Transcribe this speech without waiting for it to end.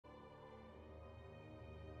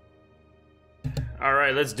All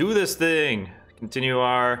right, let's do this thing. Continue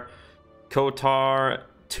our Kotor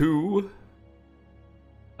 2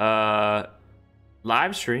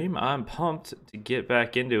 live stream. I'm pumped to get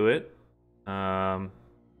back into it. Kind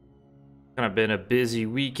of been a busy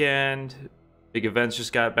weekend. Big events,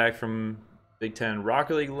 just got back from Big Ten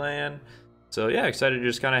Rocket League land. So yeah, excited to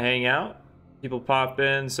just kind of hang out. People pop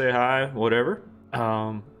in, say hi, whatever.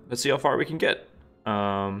 Let's see how far we can get.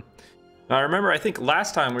 Now I remember, I think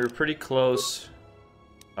last time we were pretty close.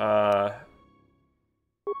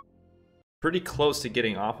 Pretty close to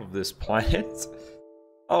getting off of this planet.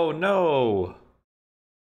 Oh no!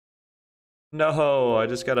 No, I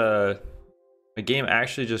just got a game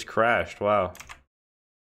actually just crashed. Wow.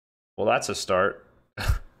 Well, that's a start.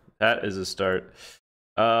 That is a start.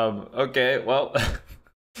 Okay, well,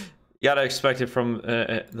 you gotta expect it from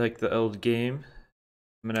like the old game.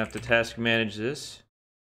 I'm gonna have to task manage this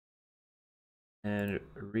and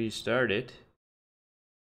restart it.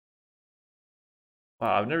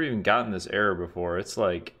 Wow, I've never even gotten this error before. It's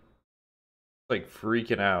like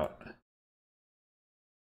freaking out.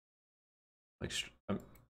 Like,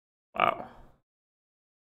 wow.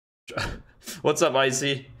 What's up,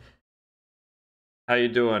 Icy? How you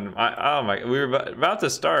doing? Oh my, we were about to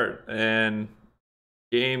start and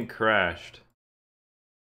game crashed.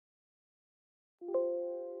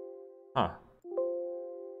 Huh.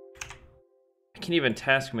 I can't even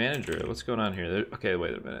task manager it. What's going on here? Okay,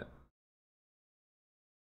 wait a minute.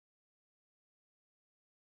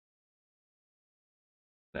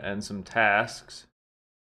 To end some tasks.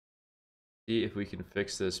 See if we can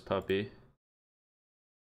fix this puppy.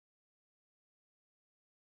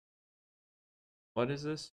 What is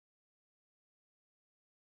this?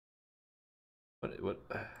 What?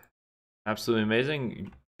 Absolutely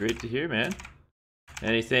amazing. Great to hear, man.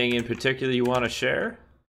 Anything in particular you want to share?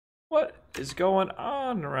 What is going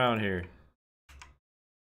on around here?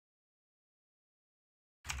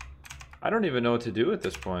 I don't even know what to do at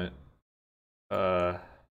this point.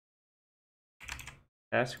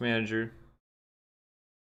 Task manager.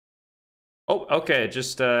 Oh, okay.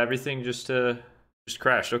 Just everything just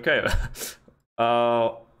crashed. Okay.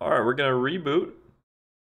 All right. We're gonna reboot.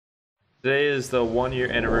 Today is the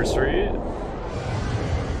 1-year anniversary.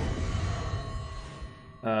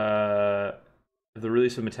 The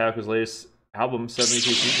release of Metallica's latest album,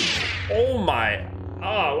 72 Seasons. Oh my!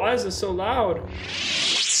 Ah, why is it so loud?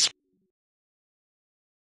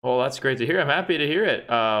 Well, that's great to hear. I'm happy to hear it.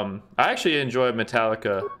 I actually enjoy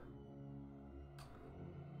Metallica.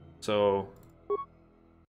 So,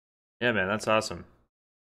 yeah, man, that's awesome.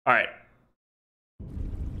 All right.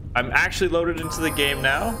 I'm actually loaded into the game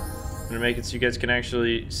now. I'm gonna make it so you guys can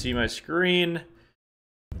actually see my screen.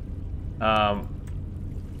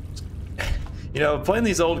 You know, playing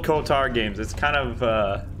these old Kotor games, it's kind of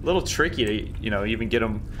a little tricky to, you know, even get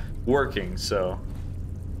them working, so.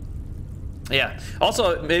 Yeah.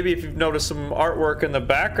 Also, maybe if you've noticed some artwork in the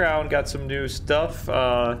background, got some new stuff.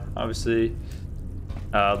 Obviously,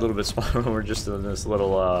 a little bit smaller when we're just doing this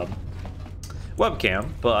little webcam,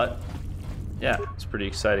 but yeah, it's pretty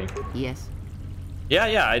exciting. Yes.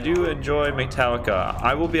 Yeah, I do enjoy Metallica.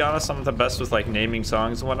 I will be honest, I'm not the best with like naming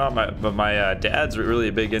songs and whatnot, but my dad's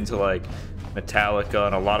really big into like Metallica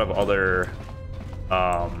and a lot of other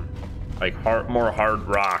like more hard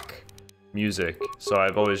rock music, so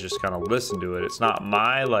I've always just kind of listened to it. It's not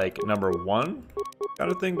my like #1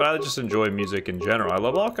 kind of thing, but I just enjoy music in general. I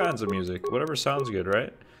love all kinds of music, whatever sounds good,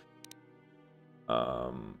 right?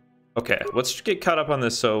 Okay, let's get caught up on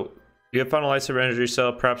this. So you have found a lightsaber energy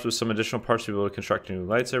cell, perhaps with some additional parts to be able to construct a new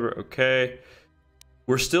lightsaber. Okay,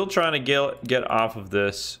 we're still trying to get off of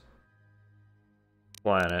this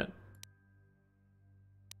planet.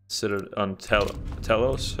 Sit on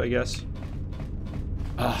Telos, I guess.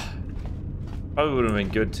 Probably would have been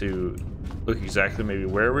good to look exactly maybe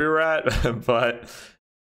where we were at, but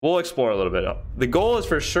we'll explore a little bit. The goal is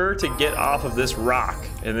for sure to get off of this rock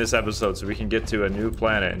in this episode so we can get to a new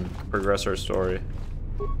planet and progress our story.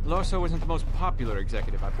 Lorso isn't the most popular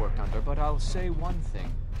executive I've worked under, but I'll say one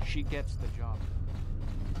thing. She gets the job.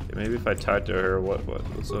 Okay, maybe if I talk to her,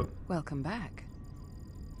 what's up? Welcome back.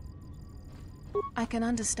 I can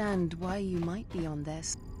understand why you might be on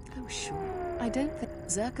this. Oh, sure. I don't think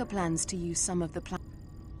Zerka plans to use some of the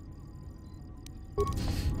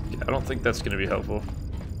Yeah, I don't think that's going to be helpful.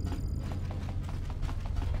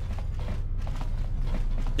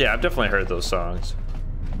 Yeah, I've definitely heard those songs.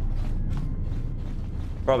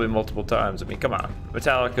 Probably multiple times. I mean, come on.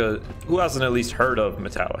 Metallica. Who hasn't at least heard of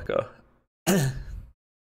Metallica?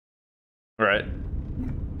 Right.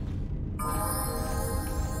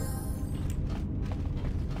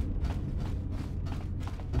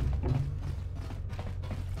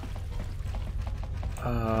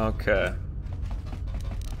 Okay.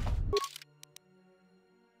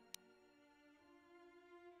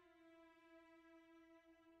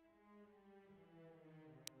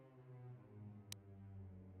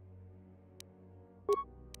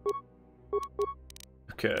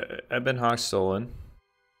 Okay, Ebon Hawk stolen.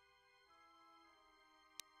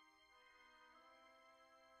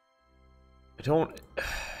 I don't...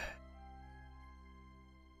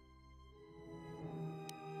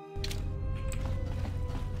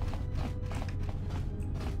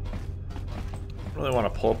 really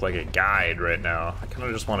want to pull up like a guide right now. I kind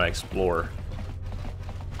of just want to explore.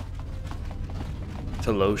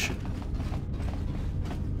 To lotion.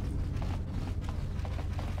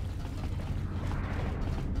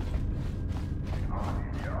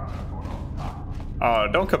 Oh,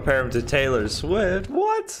 don't compare him to Taylor Swift.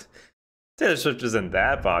 What? Taylor Swift isn't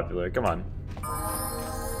that popular. Come on.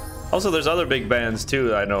 Also, there's other big bands too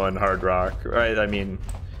that I know in hard rock, right? I mean,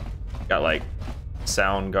 got like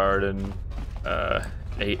Soundgarden,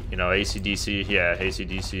 you know, AC/DC, yeah,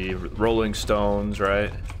 AC/DC, Rolling Stones,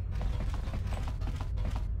 right?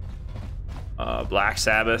 Black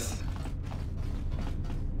Sabbath.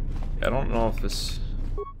 I don't know if this.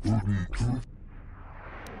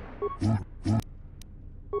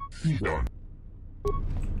 Yeah,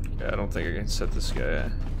 I don't think I can set this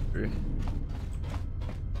guy free.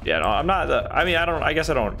 Yeah, no, I'm not the. I mean, I guess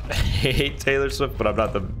I don't hate Taylor Swift, but I'm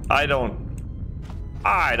not the. I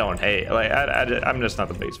don't hate. Like, I'm just not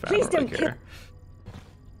the biggest fan. Please I don't really don't care.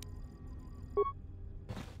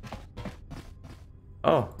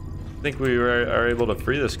 Oh, I think we are able to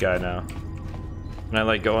free this guy now. Can I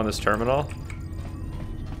like go on this terminal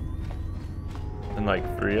and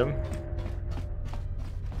like free him?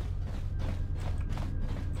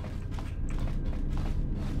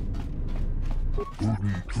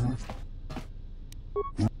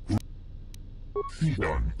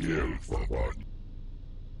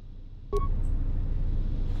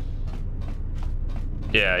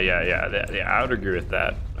 Yeah, I would agree with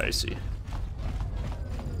that. I see.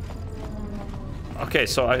 Okay,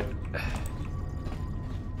 so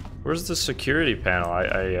where's the security panel?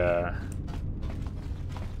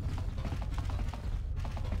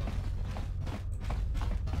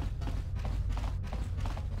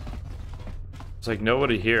 It's like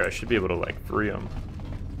nobody here. I should be able to like free him.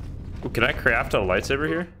 Ooh, can I craft a lightsaber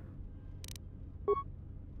here?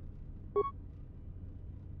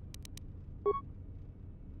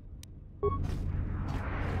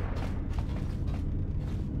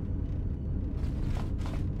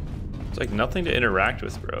 It's like nothing to interact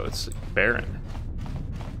with, bro. It's like barren.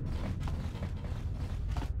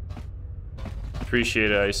 Appreciate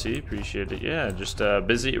it, IC. Appreciate it. Yeah, just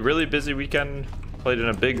busy, really busy weekend. Played in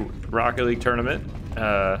a big Rocket League tournament.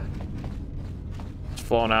 It's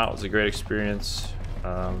flown out. It was a great experience.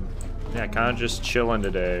 Yeah, kind of just chilling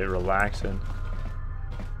today, relaxing.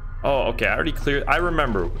 Oh, okay. I already cleared. I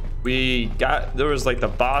remember there was like the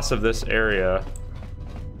boss of this area,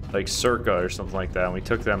 like Circa or something like that, and we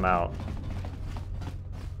took them out.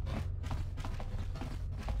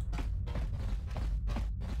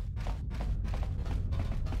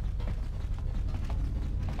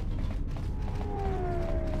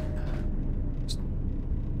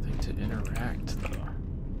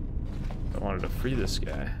 To free this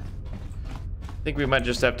guy. I think we might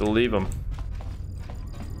just have to leave him.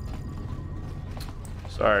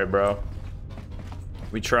 Sorry, bro.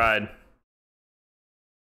 We tried.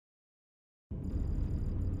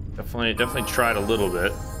 Definitely tried a little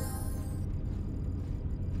bit.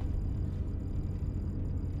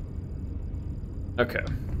 Okay.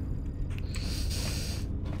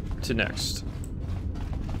 To next.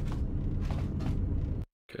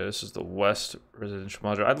 Okay, this is the West Residential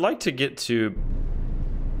Module. I'd like to get to...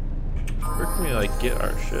 Where can we, like, get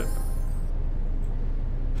our ship?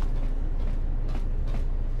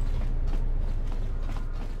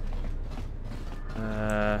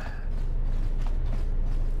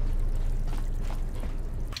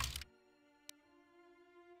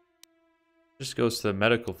 Just goes to the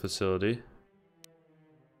medical facility.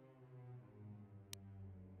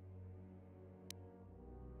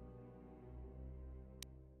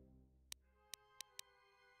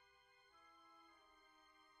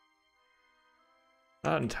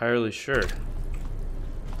 Not entirely sure.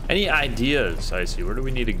 Any ideas, Icy? Where do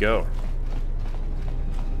we need to go?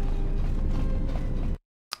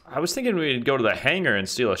 I was thinking we'd go to the hangar and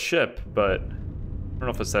steal a ship, but I don't know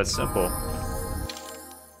if it's that simple.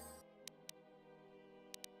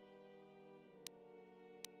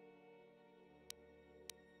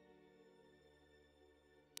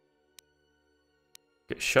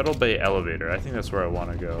 Okay, Shuttle Bay Elevator. I think that's where I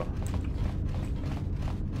want to go.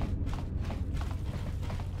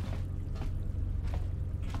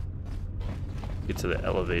 to the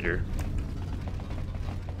elevator.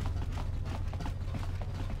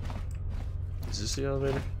 Is this the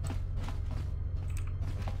elevator?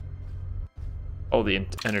 Oh, the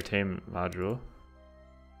entertainment module.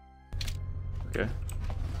 Okay.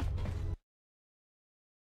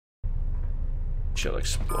 Chill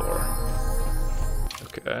explore.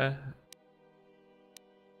 Okay.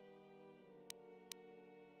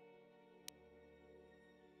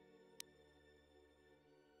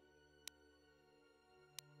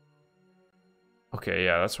 Okay,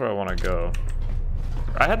 yeah, that's where I want to go.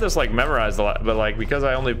 I had this like memorized a lot, but like because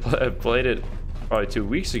I only played it probably 2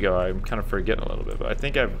 weeks ago, I'm kind of forgetting a little bit. But I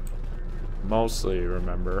think I mostly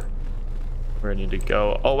remember where I need to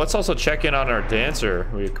go. Oh, let's also check in on our dancer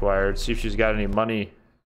we acquired. See if she's got any money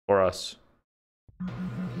for us.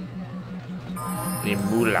 Any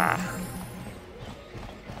moolah.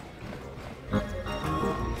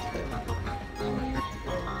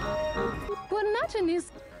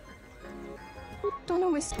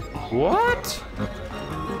 What?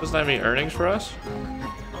 Doesn't have any earnings for us?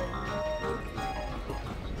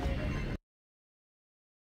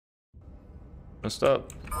 Messed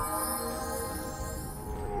up.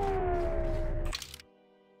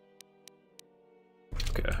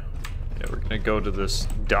 Okay. Yeah, we're gonna go to this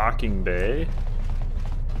docking bay.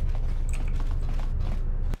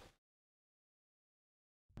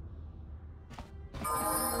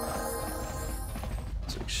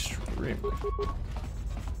 It's extremely.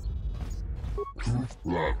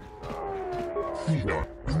 Why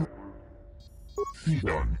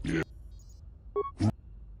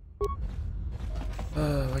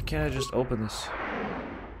can't I just open this?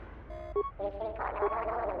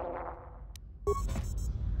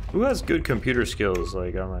 Who has good computer skills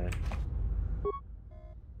like on my...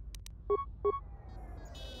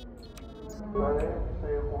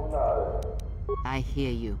 I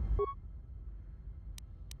hear you.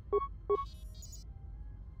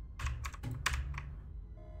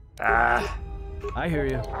 Ah. I hear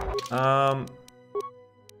you.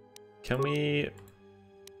 Can we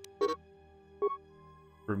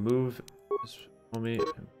remove this? Let me.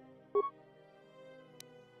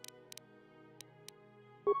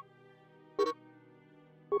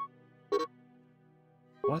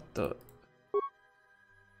 What the?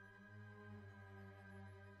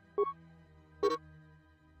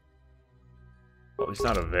 Oh, he's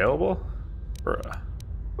not available? Bruh.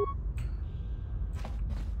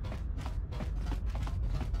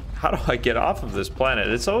 How do I get off of this planet?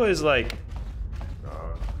 It's always like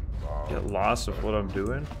get lost of what I'm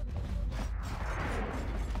doing.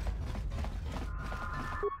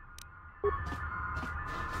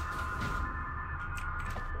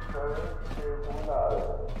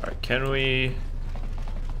 Alright, can we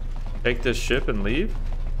take this ship and leave?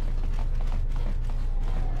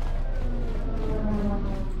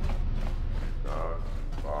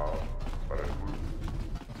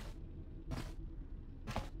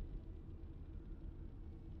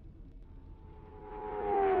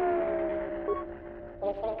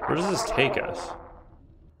 Where does this take us?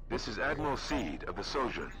 This is Admiral Seed of the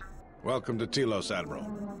Sojourn. Welcome to Telos, Admiral.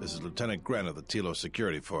 This is Lieutenant Gren of the Telos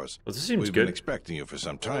Security Force. Well, this seems We've good. been expecting you for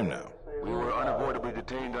some time now. We were unavoidably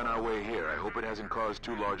detained on our way here. I hope it hasn't caused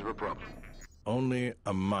too large of a problem. Only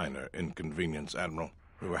a minor inconvenience, Admiral.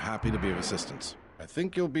 We were happy to be of assistance. I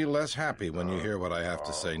think you'll be less happy when you hear what I have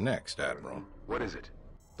to say next, Admiral. What is it?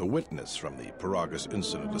 The witness from the Paragus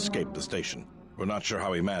incident escaped the station. We're not sure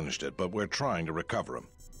how he managed it, but we're trying to recover him.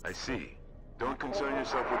 I see. Don't concern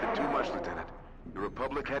yourself with it too much, Lieutenant. The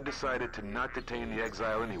Republic had decided to not detain the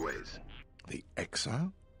exile anyways. The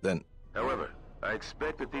exile? Then... However, I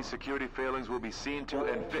expect that these security failings will be seen to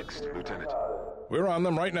and fixed, Lieutenant. We're on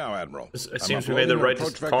them right now, Admiral. It seems we made the right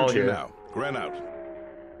call here. Now. Gren out.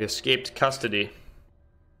 We escaped custody.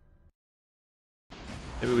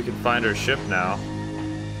 Maybe we can find our ship now.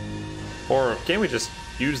 Or can't we just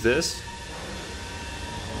use this?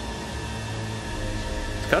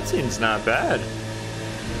 Cutscene's not bad.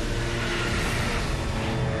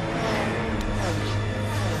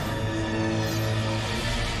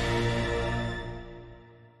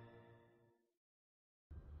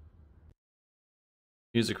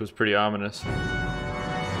 Music was pretty ominous.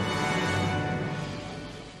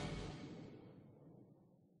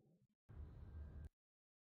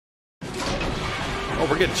 Oh,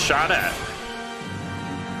 we're getting shot at.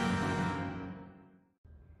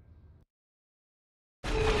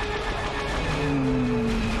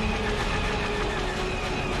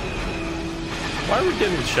 Why are we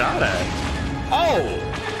getting shot at? Oh!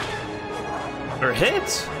 Or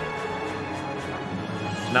hit?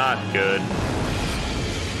 Not good.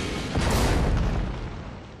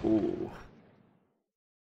 Ooh.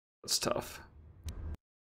 That's tough.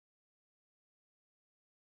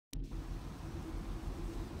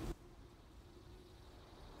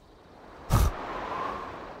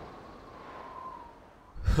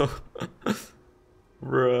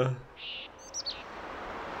 Bruh.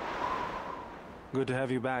 Good to have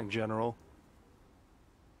you back, General.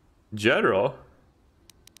 General?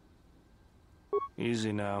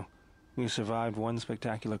 Easy now. You survived one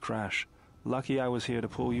spectacular crash. Lucky I was here to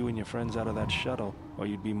pull you and your friends out of that shuttle, or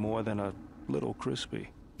you'd be more than a little crispy.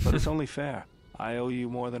 But it's only fair. I owe you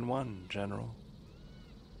more than one, General.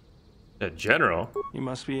 General? You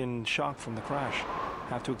must be in shock from the crash.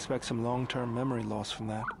 Have to expect some long-term memory loss from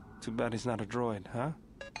that. Too bad he's not a droid, huh?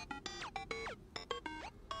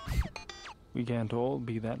 We can't all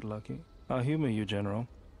be that lucky. I'll humor you, General.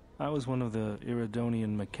 I was one of the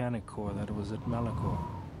Iridonian Mechanic Corps that was at Malachor.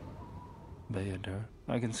 Bayadur,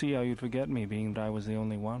 I can see how you'd forget me, being that I was the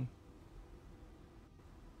only one.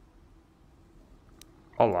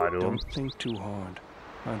 I'll lie to him. Don't think too hard.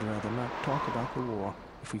 I'd rather not talk about the war,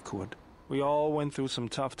 if we could. We all went through some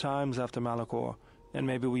tough times after Malachor, and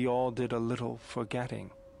maybe we all did a little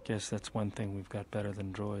forgetting. Guess that's one thing we've got better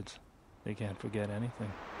than droids. They can't forget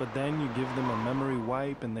anything. But then you give them a memory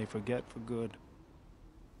wipe and they forget for good.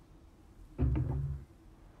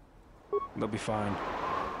 They'll be fine.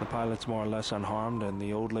 The pilot's more or less unharmed, and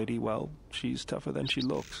the old lady, well, she's tougher than she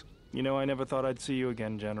looks. You know, I never thought I'd see you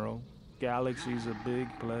again, General. Galaxy's a big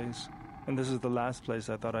place, and this is the last place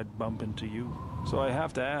I thought I'd bump into you. So I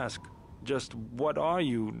have to ask, just what are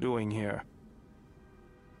you doing here?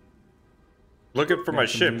 Looking for my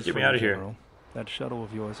ship. Get me out of here. General. That shuttle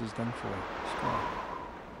of yours is done for.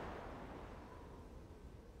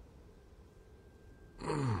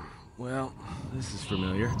 Well, this is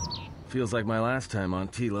familiar. Feels like my last time on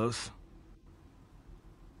Telos.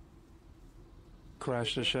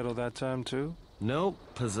 Crashed the shuttle that time, too? Nope,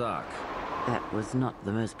 Pazak. That was not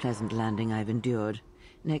the most pleasant landing I've endured.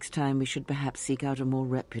 Next time we should perhaps seek out a more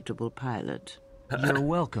reputable pilot. You're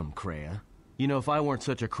welcome, Kreia. You know, if I weren't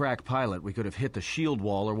such a crack pilot, we could have hit the shield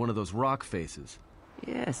wall or one of those rock faces.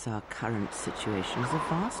 Yes, our current situation is a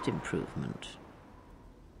vast improvement.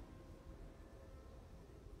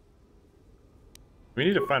 We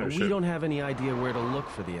need to find a ship. We don't have any idea where to look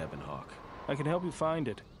for the Ebon Hawk. I can help you find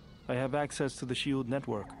it. I have access to the shield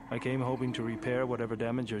network. I came hoping to repair whatever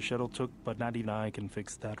damage your shuttle took, but not even I can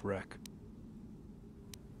fix that wreck.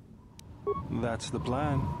 That's the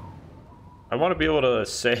plan. I want to be able to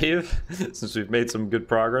save since we've made some good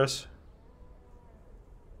progress.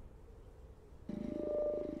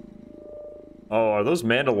 Oh, are those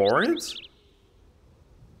Mandalorians?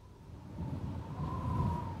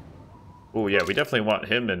 Oh yeah, we definitely want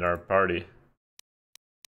him in our party.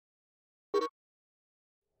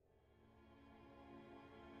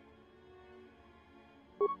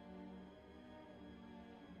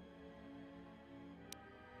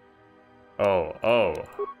 Oh.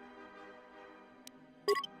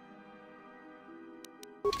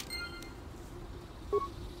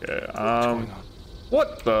 Okay,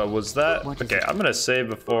 what was that? Okay, I'm gonna save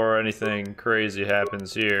before anything crazy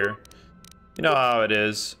happens here. You know how it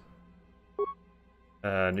is.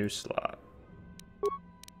 New slot.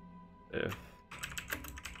 Yeah.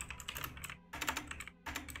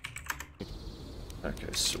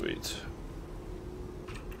 Okay, sweet.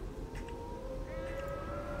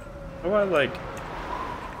 How do I like...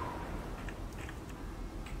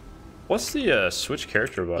 What's the switch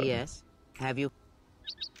character button? Yes. Have you?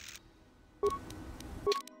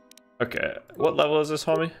 Okay, what level is this,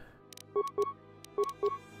 homie?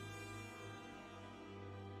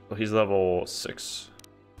 Well, he's level 6.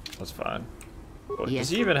 That's fine. Well, Yes. Does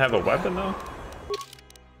he even have a weapon, though?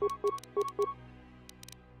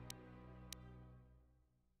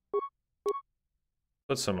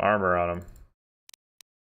 Put some armor on him.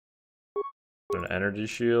 Put an energy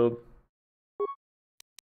shield.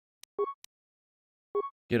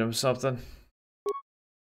 Get him something.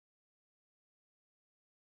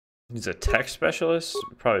 He's a tech specialist.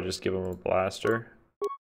 Probably just give him a blaster.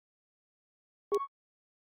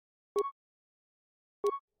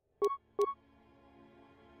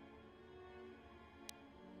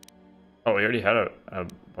 Oh, we already had a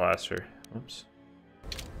blaster. Oops.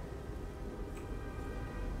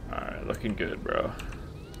 Alright, looking good, bro.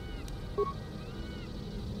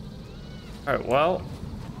 Alright, well,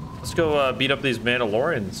 let's go beat up these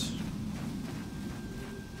Mandalorians.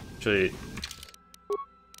 Actually,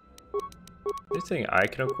 anything I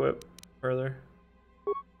can equip further?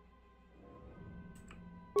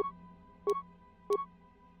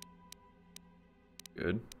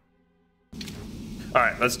 Good.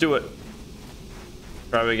 Alright, let's do it.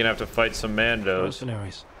 Probably gonna have to fight some Mandos.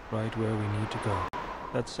 Mercenaries. right where we need to go.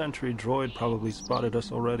 That sentry droid probably spotted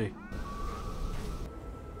us already.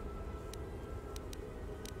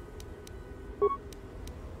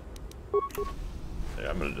 Yeah,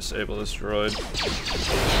 I'm gonna disable this droid.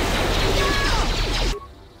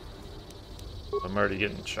 I'm already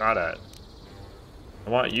getting shot at. I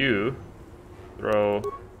want you to throw...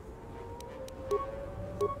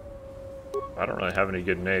 I don't really have any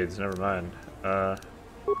good nades, never mind.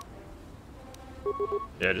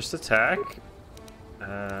 Yeah, just attack.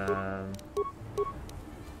 Some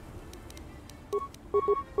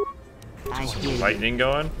lightning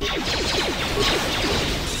going.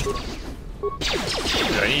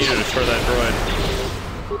 Dude, I need you to destroy that droid.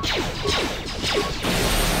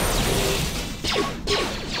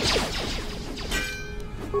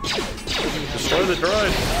 Destroy the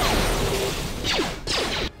droid.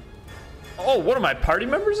 Oh, one of my party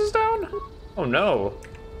members is down? Oh no.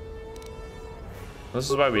 This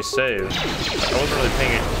is why we saved. I wasn't really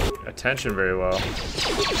paying attention very well.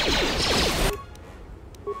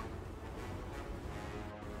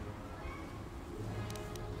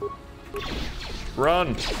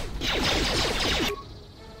 Run!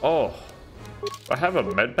 Oh, I have a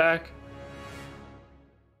med pack?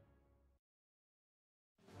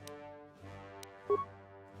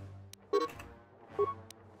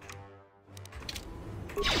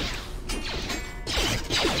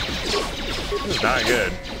 This is not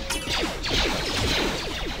good.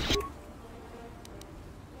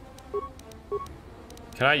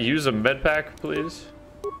 Can I use a med pack, please?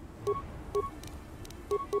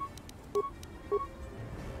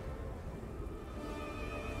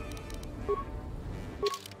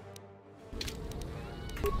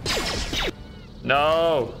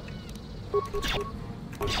 No!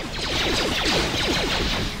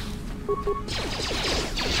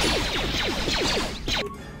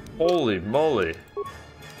 Holy moly.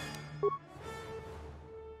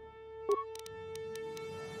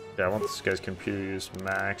 Yeah, I want this guy's computer use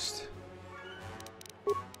maxed.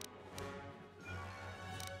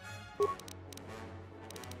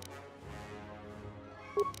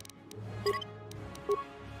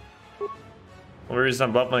 The only reason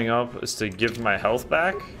I'm bubbling up is to give my health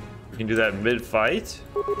back. We can do that mid-fight.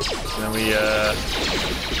 And then we,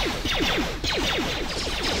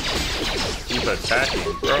 keep attacking.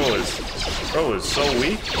 Bro is so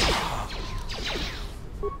weak.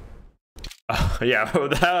 Yeah,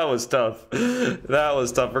 that was tough. That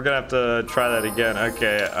was tough. We're gonna have to try that again.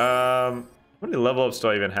 Okay, how many level ups do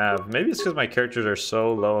I even have? Maybe it's because my characters are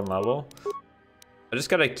so low in level. I just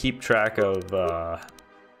gotta keep track of,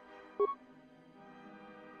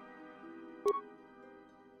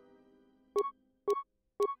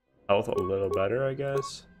 health a little better, I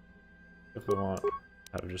guess. If we want to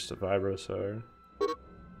have just a vibro sword.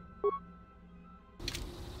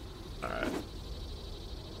 Alright.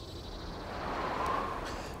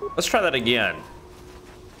 Let's try that again.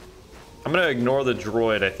 I'm gonna ignore the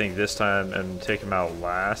droid, I think, this time and take him out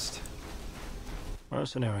last.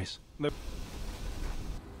 Mercenaries. They're...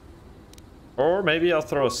 Or maybe I'll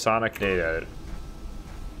throw a sonic nade at it.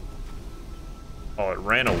 Oh, it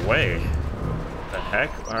ran away. What the heck?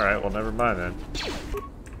 Alright, well, never mind then.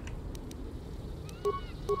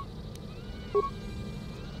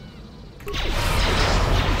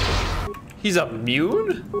 He's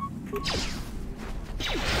immune?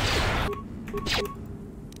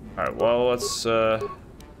 Alright, well, let's, This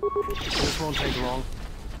won't take long.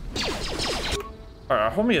 Alright,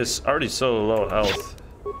 our homie is already so low health.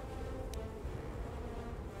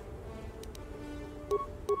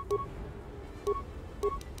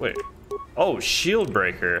 Wait. Oh, shield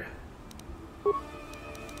breaker.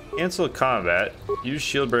 Cancel combat. Use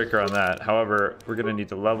shield breaker on that. However, we're gonna need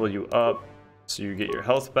to level you up so you get your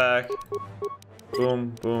health back.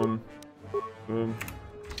 Boom, boom, boom.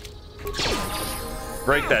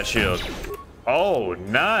 Break that shield. Oh,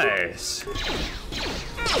 nice.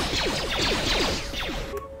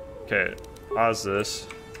 Okay, pause this.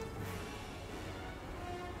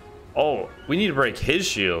 Oh, we need to break his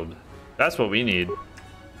shield. That's what we need.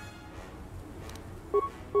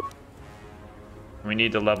 We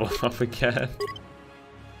need to level him up again.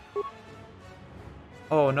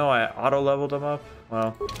 Oh no, I auto-leveled him up?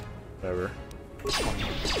 Well, whatever.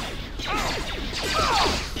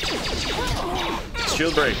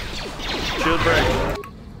 Shield break. Shield break.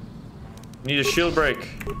 Need a shield break.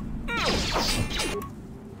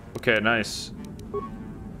 Okay, nice.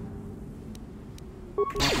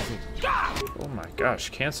 Oh my gosh,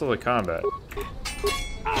 cancel the combat.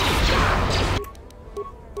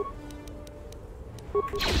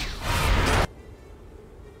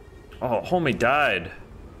 Oh, homie died.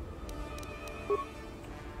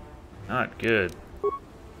 Not good.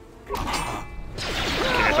 Okay,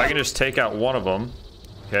 if I can just take out one of them.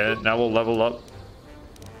 Okay, now we'll level up.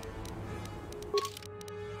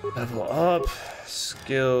 Level up.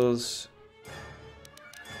 Skills.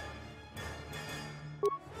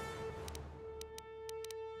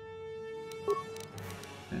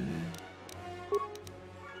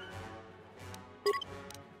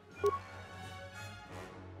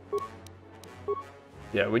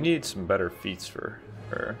 Yeah, we need some better feats for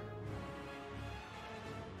her.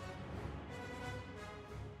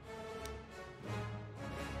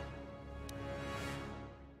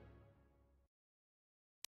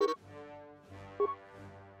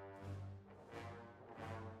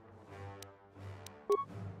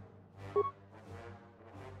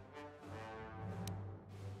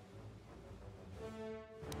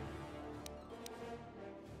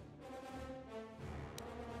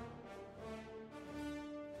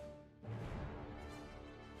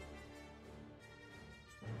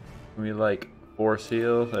 We like force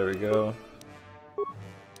heal. There we go.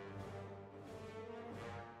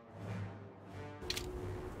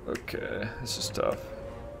 Okay, this is tough.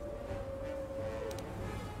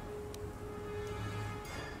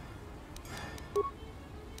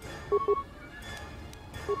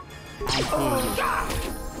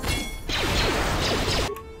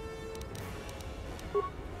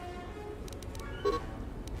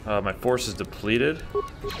 My force is depleted.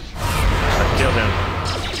 I killed him.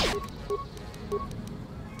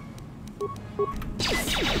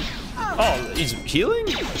 Oh, he's healing?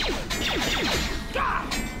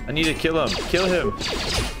 I need to kill him. Kill him.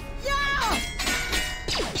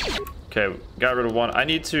 Okay, got rid of one. I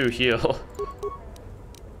need to heal.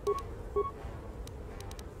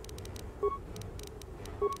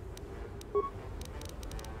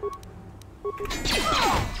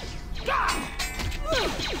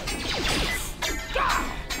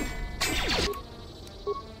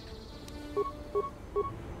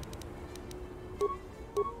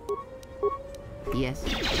 Yes.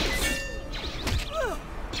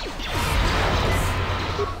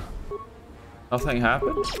 Nothing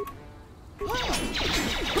happened?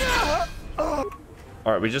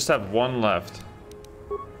 Alright, we just have one left.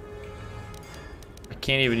 I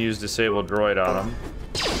can't even use disable droid on him.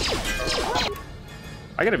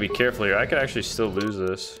 I gotta be careful here. I could actually still lose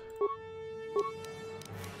this.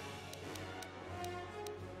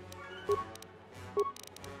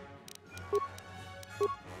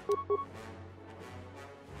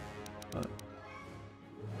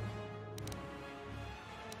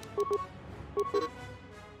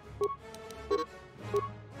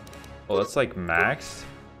 Oh, that's like maxed.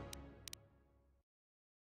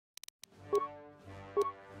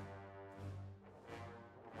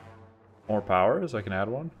 More powers? I can add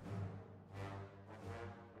one.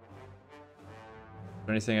 Is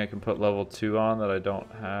there anything I can put level 2 on that I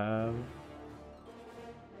don't have?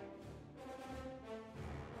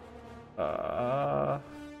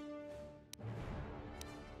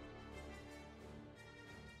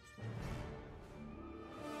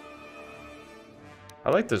 I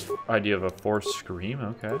like this idea of a force scream,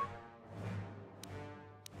 okay.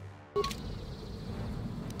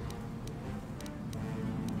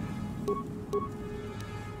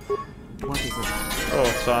 What is it?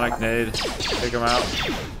 Oh, Sonic Nade. Take him out.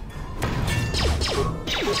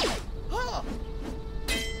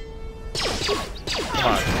 Come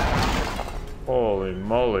on. Holy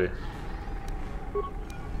moly.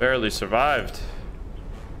 Barely survived.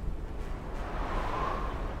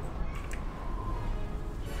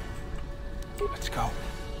 Let's go.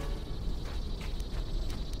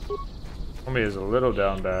 Homie is a little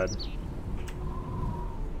down bad.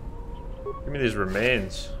 Give me these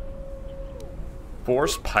remains.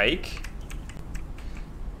 Force Pike?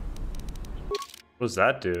 What does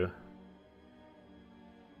that do?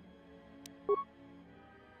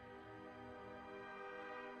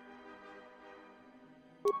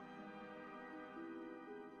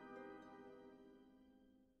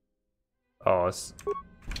 Oh, it's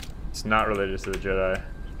not related to the Jedi.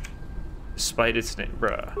 Despite its name,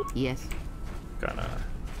 bruh. Yes. Kinda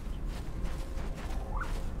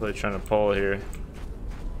really trying to pull here.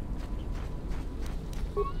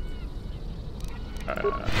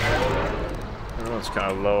 Everyone's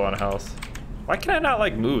kind of low on health. Why can I not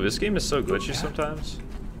like move? This game is so glitchy sometimes.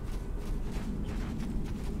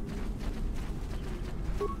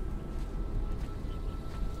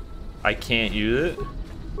 I can't use it?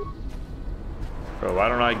 Bro, why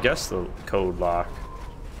don't I guess the code lock?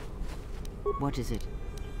 What is it?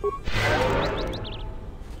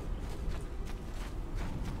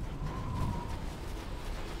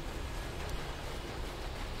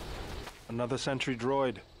 Another sentry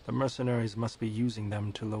droid. The mercenaries must be using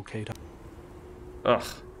them to locate us. Ugh,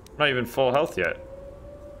 I'm not even full health yet.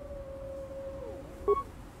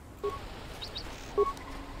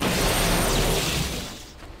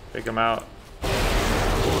 Take him out.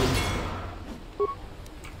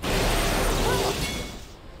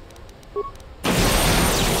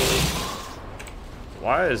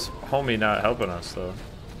 Why is homie not helping us though?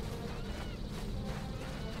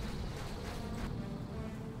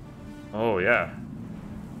 Oh yeah.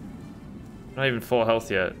 Not even full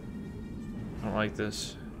health yet. I don't like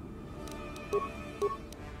this.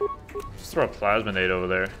 Just throw a plasma nade over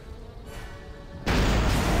there.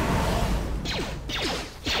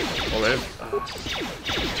 Oh, they've...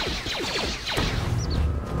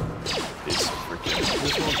 These freaking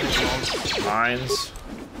mines.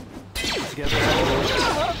 Together.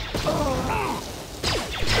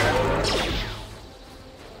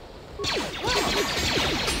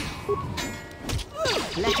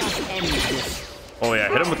 Let us end this. Oh yeah,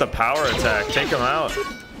 hit him with the power attack. Take him out.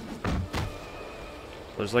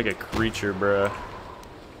 There's like a creature, bruh.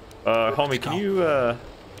 Homie, can you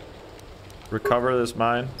recover this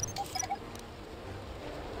mine?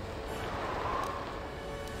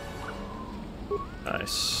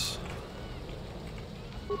 Nice.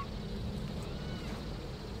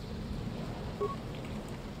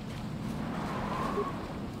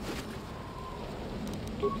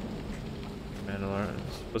 Mandalorian.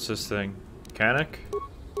 What's this thing? Mechanic?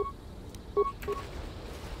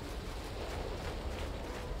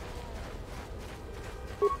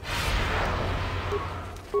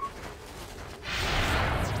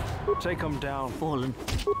 Take them down. Fallen.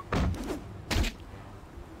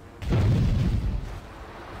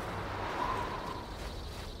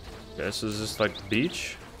 This is just like the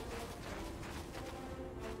beach.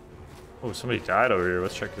 Oh, somebody died over here.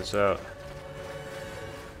 Let's check this out.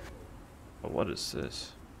 Oh, what is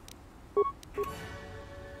this?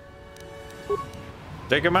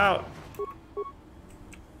 Take him out.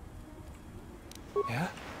 Yeah?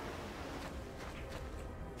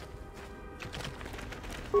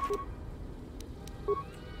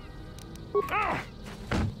 Ah!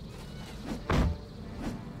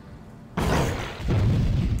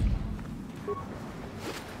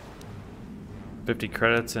 50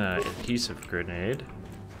 credits and an adhesive grenade.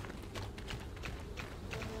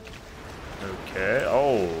 Okay.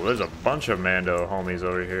 Oh, there's a bunch of Mando homies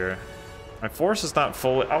over here. My force is not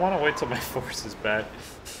full. I want to wait till my force is back.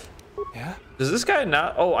 Yeah? Does this guy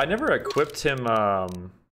not... Oh, I never equipped him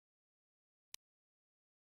an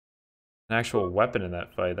actual weapon in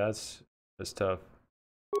that fight. That's tough.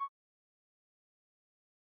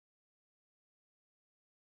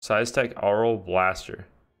 Size Tech Aural Blaster.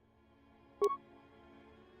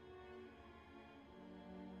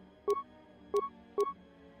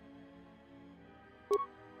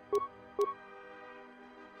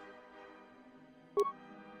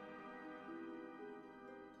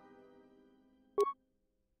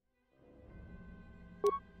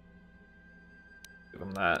 Give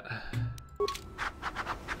him that.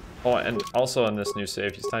 Oh, and also in this new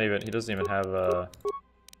save, he doesn't even have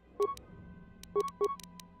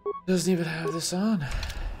this on.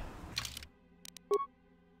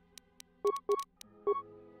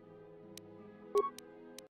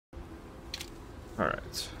 All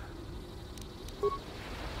right.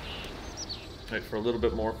 Wait for a little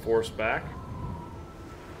bit more force back.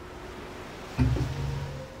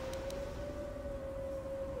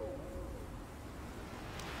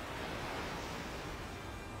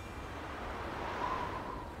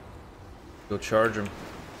 Go charge him.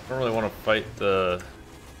 I don't really want to fight the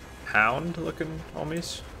hound-looking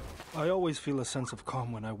homies. I always feel a sense of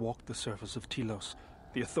calm when I walk the surface of Telos.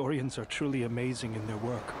 The Ithorians are truly amazing in their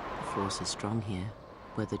work. The force is strong here.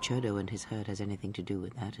 Whether Chodo and his herd has anything to do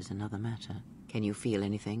with that is another matter. Can you feel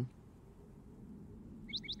anything?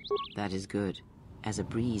 That is good. As a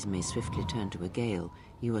breeze may swiftly turn to a gale,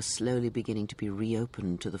 you are slowly beginning to be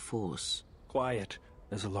reopened to the force. Quiet.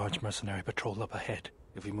 There's a large mercenary patrol up ahead.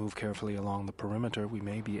 If we move carefully along the perimeter, we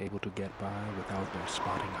may be able to get by without their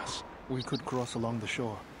spotting us. We could cross along the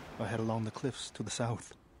shore, or head along the cliffs to the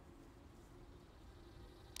south.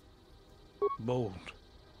 Bold.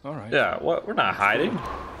 All right. Yeah, what? We're not hiding.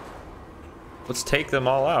 Let's take them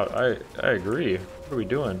all out. I agree. What are we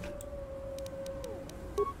doing?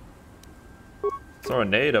 Throw a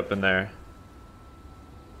nade up in there.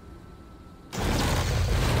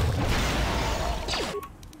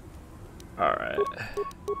 All right.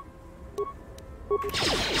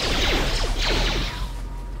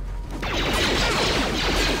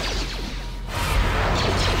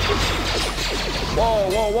 Whoa,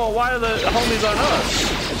 whoa, whoa, why are the homies on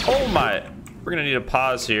us? Oh my. We're gonna need a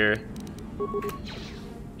pause here.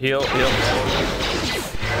 Heal, heal.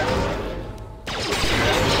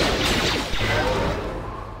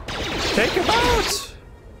 Take him out!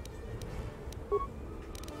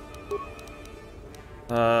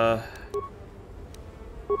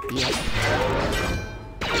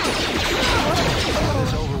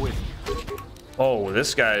 Oh,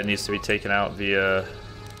 this guy needs to be taken out via...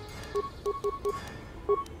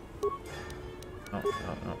 No.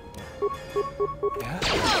 Yeah.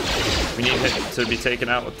 We need him to be taken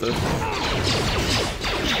out with the...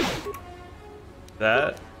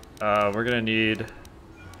 That. We're gonna need...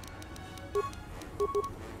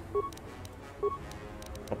 a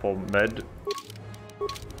couple med...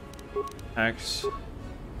 packs.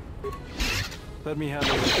 Let me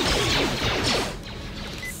handle it.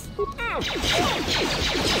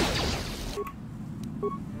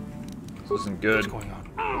 This isn't good. What's going on?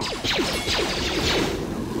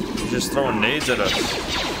 He's just throwing nades at us.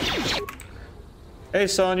 Hey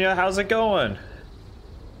Sonia, how's it going?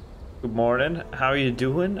 Good morning. How are you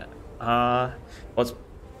doing? Well, it's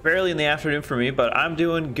barely in the afternoon for me, but I'm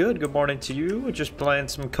doing good. Good morning to you. We're just playing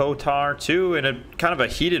some Kotor 2 in a kind of a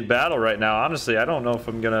heated battle right now. Honestly, I don't know if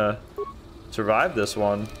I'm gonna survive this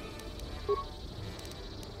one.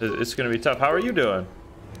 It's gonna be tough. How are you doing?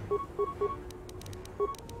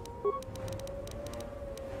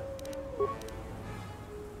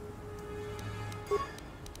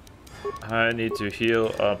 I need to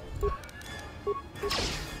heal up.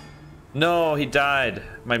 No, he died.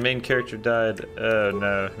 My main character died. Oh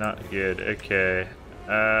no, not good. Okay.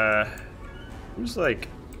 Who's like...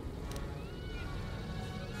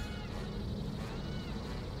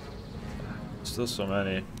 Still so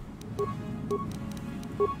many.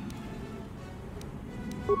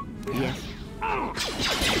 Yes.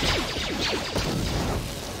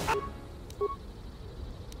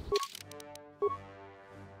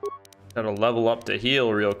 Gotta level up to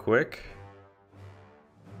heal real quick.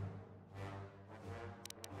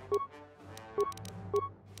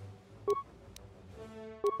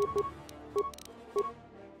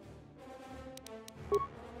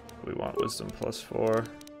 We want wisdom +4.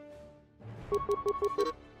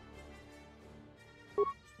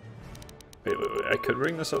 Wait, I could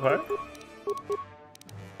bring this up high?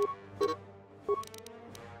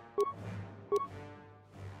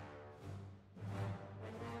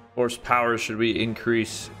 Force power should we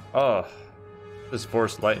increase? Oh, this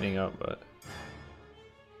force lightning up, but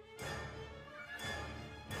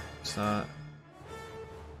it's not.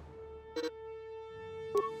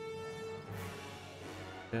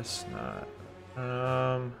 Guess not.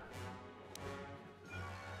 I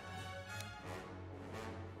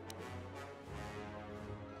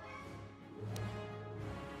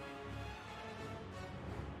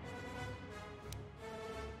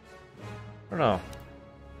don't know.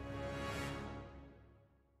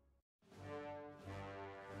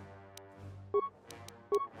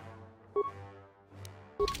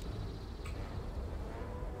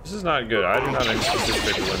 This is not good. I do not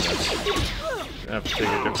anticipate to win this. I'm gonna have to take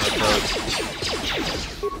a different approach.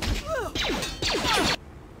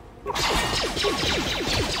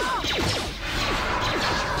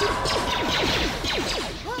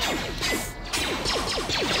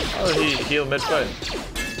 Oh, he healed mid-fight.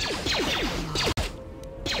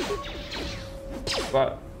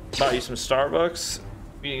 Bought you some Starbucks.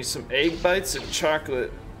 Eating some egg bites and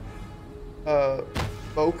chocolate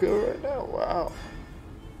mocha right now. Wow.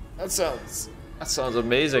 That sounds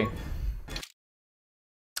amazing.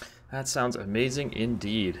 That sounds amazing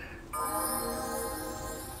indeed.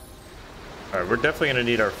 Alright, we're definitely gonna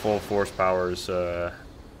need our full force powers if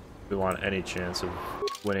we want any chance of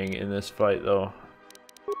winning in this fight though.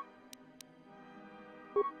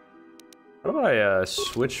 How do I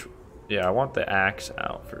switch? Yeah, I want the axe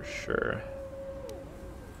out for sure.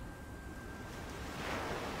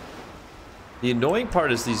 The annoying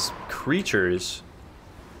part is these creatures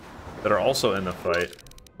that are also in the fight.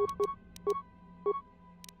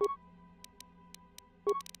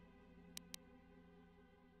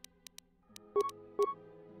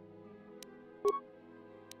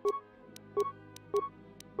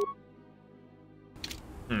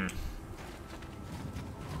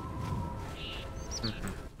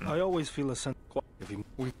 I always feel a sense if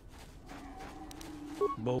we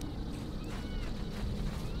both.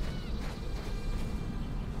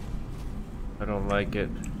 I don't like it.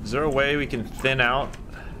 Is there a way we can thin out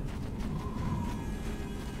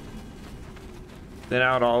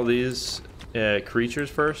all these creatures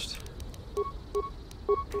first?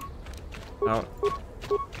 Without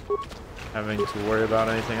having to worry about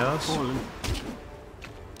anything else?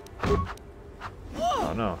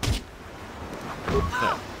 Oh no.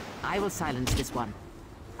 Yeah. I will silence this one.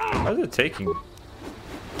 Why is it taking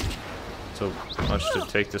so much to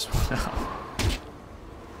take this one out?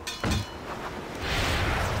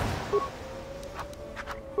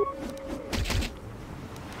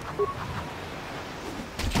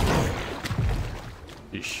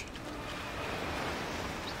 Yeesh.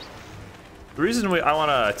 The reason I want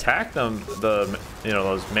to attack them, those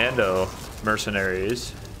Mando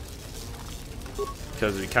mercenaries,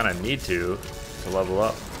 because we kind of need to level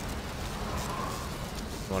up.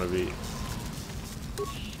 Want to be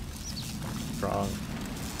strong.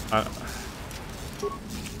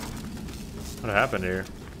 What happened here?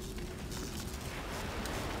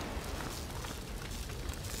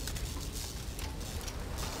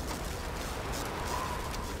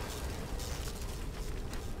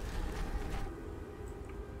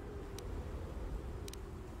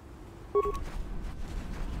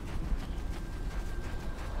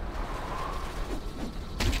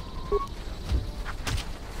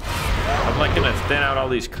 I'm gonna thin out all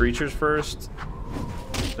these creatures first,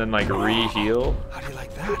 then like re-heal. How do you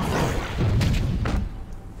like that?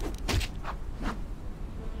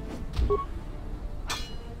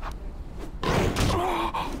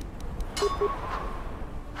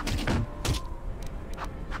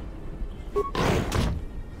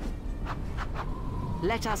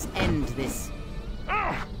 Let us end this.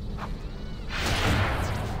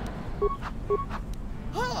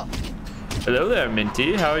 Hello there,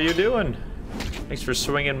 Minty. How are you doing? Thanks for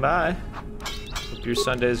swinging by. Hope your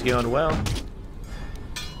Sunday's going well.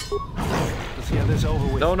 Let's get this over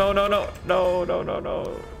with. No.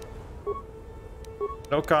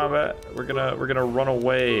 No combat. We're gonna run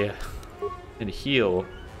away and heal.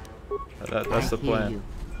 That's the plan. You.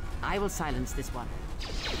 I will silence this one.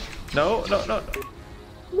 No.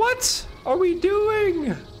 What are we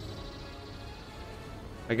doing?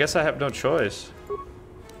 I guess I have no choice.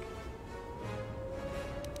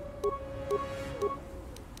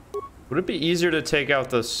 Would it be easier to take out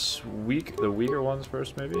the weaker ones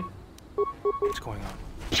first, maybe? What's going on?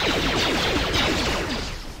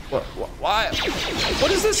 What? Why?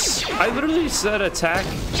 What is this? I literally said attack.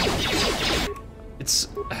 It's...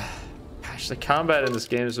 Gosh, the combat in this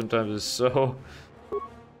game sometimes is so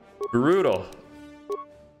brutal.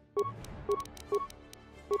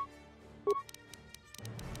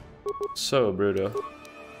 So brutal.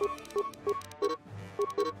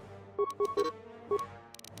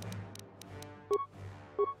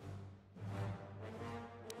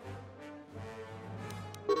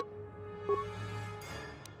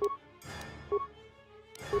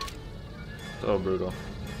 So brutal.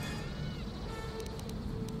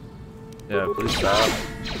 Yeah, please stop.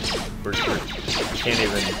 We can't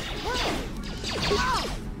even.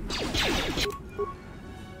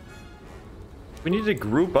 We need to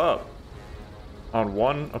group up on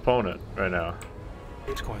one opponent right now.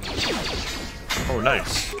 What's going on? Oh,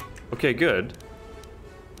 nice. Okay, good.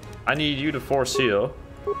 I need you to force heal.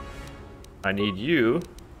 I need you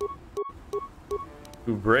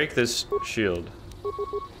to break this shield.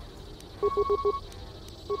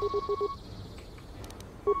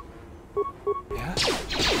 Yeah?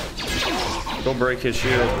 Go break his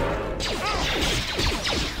shield.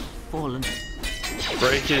 Fallen.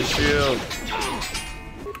 Break his shield.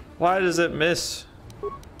 Why does it miss?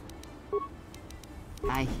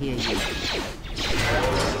 I hear you.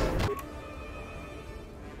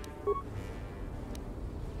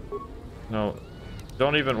 No,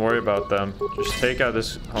 don't even worry about them. Just take out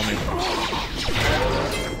this homie.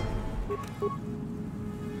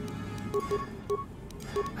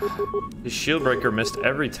 His shield breaker missed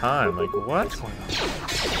every time. Like, what?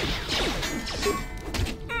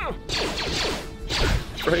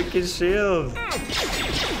 Break his shield.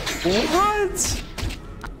 What?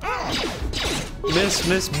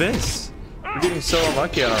 Miss. We're getting so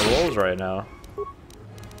unlucky on our rolls right now.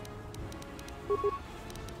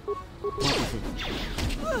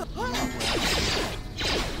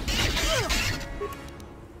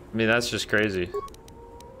 I mean, that's just crazy.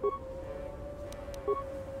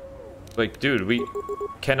 Like, dude, we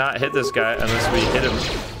cannot hit this guy unless we hit him.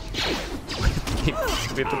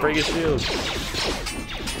 We have to break his shield.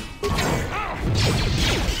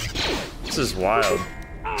 This is wild.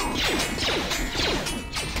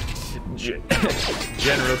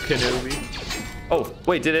 General Kenobi. Oh,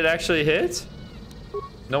 wait, did it actually hit?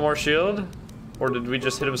 No more shield? Or did we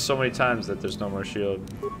just hit him so many times that there's no more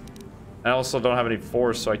shield? I also don't have any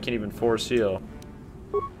force, so I can't even force heal.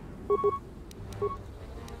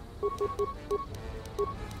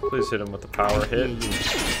 Please hit him with the power hit.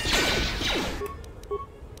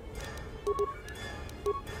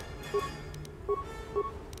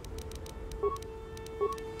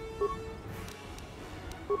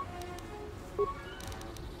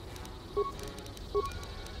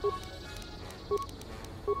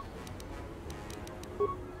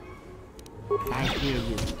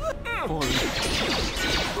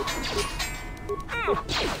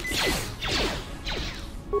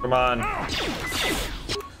 Come on.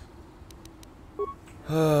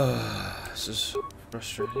 This is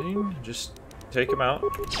frustrating. Just take him out.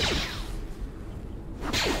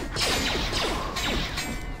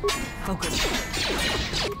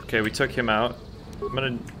 Focus. Okay, we took him out.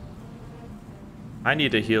 I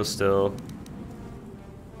need to heal still.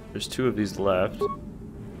 There's 2 of these left.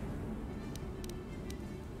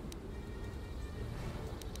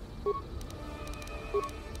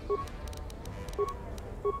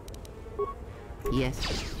 Yes.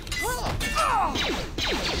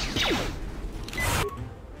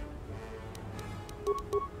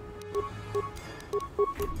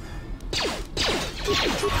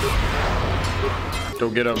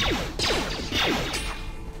 Don't get him.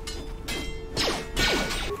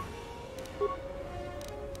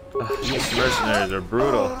 These mercenaries are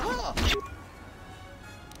brutal.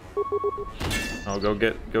 Oh, go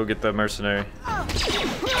get the mercenary.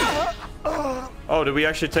 Oh, did we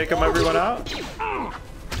actually take everyone out?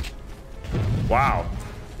 Wow,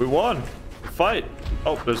 we won the fight.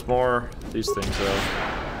 Oh, there's more of these things though.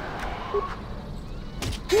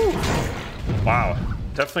 Whew. Wow,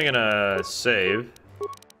 definitely gonna save.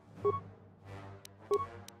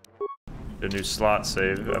 A new slot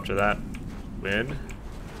save after that win.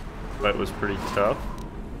 Fight was pretty tough.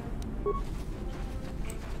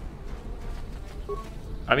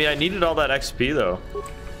 I mean, I needed all that XP though.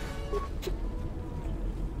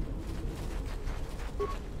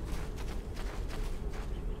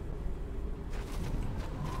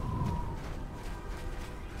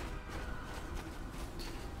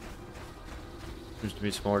 Seems to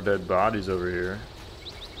be some more dead bodies over here.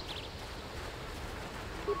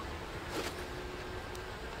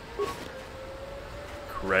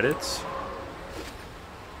 Credits?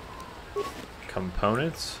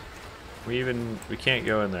 Components? We can't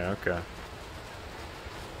go in there, okay.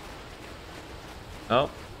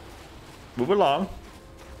 Oh. Move along.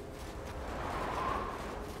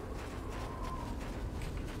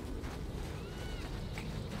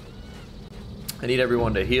 I need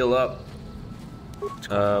everyone to heal up.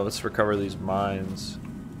 Let's recover these mines.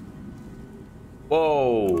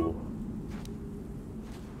 Whoa.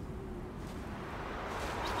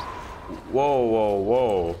 Whoa, whoa,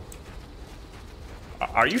 whoa.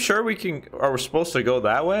 Are you sure we supposed to go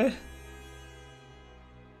that way?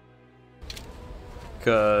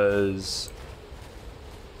 Cause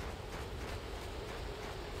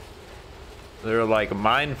they're like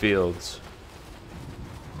minefields.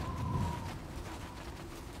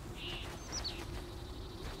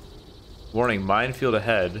 Warning, minefield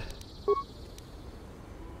ahead.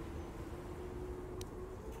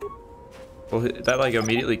 Will that like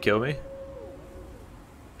immediately kill me?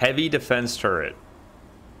 Heavy defense turret.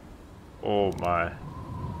 Oh my.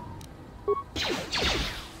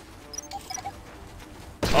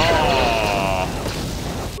 Oh.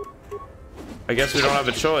 I guess we don't have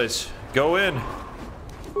a choice. Go in.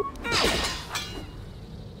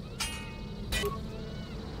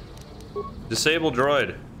 Disable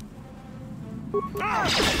droid.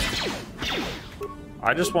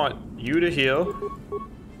 I just want you to heal.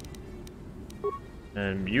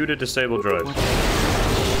 And you to disable droid.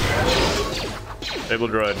 Disable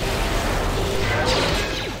droid.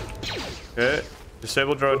 Okay.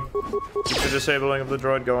 Disable droid. Keep the disabling of the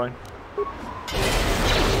droid going.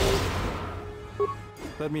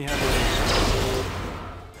 Let me have it.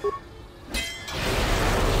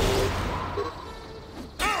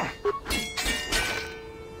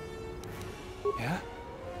 Yeah?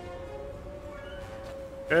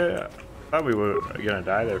 Yeah. I thought we were gonna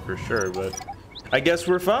die there for sure, but I guess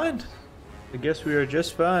we're fine. I guess we are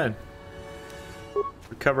just fine.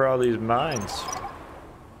 Recover all these mines.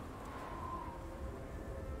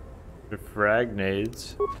 The frag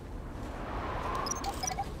nades.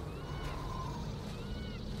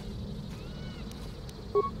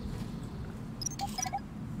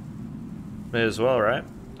 May as well, right?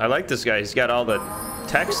 I like this guy. He's got all the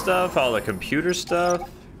tech stuff, all the computer stuff.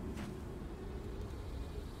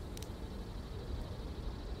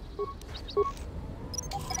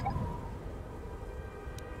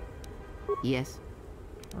 Yes.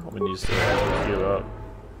 Oh, we need to heal up.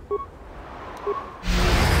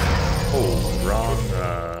 Oh, wrong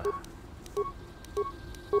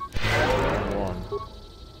one.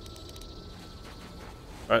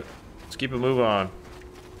 Alright, let's keep a move on.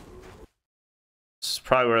 This is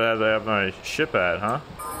probably where they have my ship at, huh?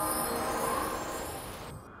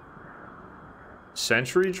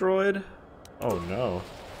 Sentry droid? Oh no.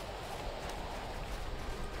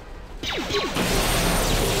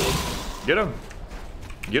 Get him!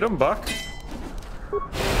 Get him, Buck!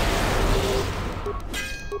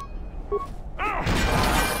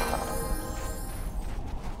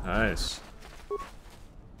 Nice.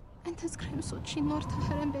 أنت سكريمسو تشين نور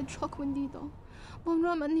تهرم بين شوك ونديدو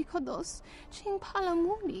بمرام نيكودوس تشين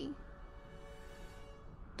بالامولي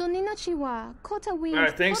دونينا تشيوا كوتا وين. All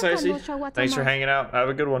right, thanks, Icy. Thanks for hanging out. Have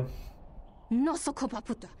a good one. No sokopa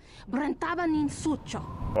puta. Brentaba nin sucho.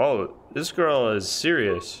 Oh, this girl is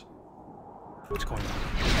serious. What's going on?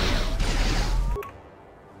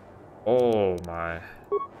 Oh my.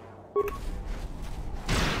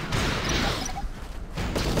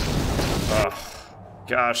 Oh,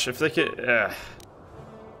 gosh, if they could.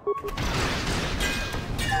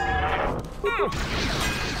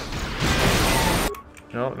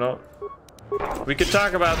 No. We could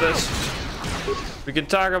talk about this. We can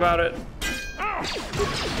talk about it.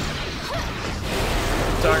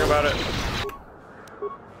 Talk about it.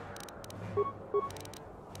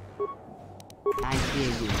 I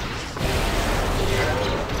hear you.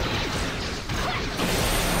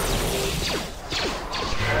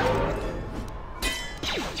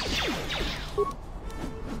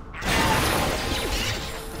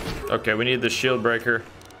 Okay, we need the shield breaker.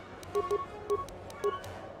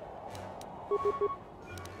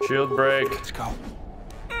 Shield break. Let's go.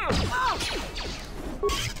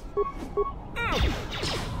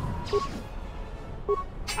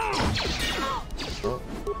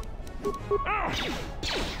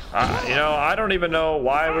 You know, I don't even know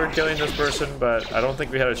why we're killing this person, but I don't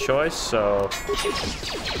think we had a choice, so...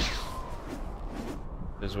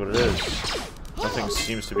 It is what it is. Nothing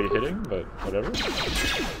seems to be hitting, but whatever.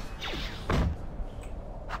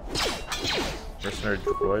 Mercenary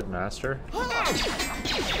droid master.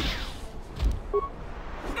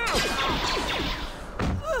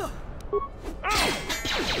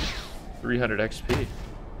 300 XP.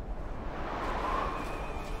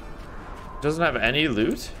 Doesn't have any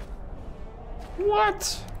loot?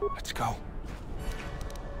 What? Let's go.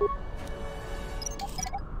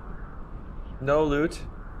 No loot?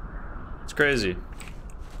 It's crazy.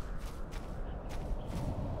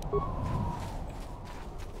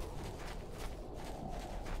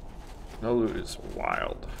 No loot is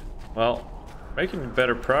wild. Well, making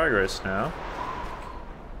better progress now.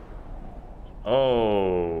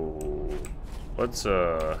 Oh, let's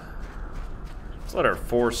let our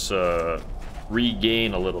force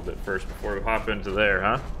regain a little bit first before we hop into there,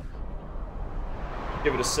 huh?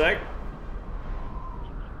 Give it a sec.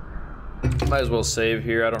 Might as well save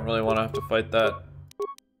here. I don't really want to have to fight that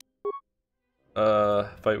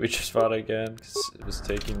fight we just fought again, because it was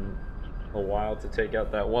taking a while to take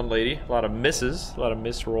out that one lady. A lot of misses, a lot of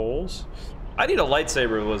miss rolls. I need a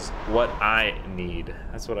lightsaber was what I need.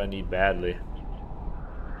 That's what I need badly.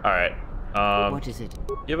 All right. What is it?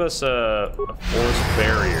 Give us a force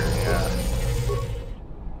barrier. Yeah.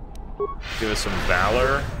 Give us some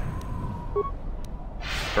valor.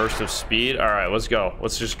 Burst of speed. All right, let's go.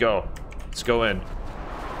 Let's just go. Let's go in.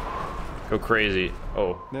 Go crazy.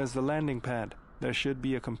 Oh. There's the landing pad. There should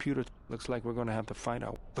be a computer. Looks like we're gonna have to find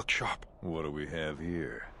out. Look sharp. What do we have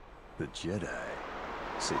here? The Jedi.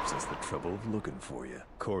 Saves us the trouble of looking for you.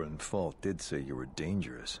 Corin Fault did say you were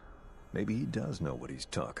dangerous. Maybe he does know what he's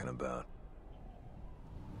talking about.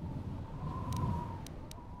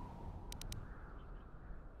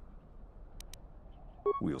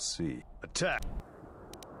 We'll see. Attack!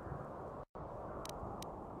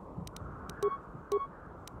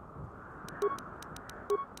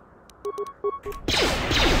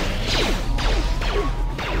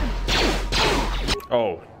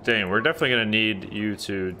 Oh, dang, we're definitely gonna need you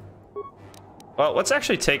to... Well, let's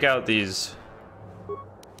actually take out these...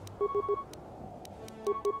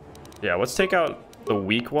 Yeah, let's take out the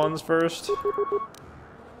weak ones first.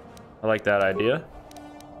 I like that idea.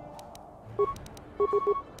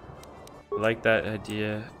 I like that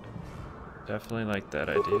idea. Definitely like that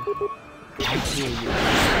idea.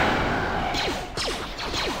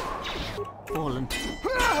 Fallen.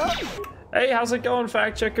 Hey, how's it going,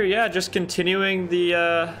 fact checker? Yeah, just continuing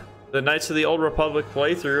the Knights of the Old Republic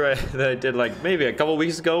playthrough that I did like maybe a couple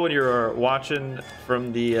weeks ago when you were watching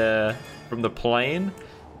from the plane.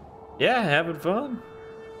 Yeah, having fun.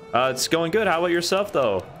 It's going good. How about yourself,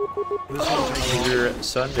 though? Your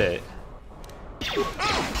Sunday.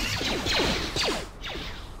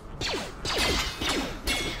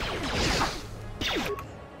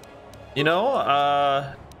 You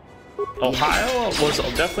know, Ohio was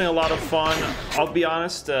definitely a lot of fun. I'll be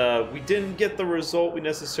honest, we didn't get the result we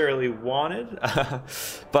necessarily wanted,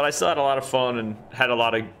 but I still had a lot of fun and had a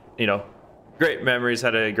lot of, you know, great memories,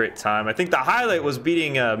 had a great time. I think the highlight was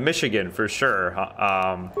beating Michigan for sure.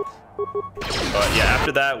 But yeah,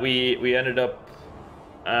 after that we ended up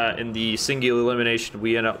in the single elimination.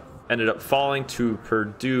 We ended ended up falling to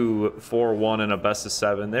Purdue 4-1 in a best of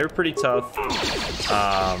 7. They were pretty tough.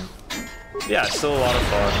 Yeah, still a lot of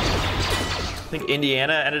fun. I think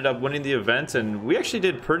Indiana ended up winning the event, and we actually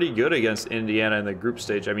did pretty good against Indiana in the group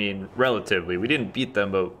stage. I mean, relatively. We didn't beat them,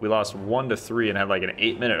 but we lost 1-3 and had like an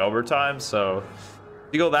 8-minute overtime. So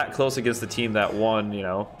to go that close against the team that won, you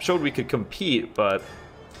know, showed we could compete, but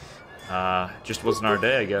just wasn't our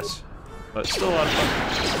day, I guess. But still a lot of fun.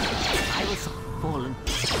 I was fallen.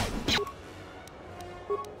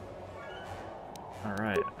 All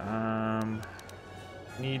right.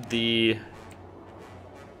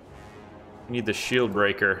 Need the shield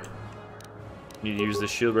breaker. Need to use the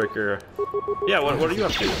shield breaker. Yeah. What are you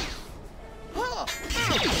up to?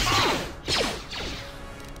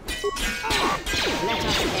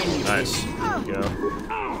 Nice. There we go.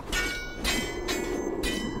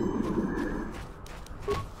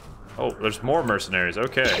 Oh, there's more mercenaries.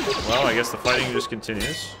 Okay. Well, I guess the fighting just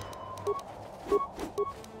continues.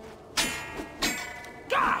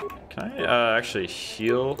 Can I actually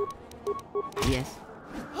heal? Yes.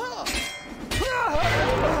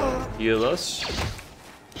 Heal us.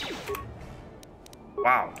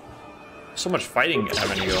 Wow. So much fighting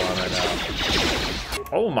having to go on right now.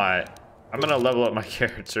 Oh my. I'm gonna level up my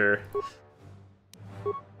character.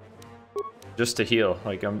 Just to heal.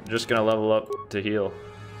 Like, I'm just gonna level up to heal.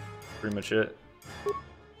 Pretty much it.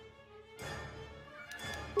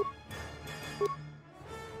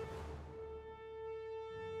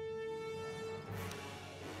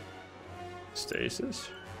 Stasis.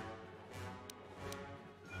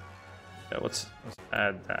 Yeah, let's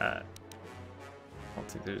add that. I don't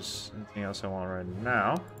think there's anything else I want right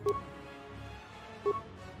now.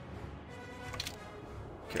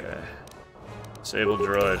 Okay. Disable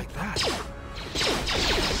droid. Like that.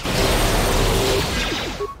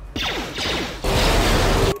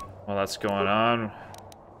 While that's going on,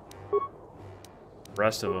 the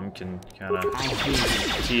rest of them can kind of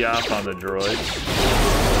tee off on the droids.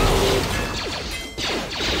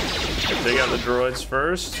 Take out the droids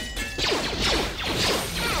first.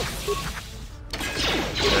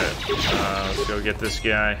 Okay. Let's go get this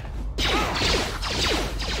guy.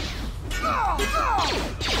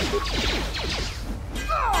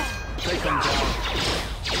 Take him down.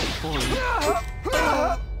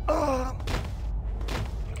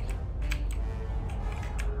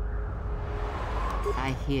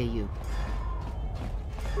 I hear you.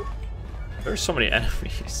 There's so many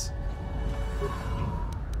enemies.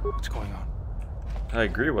 What's going on? I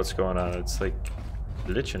agree what's going on. It's like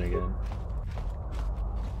glitching again.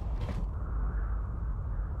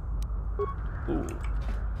 Ooh,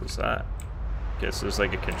 what's that? Guess there's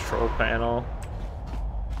like a control panel.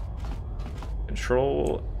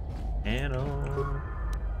 Control panel.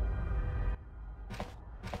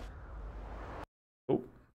 Oh,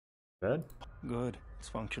 bad. Good. It's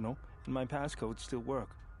functional. And my passcodes still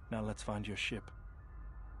work. Now let's find your ship.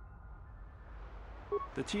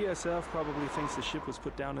 The TSF probably thinks the ship was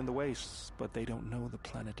put down in the wastes, but they don't know the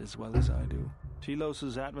planet as well as I do.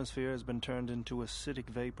 Telos' atmosphere has been turned into acidic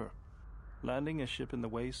vapor. Landing a ship in the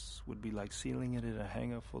wastes would be like sealing it in a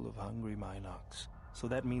hangar full of hungry Minocs. So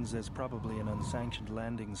that means there's probably an unsanctioned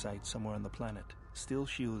landing site somewhere on the planet, still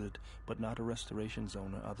shielded, but not a restoration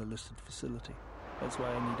zone or other listed facility. That's why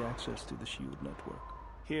I need access to the SHIELD network.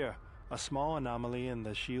 Here, a small anomaly in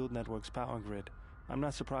the SHIELD network's power grid. I'm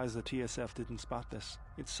not surprised the TSF didn't spot this.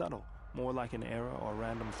 It's subtle, more like an error or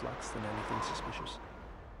random flux than anything suspicious.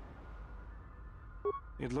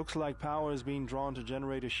 It looks like power is being drawn to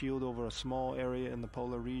generate a shield over a small area in the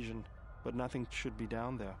polar region, but nothing should be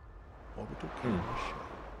down there. Orbital cameras show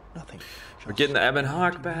nothing. We're getting the Ebon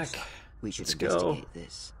Hawk back. We should Let's investigate go.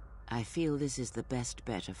 this. I feel this is the best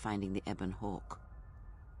bet of finding the Ebon Hawk.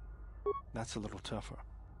 That's a little tougher.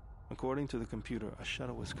 According to the computer, a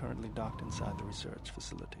shuttle is currently docked inside the research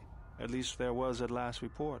facility. At least there was at last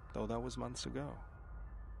report, though that was months ago.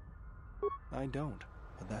 I don't,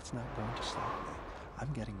 but that's not going to stop me.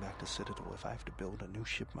 I'm getting back to Citadel if I have to build a new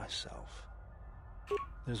ship myself.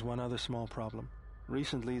 There's one other small problem.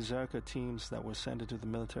 Recently, Zerka teams that were sent into the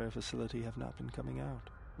military facility have not been coming out.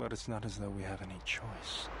 But it's not as though we have any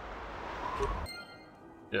choice.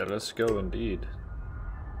 Yeah, let's go indeed.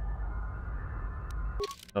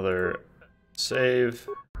 Another save.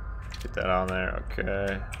 Get that on there.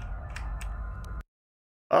 Okay.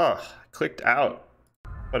 Oh, clicked out.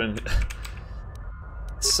 But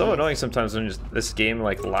it's so annoying sometimes when this game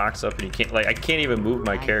like locks up and you can't, like, I can't even move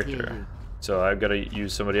my character. So I've got to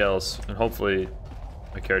use somebody else, and hopefully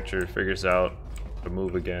my character figures out to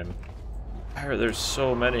move again. There's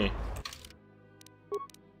so many.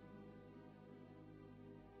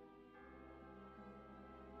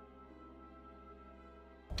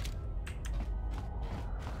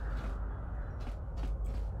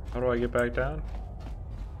 How do I get back down?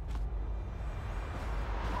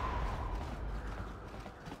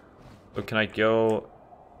 So can I go?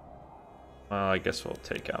 Well, I guess we'll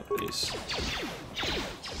take out these.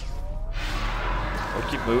 We'll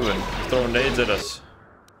keep moving. Throwing nades at us.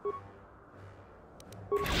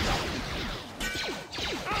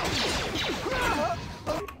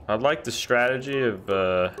 I like the strategy of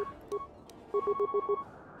yeah,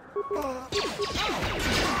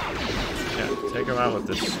 take him out with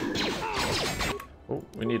this. Oh,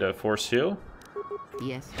 we need a force heal.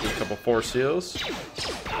 Yes. Do a couple force heals.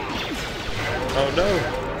 Oh no!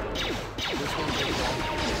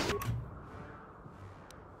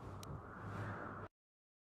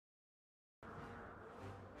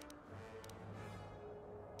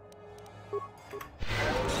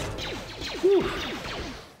 Whew.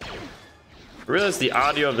 I realize the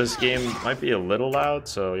audio of this game might be a little loud,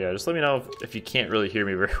 so yeah, just let me know if you can't really hear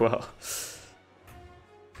me very well.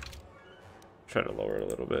 Try to lower it a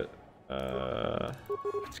little bit.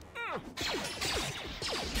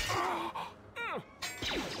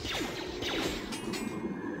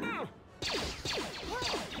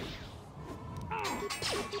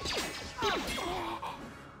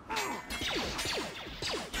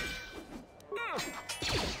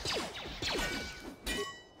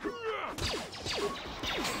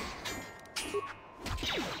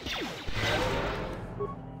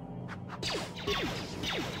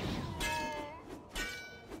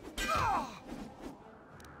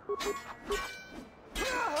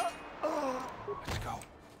 Let's go.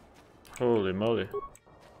 Holy moly.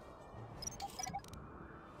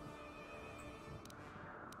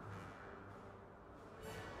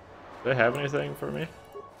 Do they have anything for me?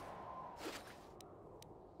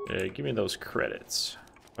 Yeah, give me those credits.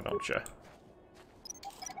 Why don't you?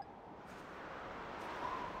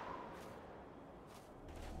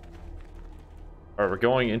 Alright, we're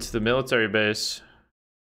going into the military base.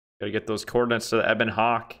 Gotta get those coordinates to the Ebon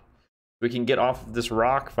Hawk. We can get off of this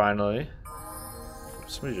rock finally.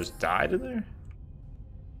 Somebody just died in there?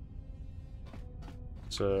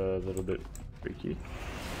 It's a little bit freaky.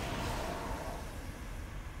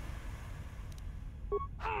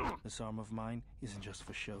 This arm of mine isn't just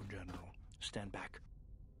for show, General. Stand back.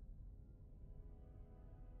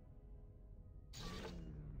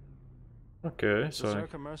 Okay, The so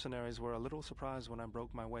Zerka mercenaries were a little surprised when I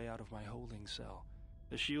broke my way out of my holding cell.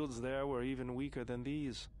 The shields there were even weaker than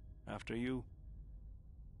these. After you.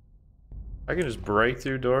 I can just break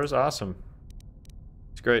through doors. Awesome.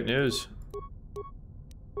 It's great news.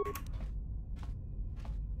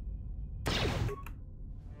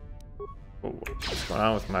 Oh, what's going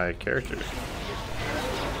on with my character?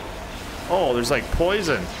 Oh, there's like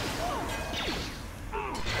poison.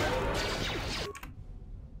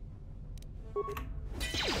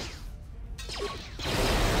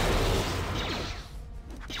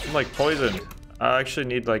 I'm like poisoned. I actually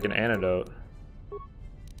need like an antidote.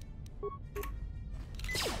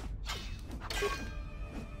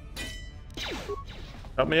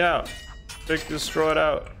 Help me out. Destroy it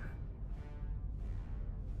out.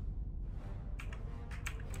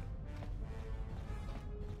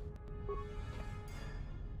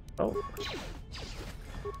 Oh.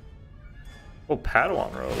 Oh,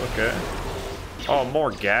 Padawan robe, okay. Oh,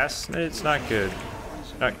 more gas? It's not good.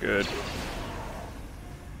 Not good.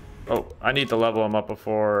 Oh, I need to level him up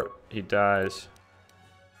before he dies.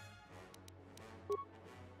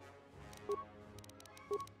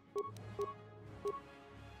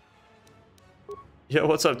 Yo,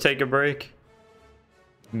 what's up? Take a break.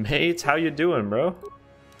 Mate, how you doing, bro?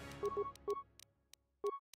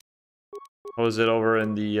 What was it over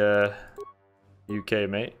in the UK,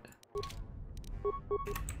 mate?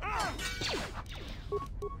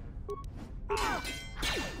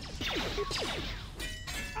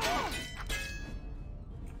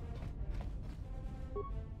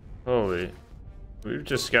 Holy, we've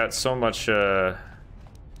just got so much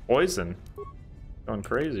poison. Going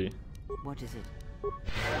crazy. What is it?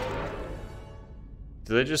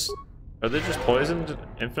 Are they just poisoned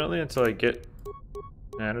infinitely until I get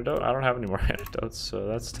an antidote? I don't have any more antidotes, so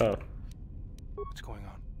that's tough. What's going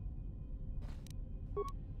on?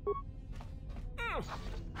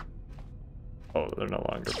 Oh, they're no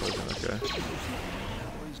longer poisoned, okay.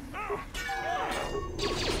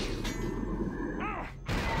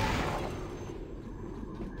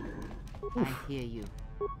 I hear you.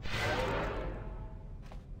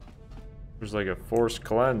 There's like a forced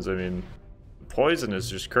cleanse. I mean, poison is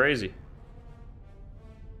just crazy.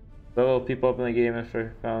 Level people up in the game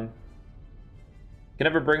after I found. Can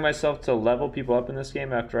never bring myself to level people up in this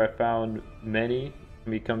game after I found many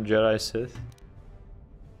and become Jedi Sith.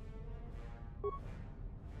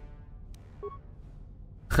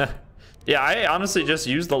 Yeah, I honestly just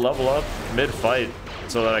use the level up mid-fight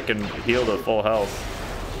so that I can heal to full health.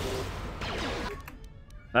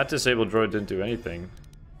 That disabled droid didn't do anything.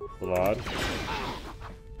 A little odd.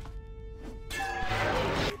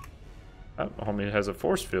 That homie has a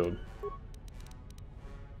force field.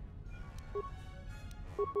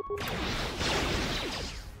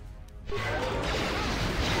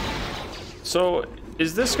 So,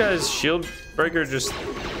 is this guy's shield breaker just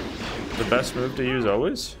the best move to use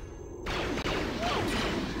always?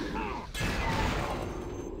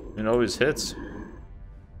 It always hits.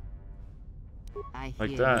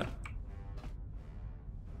 Like that.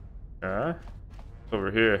 Yeah.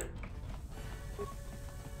 Over here.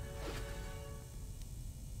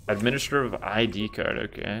 Administrative ID card.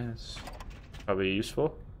 Okay, that's probably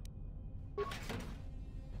useful.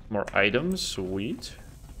 More items. Sweet.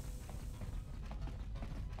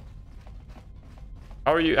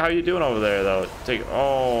 How are you doing over there though?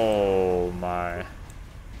 Oh my.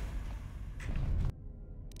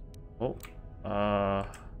 Oh.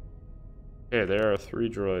 Okay, there are 3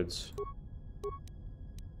 droids.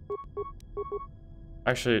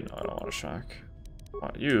 Actually, no, I don't want to shock.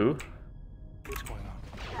 Want you? What's going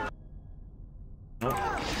on? Nope.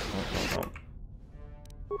 Nope.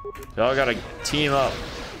 Y'all gotta team up.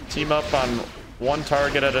 Team up on one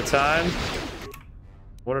target at a time.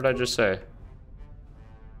 What did I just say?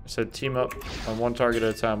 I said team up on one target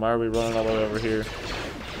at a time. Why are we running all the way over here?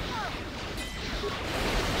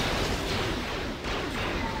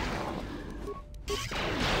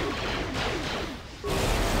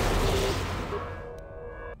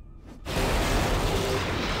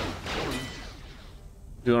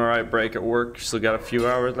 Doing alright, break at work. Still got a few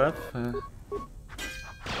hours left.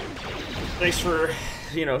 Thanks for,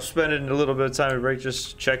 you know, spending a little bit of time at break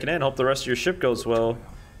just checking in. Hope the rest of your shift goes well.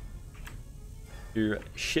 Your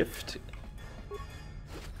shift.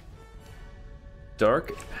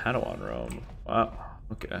 Dark Padawan room. Wow.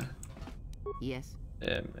 Okay. Yes.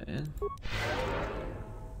 Yeah, man.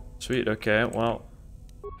 Sweet. Okay. Well,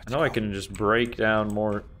 I know I can just break down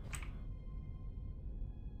more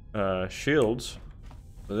shields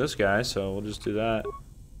for this guy, so we'll just do that.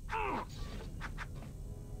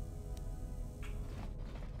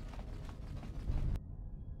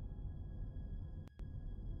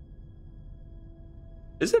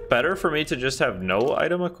 Is it better for me to just have no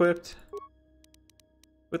item equipped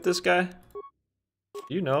with this guy?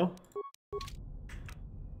 You know.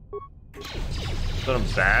 Let him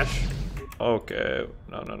bash. Okay.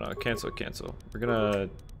 No. Cancel. We're gonna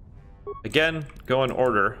again go in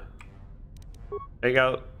order. Take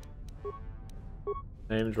out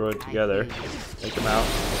name droid together. Take him out.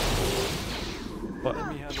 What?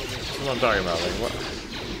 That's what I'm talking about. Like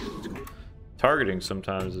what? Targeting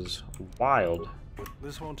sometimes is wild.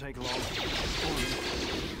 This won't take long.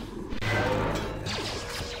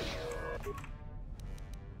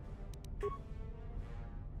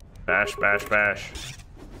 Bash. Bash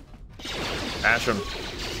him.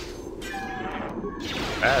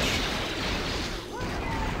 Bash.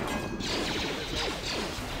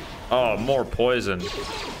 Oh, more poison. You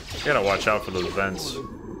gotta watch out for those vents.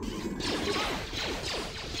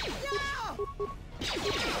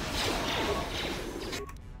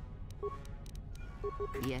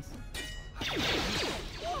 Yes.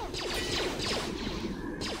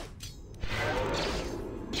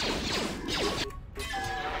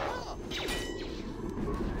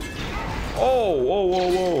 Oh,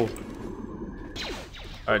 whoa.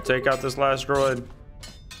 Alright, take out this last droid.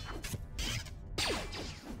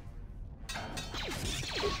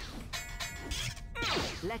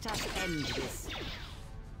 Let us end this.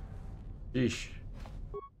 Yeesh.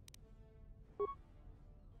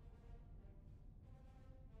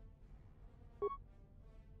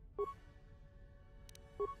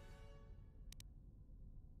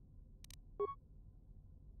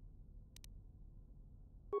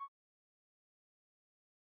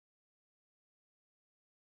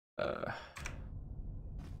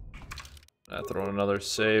 I throw another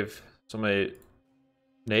save. So many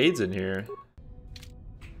nades in here.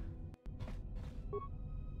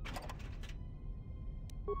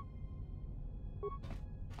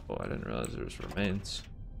 Oh, I didn't realize there was remains.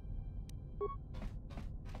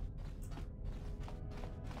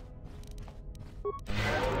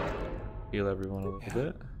 Heal everyone a little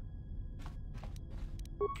bit.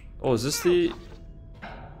 Oh, is this the...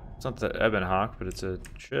 It's not the Ebon Hawk, but it's a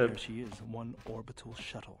ship. There she is, one orbital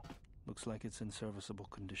shuttle. Looks like it's in serviceable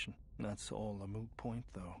condition. That's all a moot point,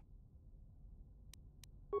 though.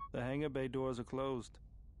 The hangar bay doors are closed.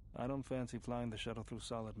 I don't fancy flying the shuttle through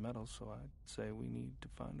solid metal, so I'd say we need to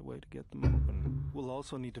find a way to get them open. We'll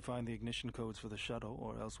also need to find the ignition codes for the shuttle,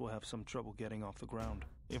 or else we'll have some trouble getting off the ground.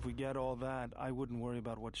 If we get all that, I wouldn't worry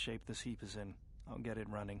about what shape this heap is in. I'll get it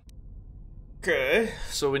running. Okay,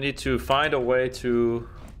 so we need to find a way to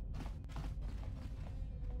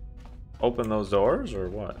open those doors, or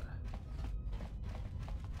what?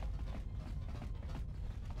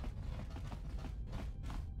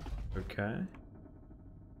 Okay.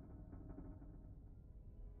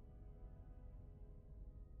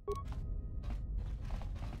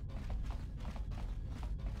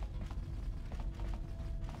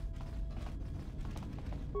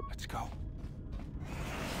 Let's go.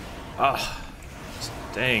 Ah,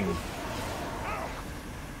 dang.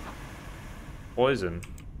 Poison.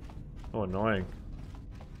 Oh, annoying.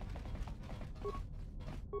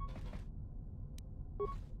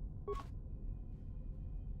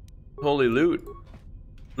 Holy loot.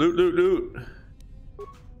 Loot, loot, loot.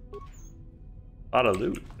 A lot of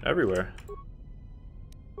loot everywhere.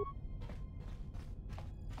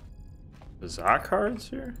 Bizarre cards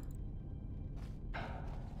here?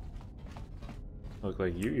 Look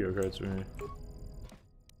like Yu-Gi-Oh cards to me.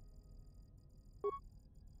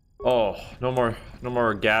 Oh, no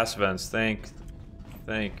more gas vents. Thank.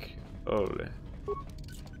 Holy.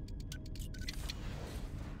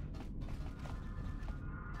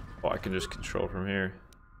 Oh, I can just control from here.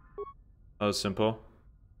 That was simple.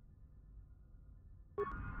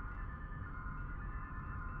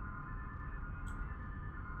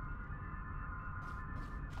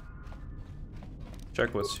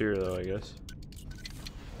 Check what's here though, I guess.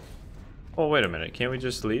 Oh, wait a minute. Can't we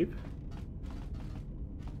just leave?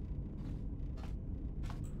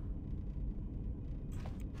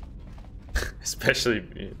 Especially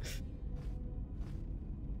me.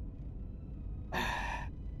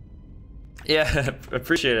 Yeah,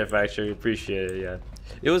 appreciate it, actually. Appreciate it, yeah.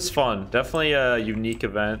 It was fun. Definitely a unique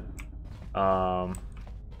event. But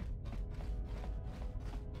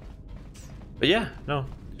yeah, no,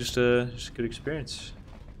 just a good experience.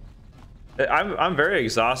 I'm very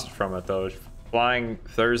exhausted from it though. Flying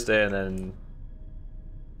Thursday and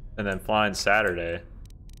then flying Saturday.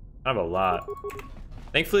 Kind of a lot.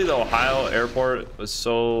 Thankfully, the Ohio airport was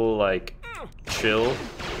so like chill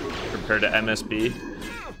compared to MSB.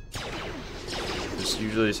 It's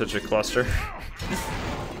usually such a cluster.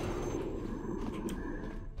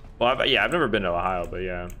 Well, I've never been to Ohio, but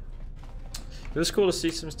yeah, it was cool to see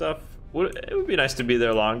some stuff. It would be nice to be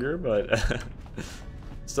there longer, but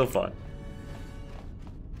still fun.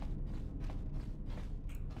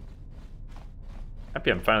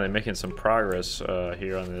 Happy I'm finally making some progress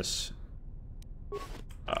here on this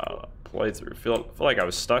playthrough. Feel like I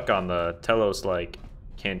was stuck on the Telos like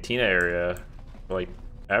cantina area for, like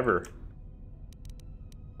ever.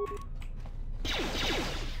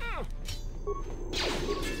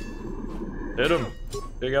 Hit him!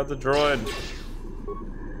 Take out the droid.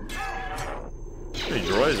 How many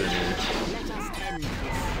droids in here?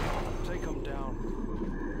 Take him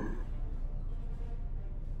down.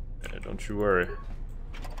 Yeah, don't you worry.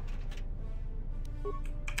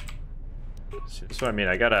 So I mean,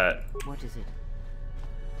 I gotta. What is it?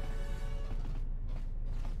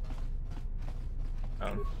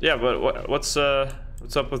 Yeah, but what's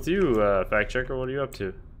up with you, fact checker? What are you up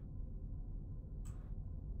to?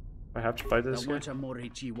 I have to fight this guy.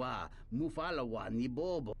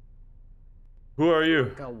 Who are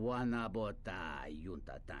you?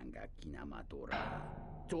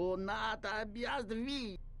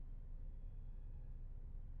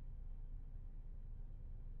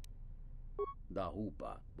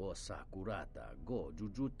 Dahupa bosa kurata go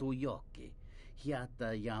jujuto yoke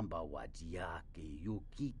hiata yamba wajiake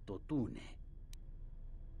yukito tune.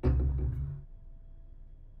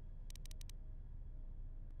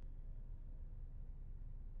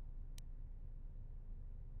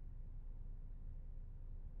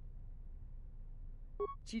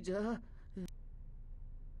 Chija.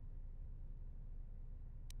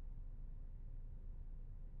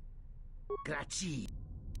 Grazie.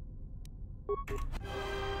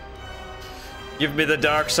 Give me the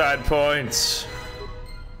dark side points.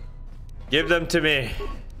 Give them to me.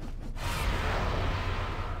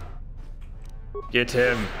 Get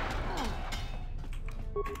him.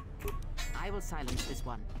 I will silence this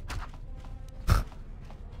one.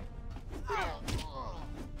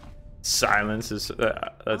 Silence is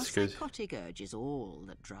that's Our good. psychotic urge is all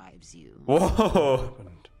that drives you. Whoa.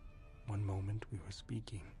 One moment we were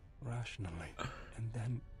speaking rationally, and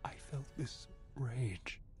then I felt this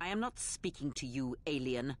rage. I am not speaking to you,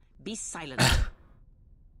 alien. Be silent.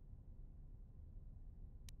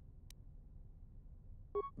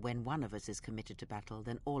 When one of us is committed to battle,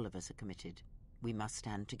 then all of us are committed. We must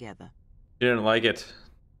stand together. You didn't like it.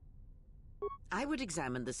 I would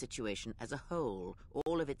examine the situation as a whole,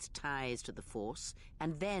 all of its ties to the Force,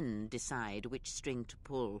 and then decide which string to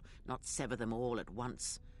pull, not sever them all at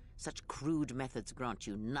once. Such crude methods grant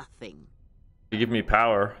you nothing. You give me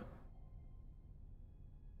power.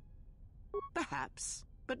 Perhaps,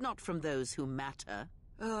 but not from those who matter.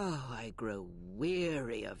 Oh, I grow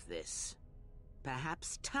weary of this.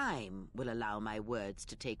 Perhaps time will allow my words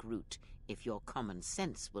to take root, if your common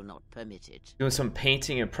sense will not permit it. Doing some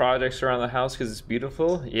painting and projects around the house because it's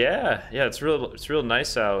beautiful. Yeah, it's real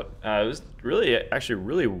nice out. It was actually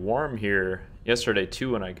really warm here yesterday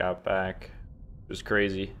too when I got back. It was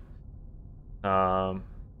crazy. That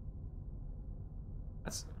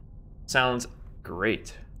sounds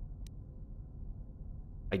great.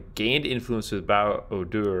 I gained influence with Bao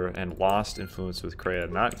Odur and lost influence with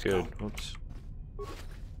Kreia. Not good. Oops.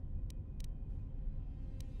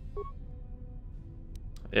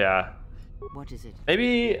 Yeah. What is it?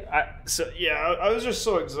 Maybe I was just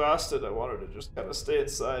so exhausted I wanted to just kind of stay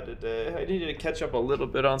inside today. I needed to catch up a little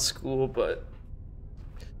bit on school, but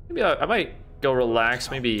maybe I might go relax,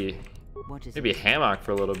 maybe a hammock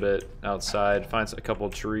for a little bit outside, find a couple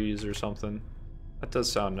of trees or something. That does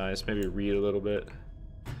sound nice. Maybe read a little bit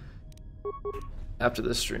after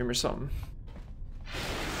this stream or something.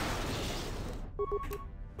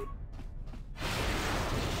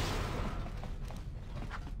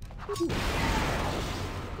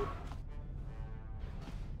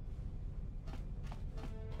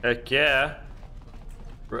 Heck yeah.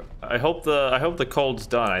 I hope the cold's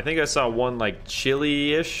done. I think I saw one like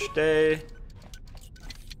chilly-ish day.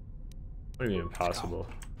 What do you mean impossible?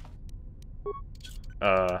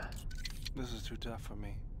 This is too tough for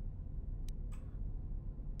me.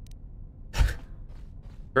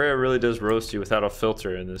 Kreia really does roast you without a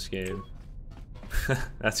filter in this game.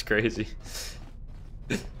 That's crazy.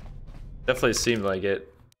 Definitely seemed like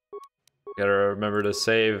it. Gotta remember to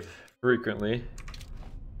save frequently.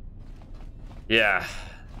 Yeah,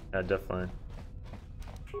 definitely.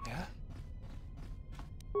 Yeah?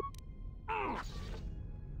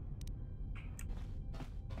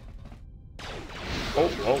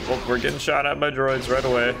 Oh, we're getting shot at by droids right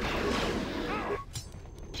away.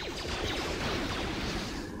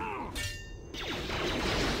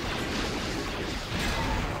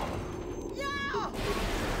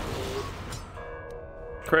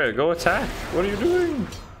 Kreia, go attack! What are you doing?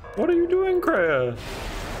 What are you doing, Kreia?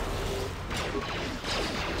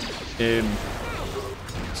 Game.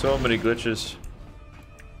 So many glitches.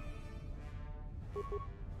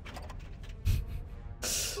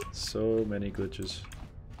 So many glitches.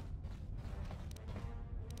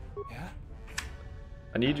 Yeah?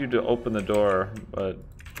 I need you to open the door, but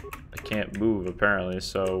I can't move apparently,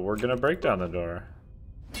 so we're gonna break down the door.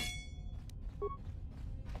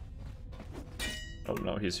 Oh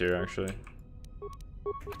no, he's here actually.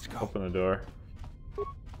 Let's go. Open the door.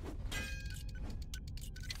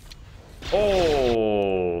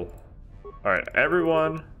 Oh! Alright,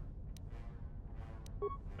 everyone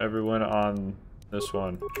on this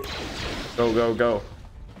one. Go, go, go.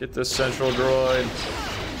 Get this central droid.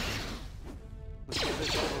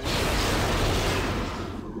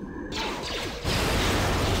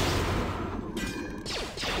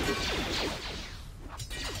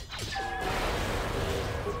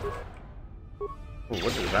 Oh,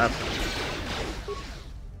 what did happen?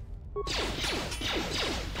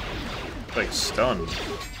 Like stunned.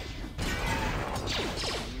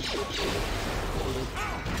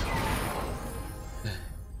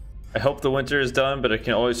 I hope the winter is done, but it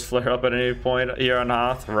can always flare up at any point here on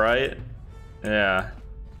Hoth, right? Yeah.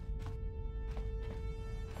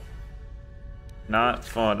 Not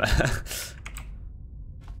fun.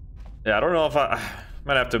 Yeah, I don't know if I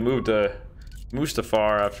might have to move to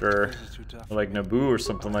Mustafar after like Naboo or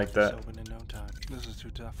something like that. This is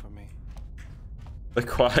too tough for me. The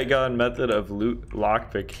Qui-Gon method of loot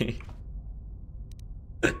lockpicking.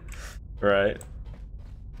 Right.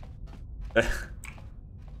 I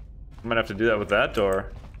might have to do that with that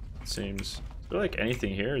door, it seems. Is there like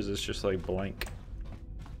anything here? Is this just like blank?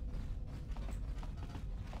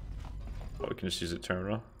 Oh, we can just use a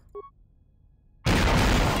terminal.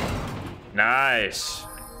 Nice!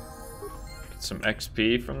 Get some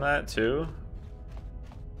XP from that too.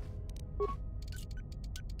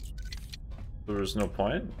 There was no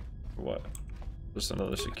point? Or what? Just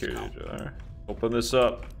another security door. Open this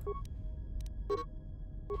up.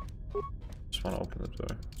 Just want to open the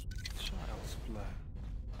door.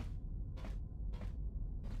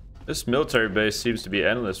 This military base seems to be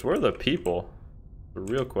endless. Where are the people? The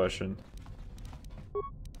real question.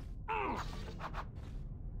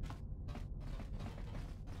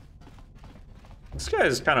 This guy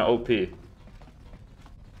is kind of OP.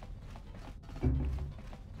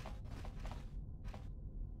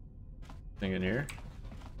 Thing in here.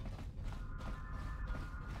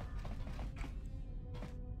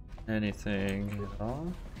 Anything at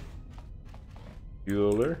all?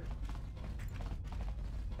 Bueller.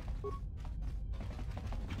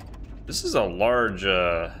 This is a large,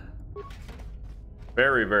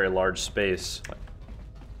 very, very large space.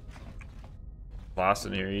 Lost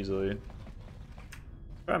in here easily.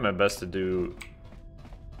 Try my best to do,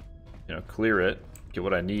 you know, clear it, get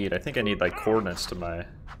what I need. I think I need like coordinates to my.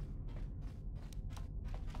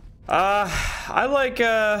 I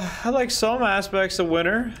like some aspects of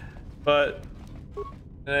winter, but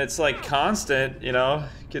it's like constant, you know.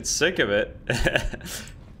 Get sick of it.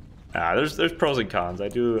 There's pros and cons. I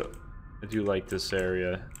do like this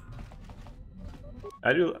area.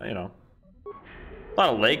 I do, you know, a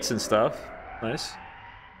lot of lakes and stuff. Nice.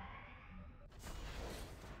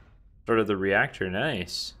 Started the reactor.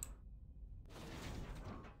 Nice.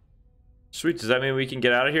 Sweet. Does that mean we can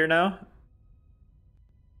get out of here now?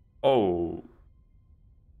 Oh.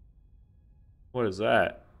 What is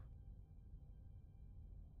that?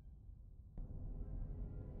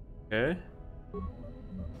 Okay.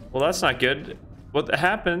 Well, that's not good. What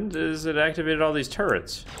happened is it activated all these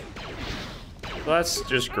turrets. Well, that's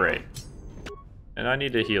just great. And I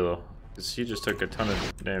need to heal, because he just took a ton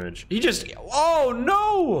of damage. He just... Oh,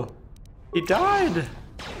 no! He died!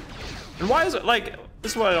 And why is it, like...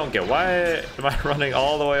 This is what I don't get. Why am I running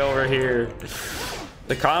all the way over here?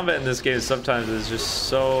 The combat in this game sometimes is just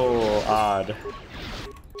so odd.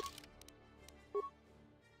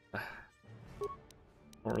 I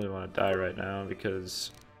don't really want to die right now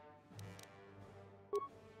because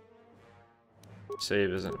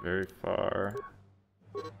save isn't very far.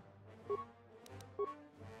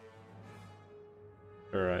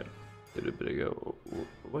 Alright, did a bit ago.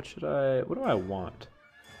 What do I want?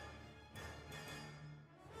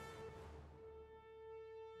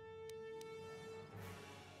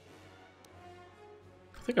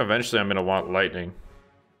 I think eventually I'm gonna want lightning.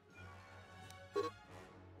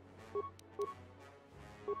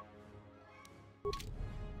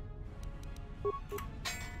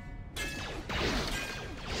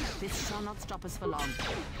 This shall not stop us for long.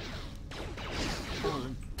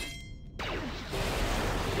 Fallen.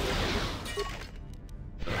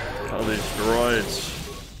 All these droids.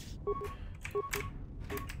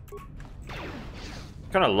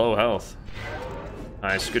 Kind of low health.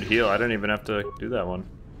 Nice, good heal. I didn't even have to do that one.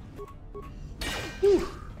 Whew.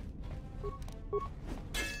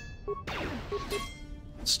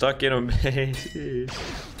 Stuck in a maze.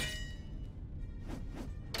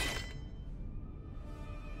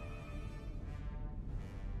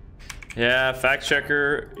 Yeah, fact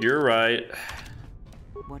checker, you're right.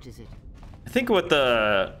 What is it? I think what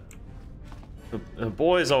the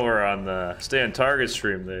boys over on the Stay on Target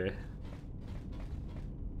stream, they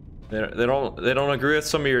don't agree with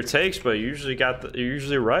some of your takes, but you usually you're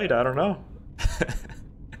usually right. I don't know.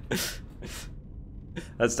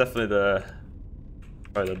 That's definitely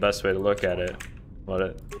probably the best way to look at it.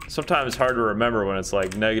 But sometimes it's hard to remember when it's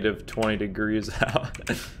like negative 20 degrees out.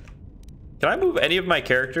 Can I move any of my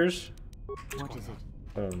characters? What is it?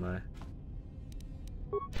 Oh my.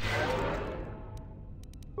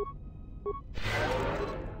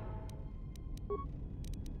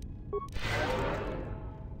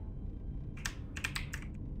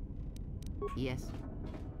 Yes.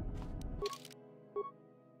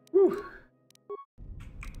 Whew.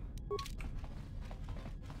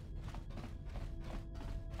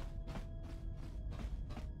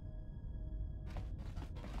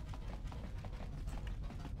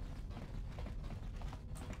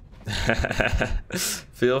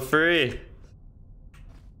 Feel free.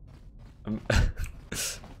 I'm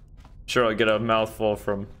sure I'll get a mouthful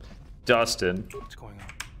from Dustin. What's going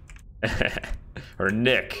on? Or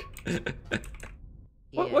Nick.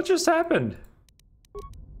 What just happened?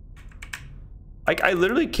 I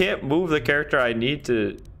literally can't move the character I need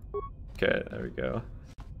to. Okay, there we go.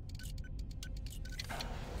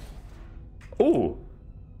 Ooh.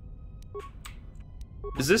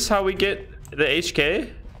 Is this how we get the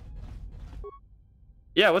HK?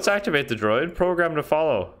 Yeah, let's activate the droid. Program to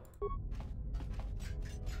follow.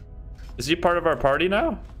 Is he part of our party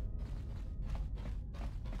now?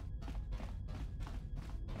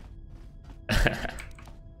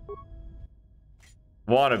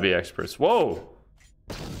 Wannabe experts. Whoa!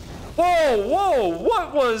 Whoa, whoa!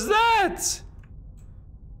 What was that?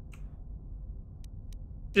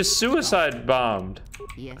 Just suicide bombed.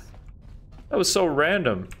 Yes. That was so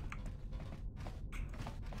random.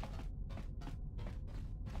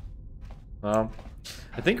 Well,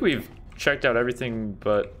 I think we've checked out everything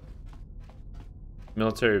but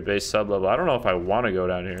military base sub-level. I don't know if I want to go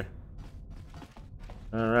down here.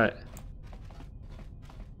 Alright.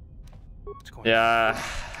 Yeah,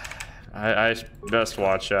 I best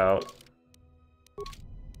watch out.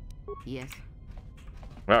 Yes.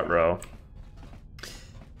 Ruh-roh.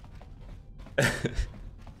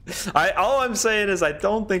 All I'm saying is I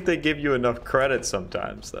don't think they give you enough credit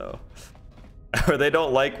sometimes, though. Or they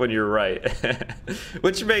don't like when you're right.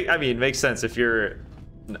 Which makes sense if you're,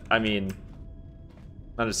 not you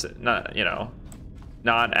know,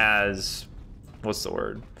 not as, what's the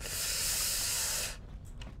word? This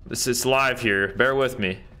is live here. Bear with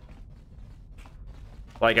me.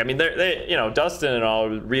 Like, I mean, they you know, Dustin and all,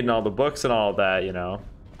 reading all the books and all of that, you know,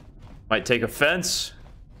 might take offense.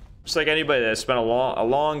 Just like anybody that spent a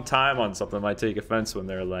long time on something might take offense when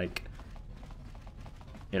they're like,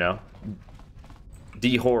 you know,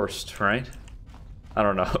 dehorsed, right? I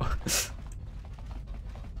don't know.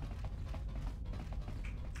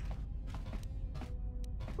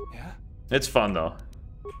 Yeah? It's fun though.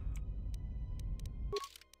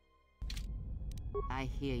 I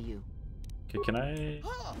hear you. Okay, can I?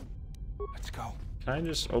 Let's go. Can I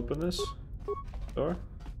just open this door?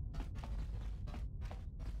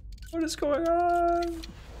 What is going on?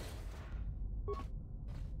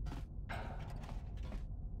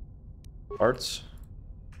 Parts?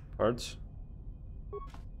 Parts?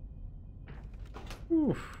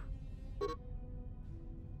 Oof.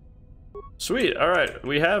 Sweet. All right,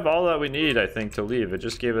 we have all that we need, I think, to leave. It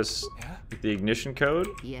just gave us the ignition code.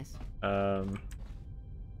 Yes.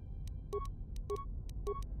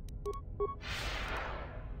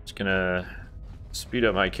 Just gonna speed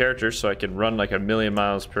up my character so I can run like 1,000,000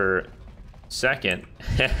 miles per second.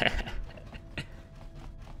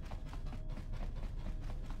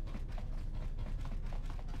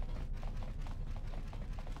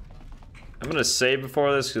 I'm gonna save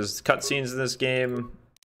before this because cutscenes in this game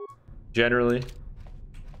generally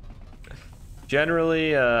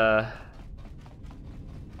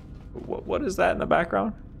what is that in the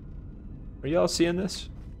background? Are y'all seeing this?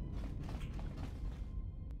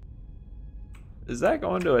 Is that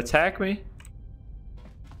going to attack me?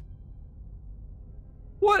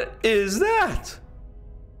 What is that?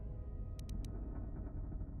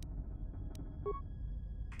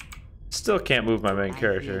 Still can't move my main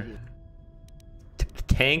character.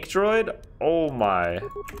 Tank droid? Oh my.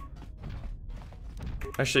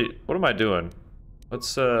 Actually, what am I doing?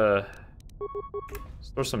 Let's throw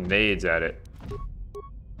some nades at it.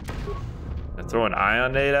 And throw an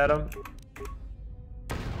ion nade at him.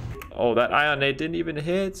 Oh, that ion nade didn't even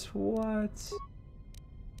hit. What?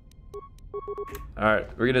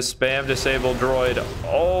 Alright, we're gonna spam disable droid.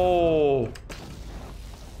 Oh!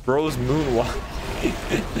 Bro's moonwalk.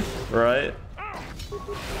 Right?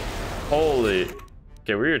 Holy.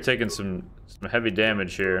 Okay, we are taking some heavy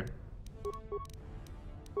damage here.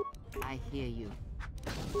 I hear you.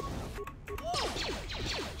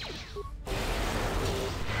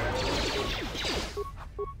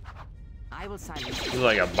 I will silence. This is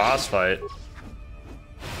like a boss fight.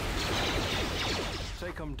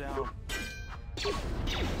 Take him down.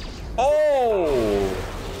 Oh!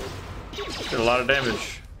 Did a lot of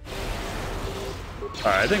damage.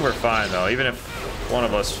 Alright, I think we're fine though. Even if one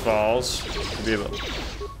of us falls, we'll be able.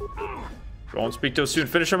 Don't speak too soon.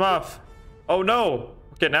 Finish him off. Oh no!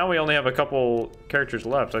 Okay, now we only have a couple characters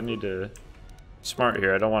left. I need to be smart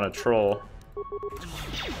here. I don't want to troll.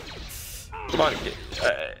 Come on.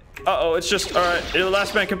 Uh-oh, it's just... Alright, you're the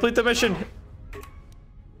last man. Complete the mission.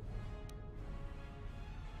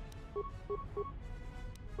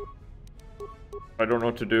 I don't know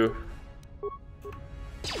what to do.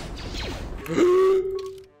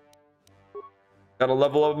 Gotta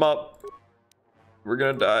level them up. We're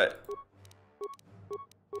gonna die.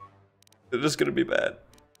 It's just gonna be bad.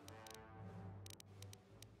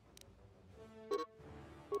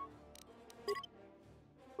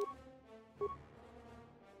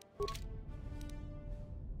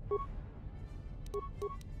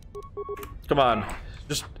 Come on,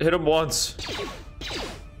 just hit him once.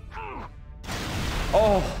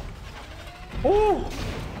 Oh, oh,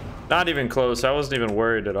 not even close. I wasn't even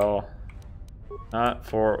worried at all. Not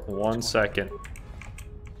for 1 second.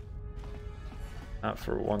 Not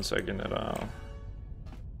for 1 second at all.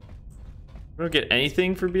 We don't get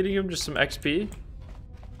anything for beating him, just some XP.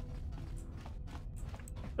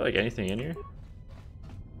 Feel like anything in here?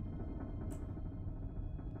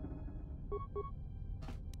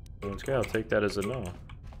 Okay, I'll take that as a no.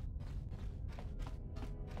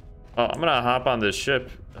 Oh, I'm gonna hop on this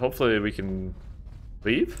ship. Hopefully we can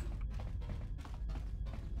leave.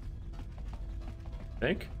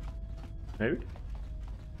 think. Maybe.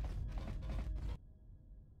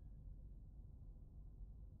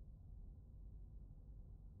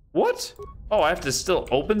 What? Oh, I have to still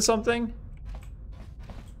open something?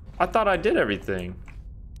 I thought I did everything.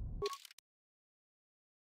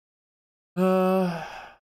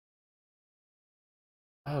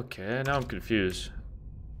 Okay, now I'm confused.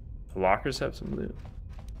 The lockers have some loot.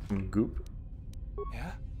 Some goop.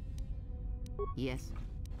 Yeah? Yes.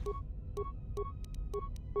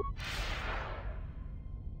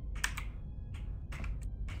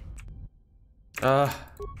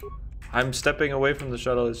 I'm stepping away from the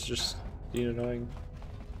shuttle. It's just being annoying.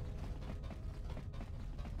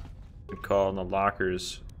 Good call on the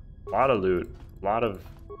lockers. A lot of loot. A lot of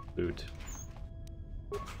loot.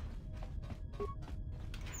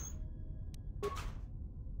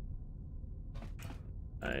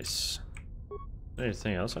 Nice.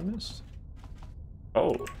 Anything else I missed?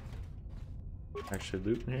 Oh. Actually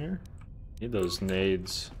loot in here? Need those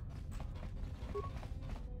nades.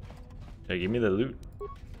 Yeah, give me the loot.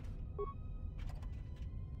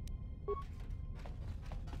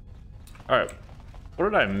 Alright. What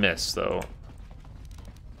did I miss though?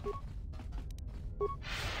 I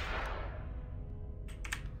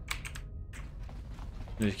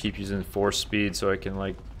need to keep using force speed so I can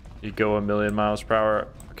like go 1,000,000 miles per hour.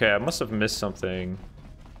 Okay, I must have missed something.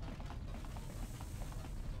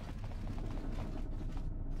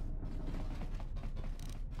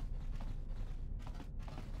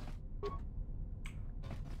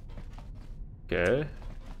 Okay.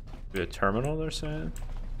 Maybe a terminal, they're saying?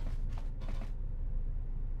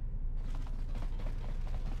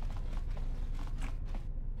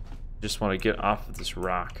 Just want to get off of this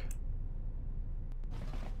rock.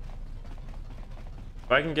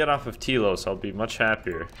 If I can get off of Telos, I'll be much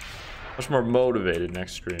happier. Much more motivated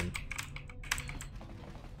next stream.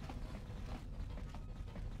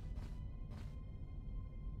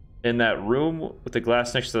 In that room with the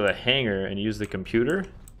glass next to the hangar and use the computer?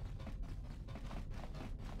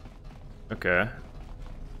 Okay.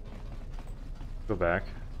 Go back.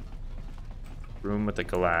 Room with the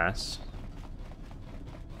glass.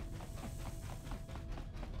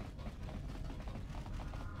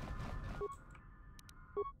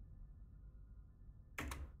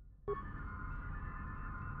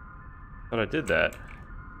 Thought I did that.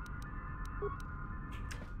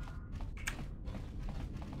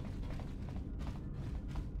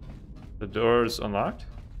 The door's unlocked?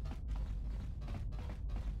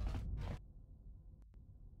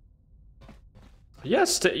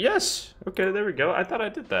 Yes, yes. Okay, there we go. I thought I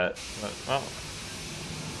did that. But, well,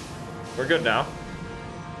 we're good now.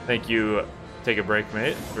 Thank you. Take a break,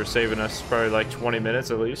 mate, for saving us probably like 20 minutes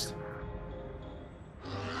at least.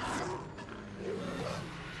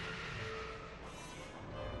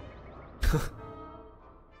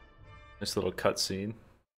 Nice little cutscene.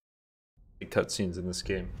 Big cutscenes in this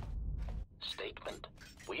game. Statement.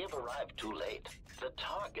 We have arrived too late. The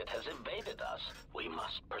target has invaded us. We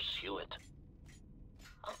must pursue it.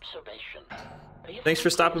 Observation. Thanks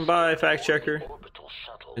for stopping by, fact checker.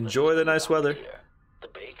 Enjoy the nice weather. The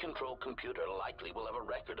Bay Control computer likely will have a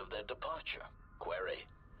record of their departure. Query.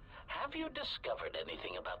 Have you discovered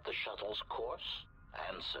anything about the shuttle's course?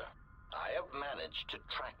 Answer. I have managed to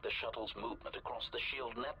track the shuttle's movement across the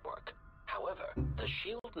SHIELD network. However, the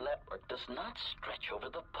SHIELD network does not stretch over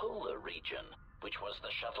the polar region, which was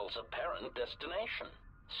the shuttle's apparent destination.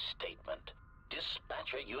 Statement.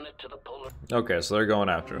 Dispatch a unit to the polar... Okay, so they're going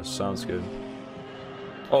after us. Sounds good.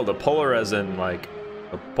 Oh, the polar as in, like,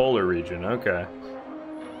 the polar region. Okay.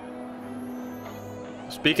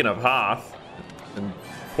 Speaking of Hoth and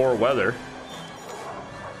poor weather.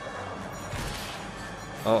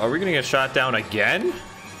 Oh, are we gonna get shot down again?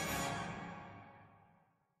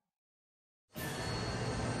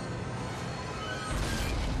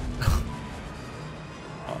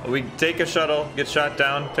 We take a shuttle, get shot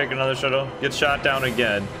down, take another shuttle, get shot down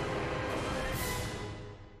again.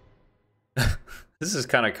 This is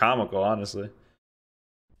kind of comical, honestly.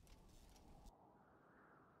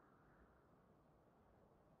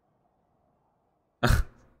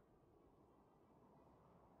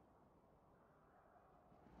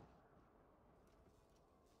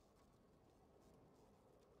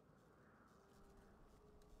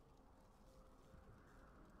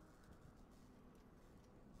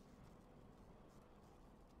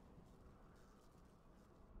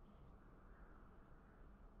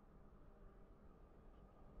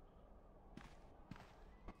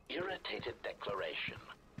 Irritated declaration.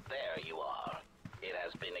 There you are. It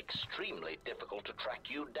has been extremely difficult to track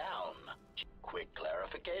you down. Quick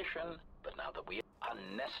clarification, but now that we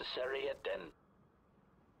unnecessary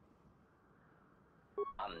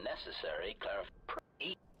Unnecessary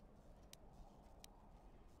clarification.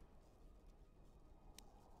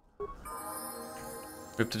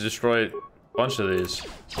 We have to destroy a bunch of these.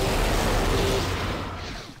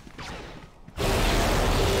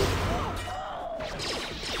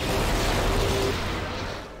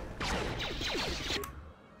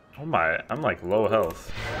 Oh my, I'm like low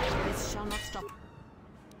health. This shall not stop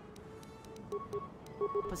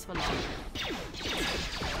us for long.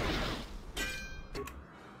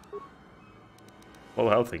 Low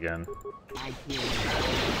health again. I hear you.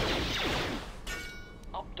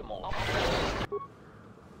 Optimal.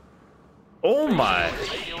 Oh my!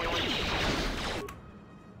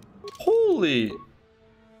 Holy! I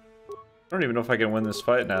don't even know if I can win this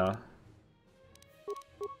fight now.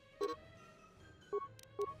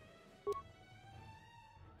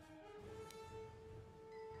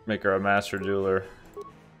 Make her a master dueler.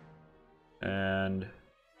 And...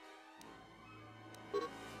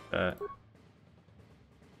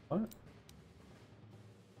 what?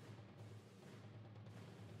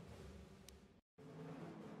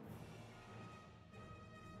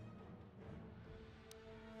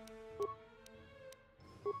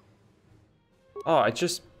 Oh, I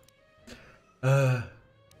just...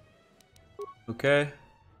 okay.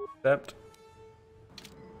 Accept.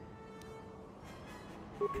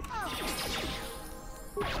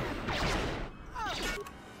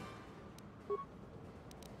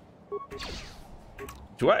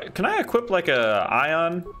 Can I equip like a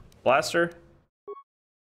ion blaster?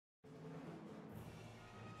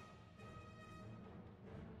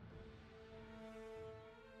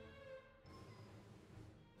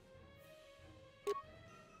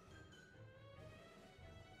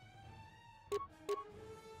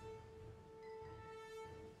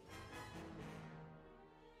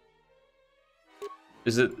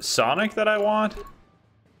 Is it Sonic that I want?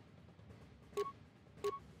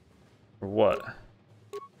 Or what?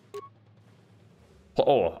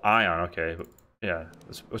 Oh, ion, okay. Yeah,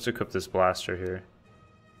 let's equip this blaster here.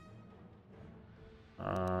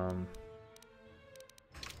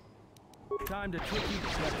 Time to tricky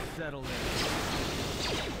get settled in.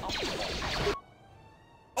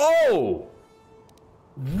 Oh!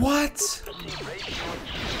 What?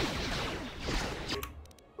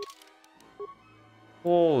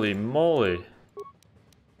 Holy moly.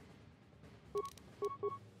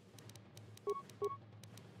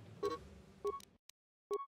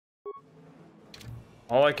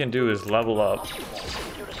 All I can do is level up.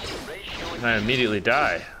 And I immediately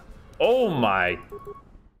die. Oh my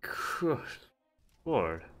good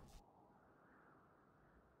lord.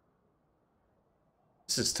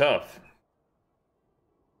 This is tough.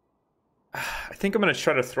 I think I'm gonna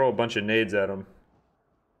try to throw a bunch of nades at him.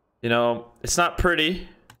 You know, it's not pretty.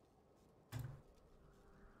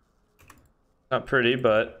 Not pretty,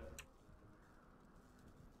 but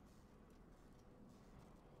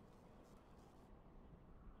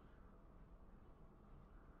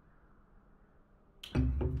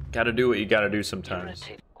gotta do what you gotta do sometimes.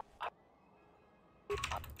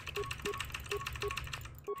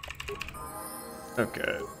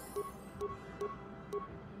 Okay.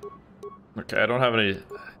 Okay, I don't have any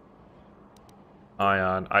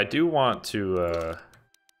ion. I do want to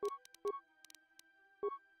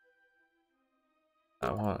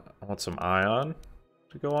I want some ion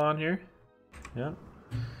to go on here. Yeah.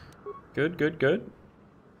 Good, good, good.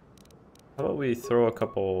 How about we throw a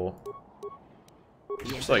couple,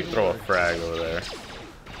 just like throw a frag over there.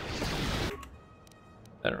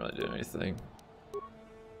 I didn't really do anything.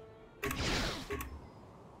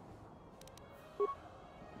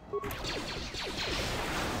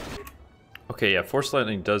 Okay, yeah, Force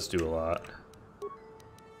Lightning does do a lot.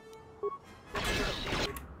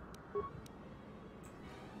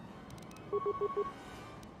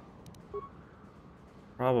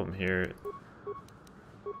 Problem here.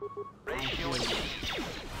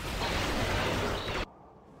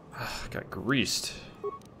 Got greased.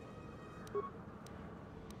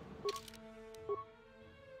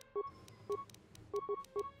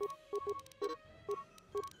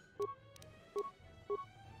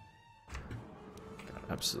 Got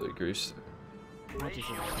absolutely greased.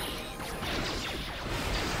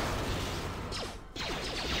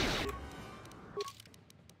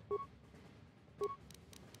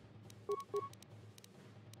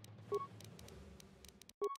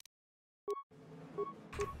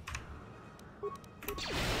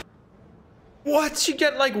 What? She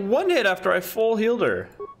get like one hit after I full healed her.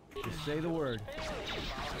 Just say the word.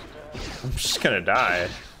 I'm just gonna die.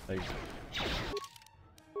 Like.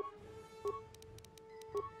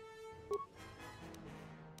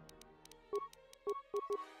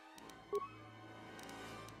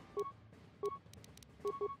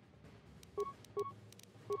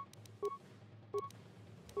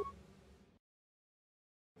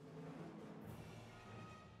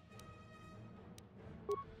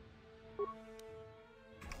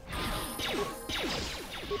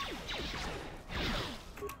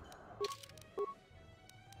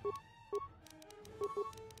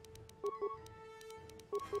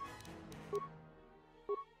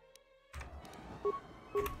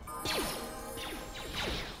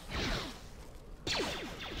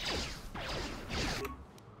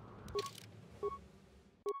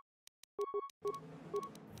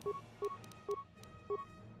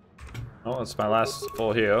 Oh, it's my last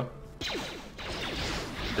full heal.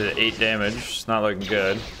 Did 8 damage. It's not looking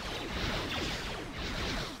good.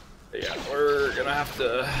 But yeah, we're gonna have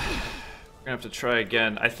to try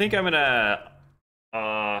again. I think I'm gonna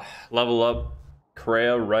level up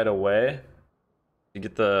Kreia right away to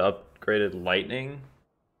get the upgraded lightning.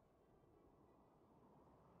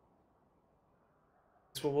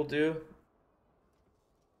 That's what we'll do.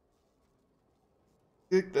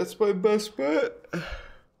 I think that's my best bet.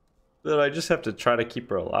 Then I just have to try to keep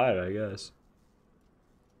her alive, I guess.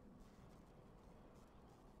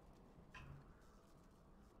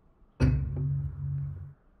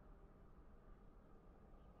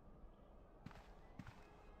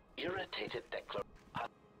 Irritated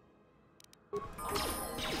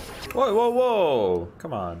Whoa, whoa, whoa!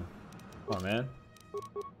 Come on. Come on, man. Is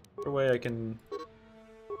there a way I can...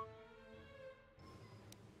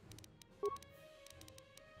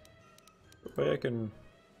 way I can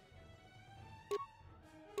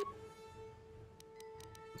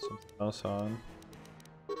put something else on.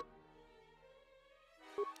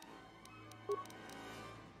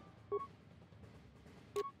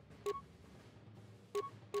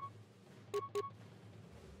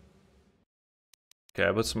 Okay,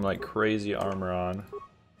 I put some like crazy armor on.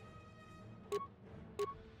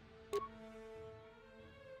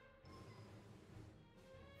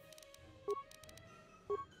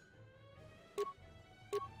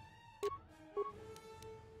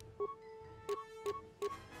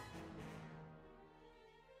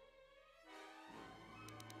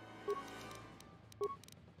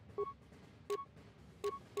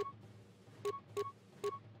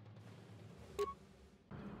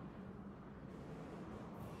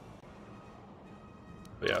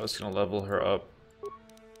 But yeah, I was gonna level her up.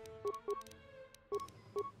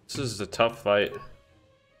 This is a tough fight.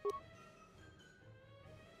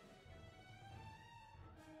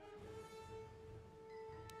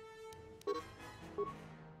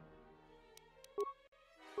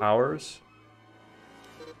 Powers.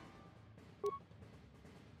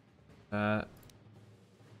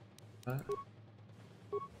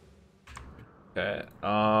 Okay.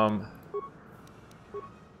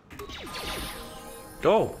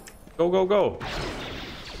 Go! Go, go, go!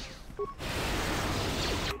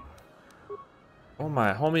 Oh,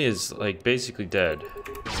 my homie is, like, basically dead.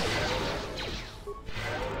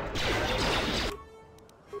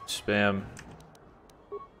 Spam.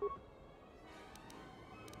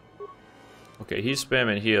 Okay, he's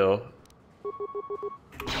spamming heal.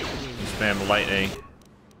 Spam lightning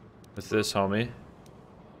with this homie.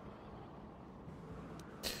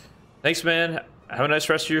 Thanks, man. Have a nice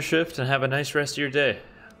rest of your shift and have a nice rest of your day.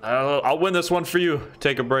 I'll win this one for you.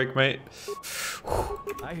 Take a break, mate.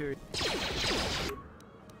 I hear you.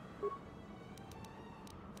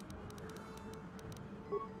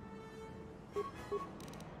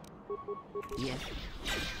 Yes.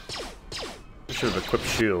 I should have equipped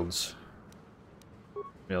shields.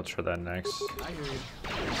 Maybe I'll try that next. I hear you.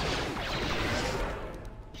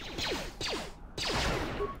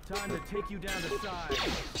 Time to take you down to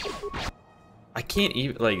size. I can't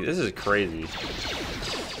even, like, this is crazy.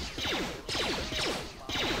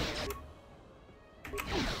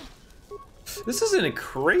 This isn't a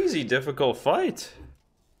crazy difficult fight.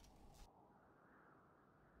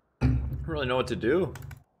 I don't really know what to do.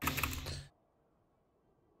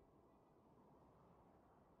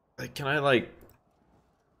 Like, can I, like,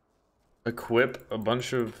 equip a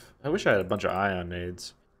bunch of... I wish I had a bunch of ion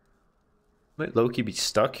nades. Might low-key be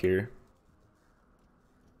stuck here.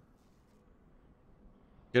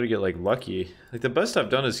 Gotta get, like, lucky. Like, the best I've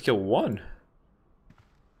done is kill one.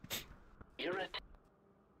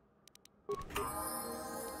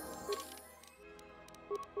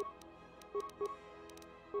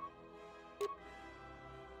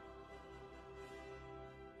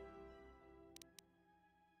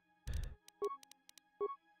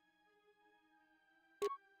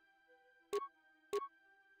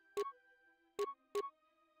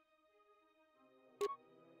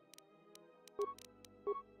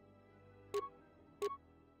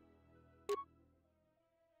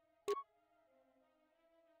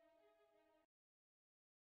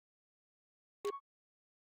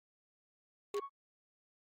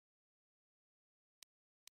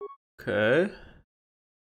 Okay.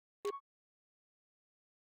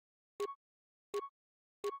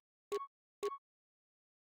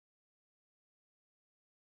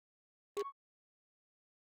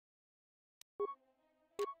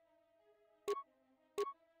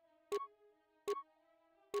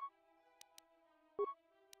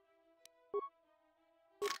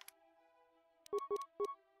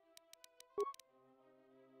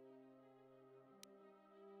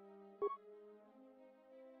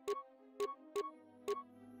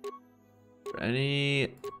 any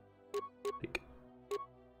like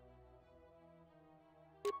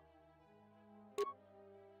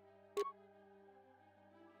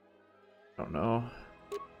I don't know.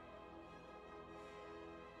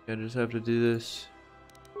 I just have to do this.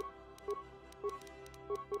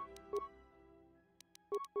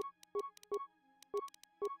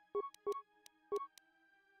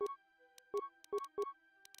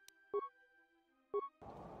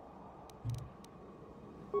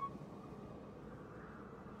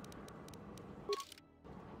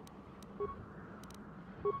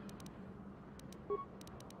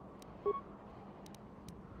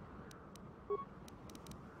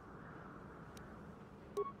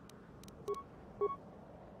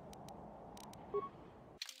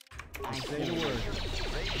 Say the word.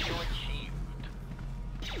 Ratio achieved.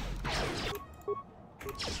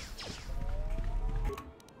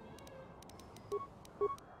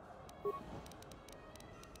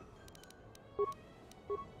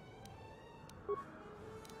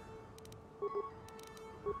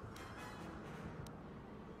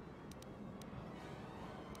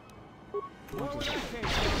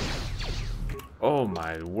 Oh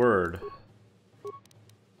my word.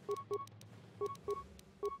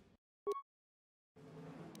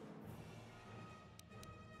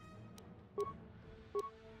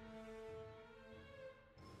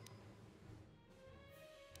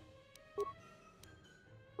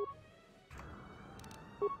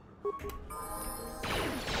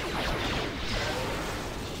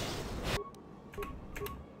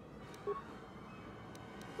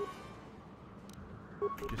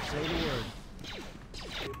 Just say the word.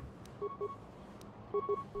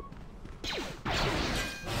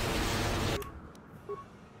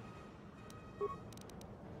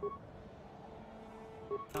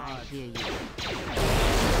 I hear you.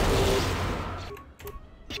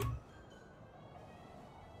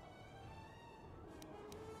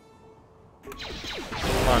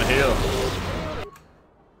 Come on, heal.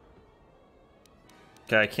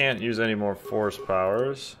 Okay, I can't use any more force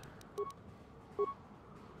powers.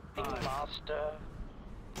 Master.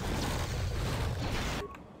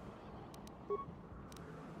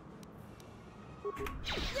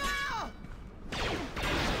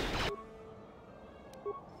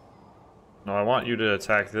 No, I want you to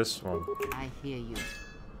attack this one. I hear you.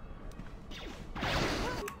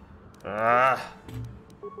 Ah.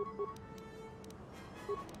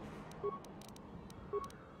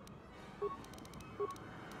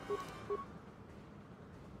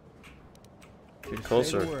 Get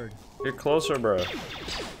closer. Get closer, bro.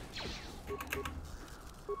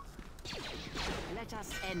 Let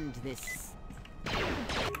us end this.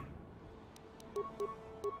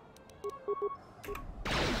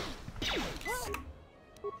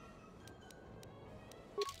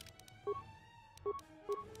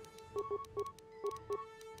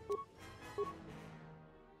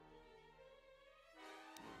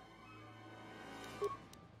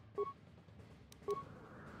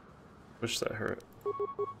 Wish that hurt.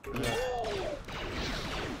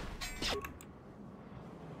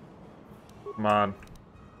 Come on.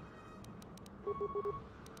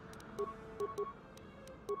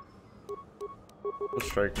 The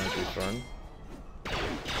strike might be fun.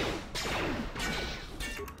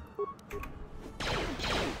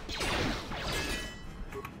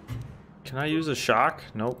 Can I use a shock?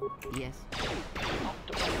 Nope. Yes.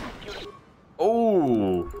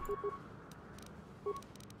 Oh!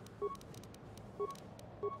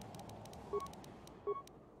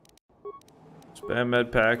 Spam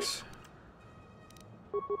med packs.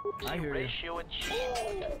 I hear you. Ratio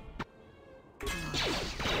achieved.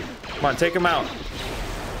 Come on, take him out.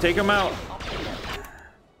 Take him out.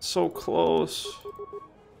 So close.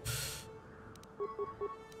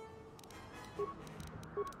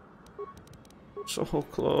 So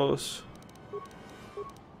close.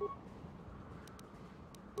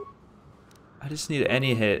 I just need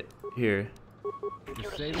any hit here.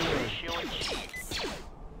 Just say the word.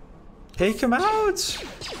 Take him out!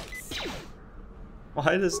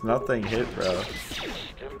 Why does nothing hit, bro?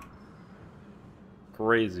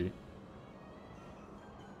 Crazy.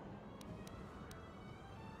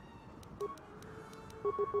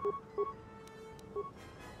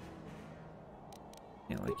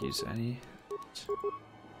 Can't like use any.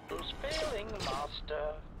 Who's failing,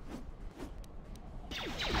 master?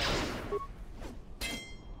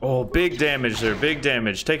 Oh, big damage there, big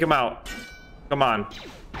damage. Take him out. Come on.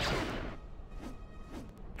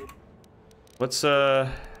 What's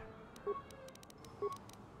med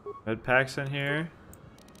packs in here?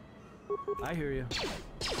 I hear you.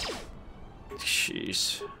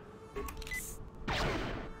 Jeez.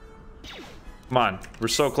 Come on, we're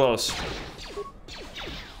so close.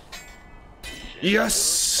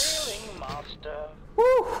 Yes!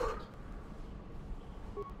 Woo!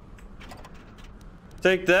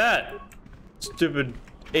 Take that, stupid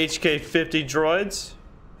HK-50 droids.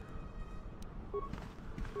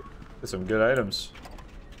 Got some good items.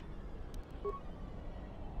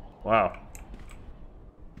 Wow.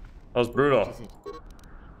 That was brutal.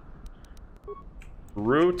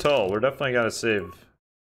 Brutal. We're definitely gotta save.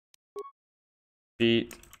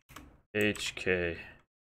 Beat HK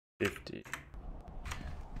 50.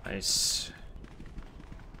 Nice.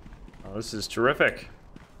 Oh, this is terrific.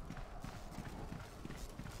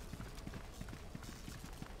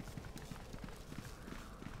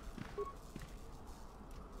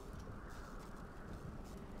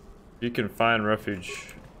 You can find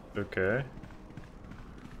refuge. Okay.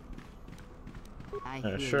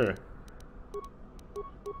 Yeah, sure.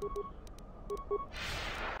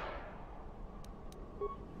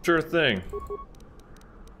 Sure thing.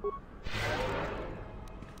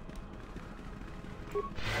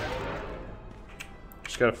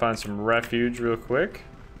 Just gotta find some refuge real quick.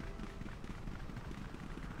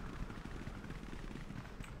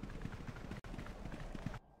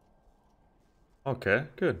 Okay,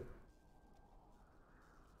 good.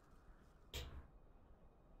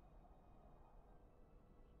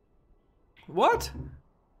 What?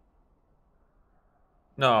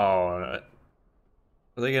 No.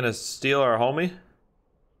 Are they gonna steal our homie?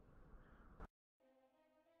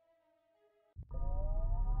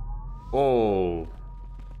 Oh.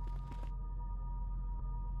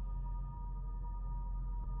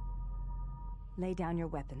 Lay down your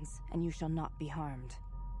weapons, and you shall not be harmed.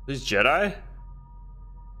 These Jedi?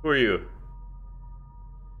 Who are you?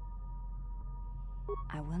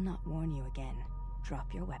 I will not warn you again.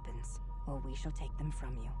 Drop your weapons, or we shall take them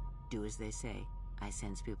from you. Do as they say. I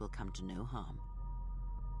sense people come to no harm.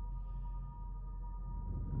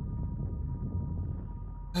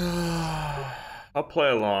 I'll play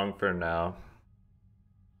along for now.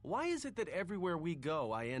 Why is it that everywhere we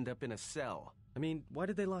go, I end up in a cell? I mean, why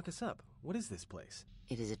did they lock us up? What is this place?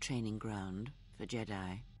 It is a training ground for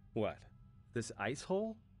Jedi. What? This ice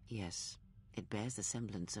hole? Yes. It bears the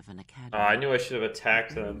semblance of an academy. Oh, I knew I should have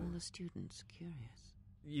attacked All them. the students curious.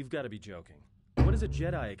 You've got to be joking. What is a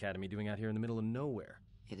Jedi Academy doing out here in the middle of nowhere?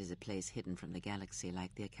 It is a place hidden from the galaxy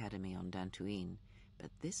like the Academy on Dantooine.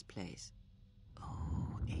 But this place...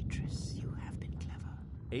 Oh, Atris, you have been clever.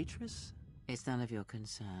 Atris? It's none of your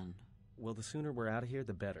concern. Well, the sooner we're out of here,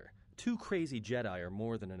 the better. 2 crazy Jedi are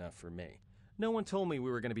more than enough for me. No one told me we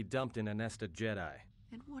were going to be dumped in a nest of Jedi.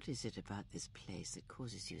 And what is it about this place that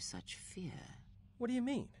causes you such fear? What do you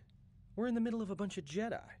mean? We're in the middle of a bunch of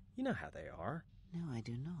Jedi. You know how they are. No, I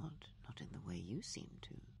do not. Not in the way you seem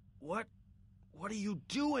to. What? What are you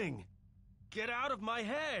doing? Get out of my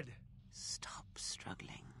head! Stop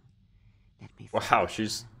struggling. Let me... Wow,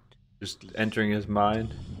 she's just entering his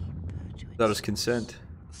mind without his consent.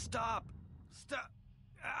 Stop! Stop!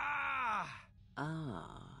 Ah!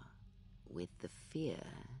 Ah, with the fear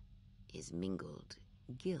is mingled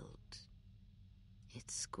guilt.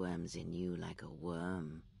 It squirms in you like a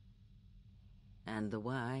worm. And the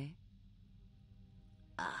why?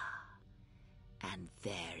 Ah, and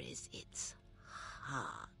there is its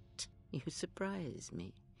heart. You surprise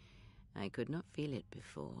me. I could not feel it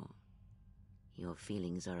before. Your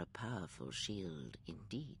feelings are a powerful shield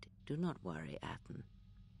indeed. Do not worry, Atten.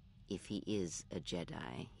 If he is a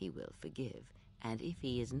Jedi, he will forgive. And if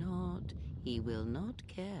he is not, he will not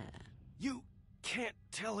care. You can't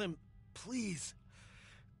tell him, please.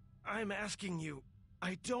 I'm asking you.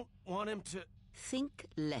 I don't want him to... Think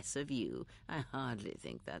less of you. I hardly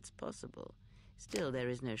think that's possible. Still, there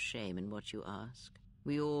is no shame in what you ask.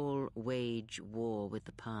 We all wage war with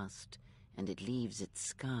the past, and it leaves its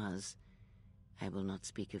scars. I will not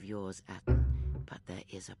speak of yours, Atten, but there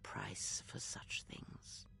is a price for such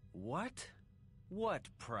things. What? What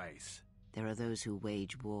price? There are those who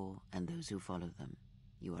wage war and those who follow them.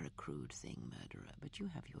 You are a crude thing, murderer, but you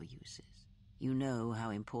have your uses. You know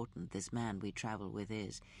how important this man we travel with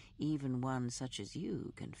is. Even one such as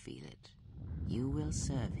you can feel it. You will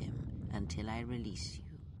serve him until I release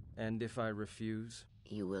you. And if I refuse?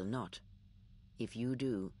 You will not. If you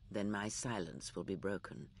do, then my silence will be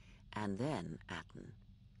broken. And then, Atten,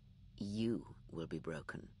 you will be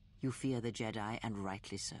broken. You fear the Jedi, and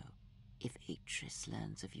rightly so. If Atris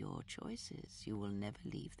learns of your choices, you will never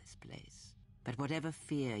leave this place. But whatever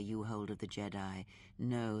fear you hold of the Jedi,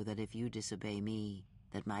 know that if you disobey me,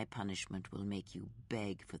 that my punishment will make you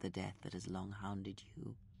beg for the death that has long hounded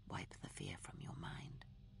you. Wipe the fear from your mind.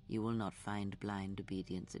 You will not find blind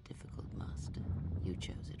obedience a difficult master. You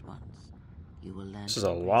chose it once. You will learn. This is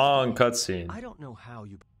a long cutscene. I don't know how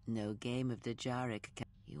you... No game of Dajaric can...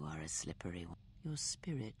 You are a slippery one. Your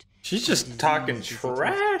spirit... She's just talking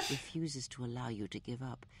trash. ...refuses to allow you to give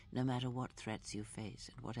up, no matter what threats you face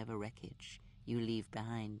and whatever wreckage you leave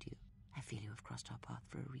behind you. I feel you have crossed our path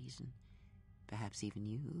for a reason. Perhaps even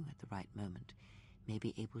you, at the right moment, may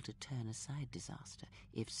be able to turn aside disaster.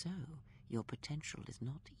 If so, your potential is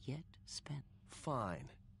not yet spent.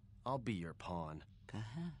 Fine. I'll be your pawn.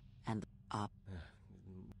 Perhaps. And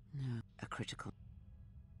no, a critical...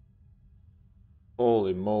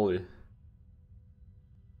 Holy moly.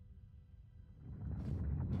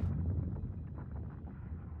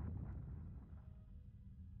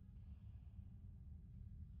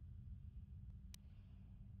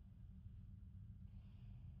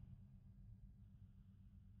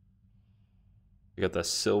 You got the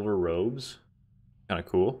silver robes. Kind of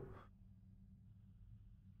cool.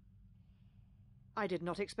 I did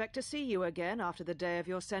not expect to see you again after the day of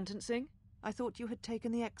your sentencing. I thought you had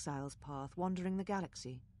taken the exile's path, wandering the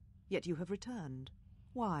galaxy. Yet you have returned.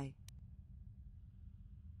 Why?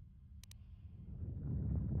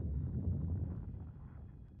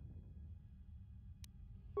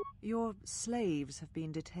 Your slaves have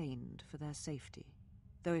been detained for their safety.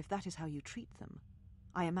 Though if that is how you treat them,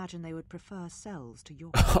 I imagine they would prefer cells to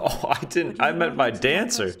yours. Oh, I didn't. I meant my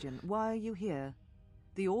dancer. Why are you here?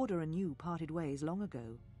 The Order and you parted ways long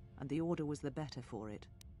ago, and the Order was the better for it.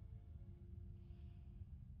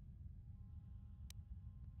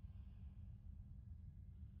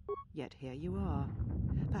 Yet here you are.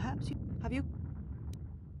 Perhaps you... Have you...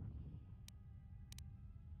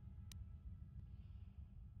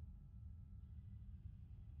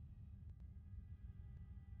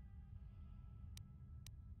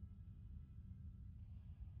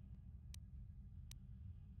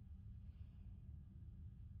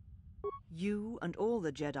 You and all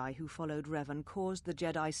the Jedi who followed Revan caused the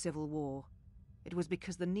Jedi Civil War. It was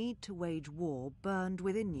because the need to wage war burned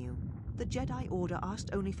within you. The Jedi Order asked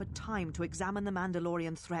only for time to examine the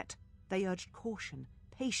Mandalorian threat. They urged caution,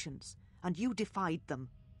 patience, and you defied them.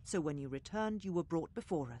 So when you returned, you were brought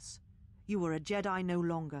before us. You were a Jedi no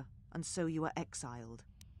longer, and so you were exiled.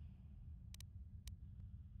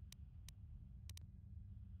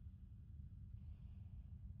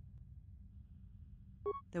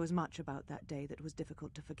 There was much about that day that was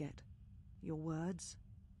difficult to forget. Your words,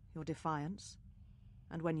 your defiance,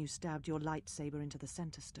 and when you stabbed your lightsaber into the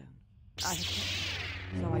center stone. I had kept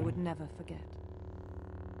it, so I would never forget.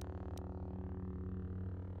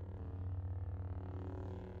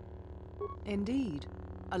 Indeed,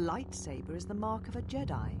 a lightsaber is the mark of a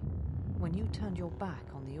Jedi. When you turned your back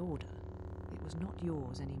on the Order, it was not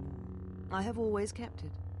yours anymore. I have always kept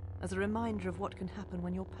it, as a reminder of what can happen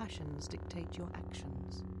when your passions dictate your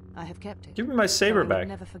actions. I have kept it. Give me my saber so I back. will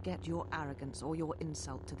never forget your arrogance or your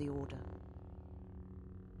insult to the Order.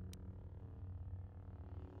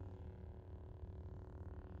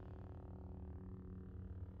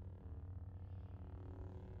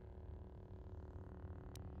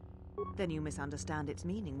 Then you misunderstand its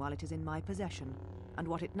meaning while it is in my possession, and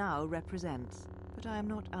what it now represents. But I am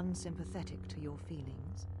not unsympathetic to your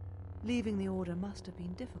feelings. Leaving the Order must have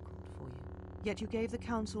been difficult for you. Yet you gave the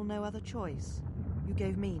Council no other choice. You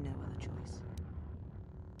gave me no other choice.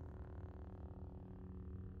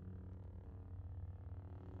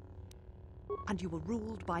 And you were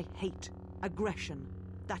ruled by hate, aggression.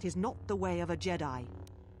 That is not the way of a Jedi.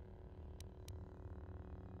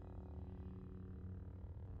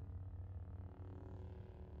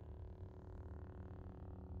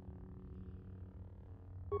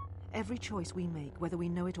 Every choice we make, whether we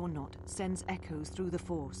know it or not, sends echoes through the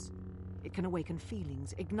Force. It can awaken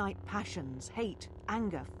feelings, ignite passions, hate,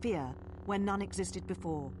 anger, fear, where none existed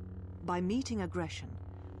before. By meeting aggression,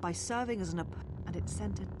 by serving as an and it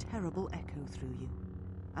sent a terrible echo through you.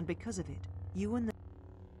 And because of it, you and the...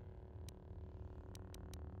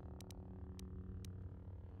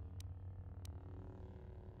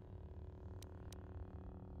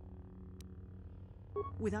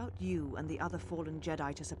 Without you and the other fallen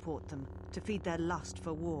Jedi to support them, to feed their lust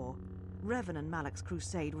for war, Revan and Malak's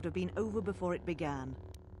crusade would have been over before it began.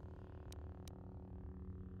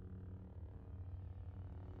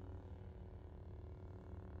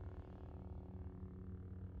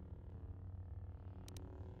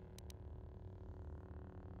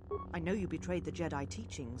 I know you betrayed the Jedi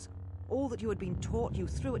teachings. All that you had been taught you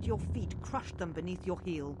threw at your feet, crushed them beneath your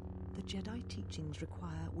heel. The Jedi teachings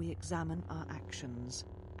require we examine our actions.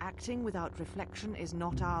 Acting without reflection is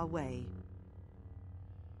not our way.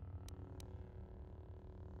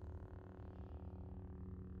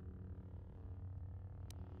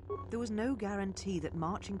 There was no guarantee that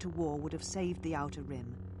marching to war would have saved the Outer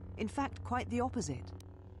Rim. In fact, quite the opposite.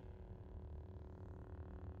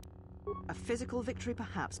 A physical victory,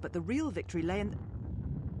 perhaps, but the real victory lay in...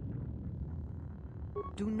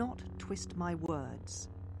 Do not twist my words.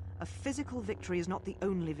 A physical victory is not the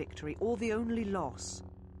only victory, or the only loss.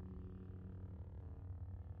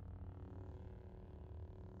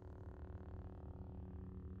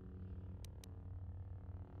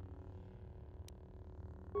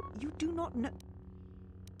 You do not know...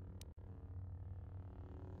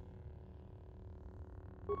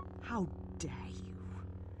 How dare you?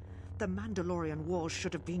 The Mandalorian Wars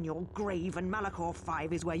should have been your grave, and Malachor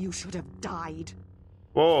 5 is where you should have died.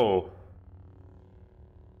 Whoa.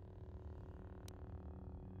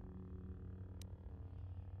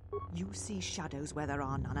 You see shadows where there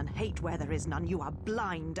are none, and hate where there is none. You are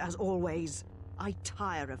blind, as always. I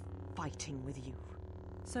tire of fighting with you.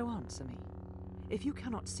 So answer me. If you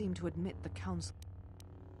cannot seem to admit the Council...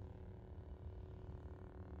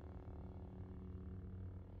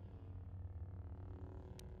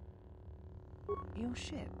 Your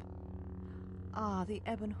ship? Ah, the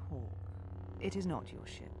Ebon Hawk. It is not your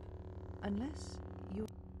ship. Unless you...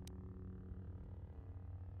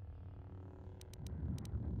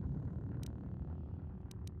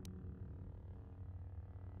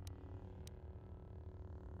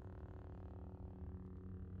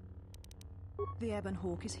 The Ebon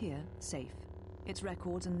Hawk is here, safe. Its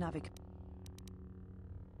records and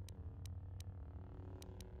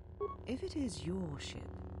If it is your ship,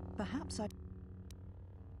 perhaps I...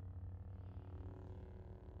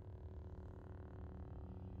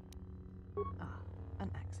 Ah, an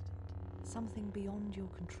accident. Something beyond your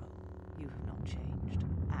control. You have not changed.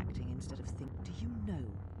 Acting instead of think. Do you know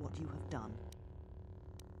what you have done?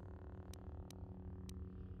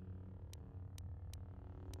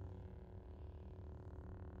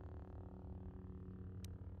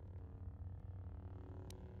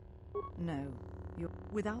 No.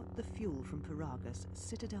 Without the fuel from Paragus,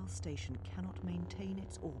 Citadel Station cannot maintain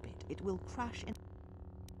its orbit. It will crash in...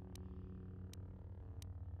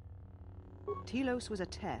 Telos was a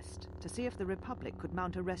test to see if the Republic could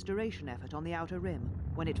mount a restoration effort on the Outer Rim.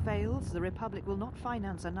 When it fails, the Republic will not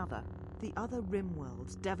finance another. The other Rim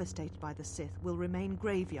worlds, devastated by the Sith, will remain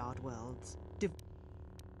graveyard worlds. The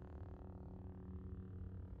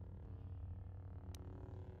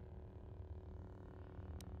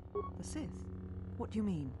Sith? What do you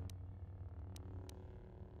mean?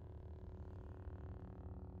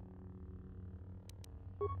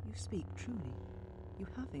 You speak truly. You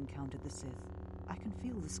have encountered the Sith. I can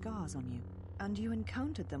feel the scars on you. And you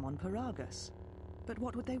encountered them on Paragus. But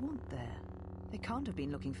what would they want there? They can't have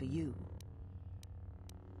been looking for you.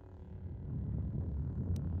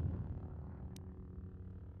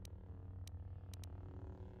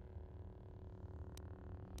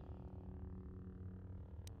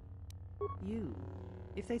 You.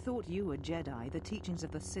 If they thought you were Jedi, the teachings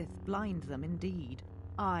of the Sith blind them indeed.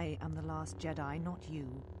 I am the last Jedi, not you.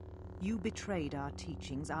 You betrayed our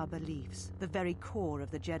teachings, our beliefs, the very core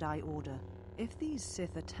of the Jedi Order. If these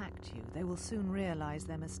Sith attacked you, they will soon realize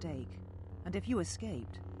their mistake. And if you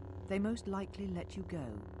escaped, they most likely let you go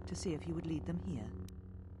to see if you would lead them here.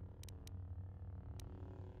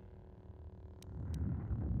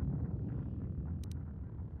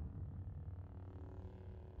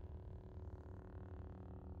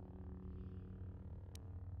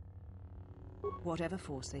 Whatever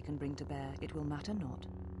force they can bring to bear, it will matter not.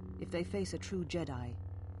 If they face a true Jedi,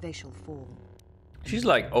 they shall fall. She's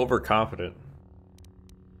like overconfident.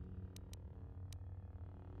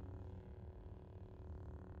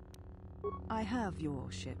 I have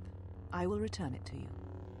your ship. I will return it to you.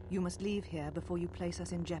 You must leave here before you place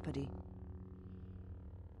us in jeopardy.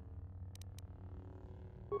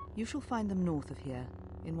 You shall find them north of here,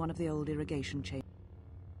 in one of the old irrigation chambers.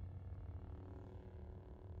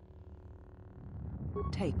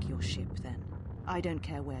 Take your ship, then. I don't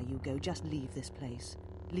care where you go, just leave this place.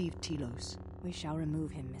 Leave Telos. We shall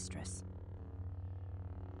remove him, mistress.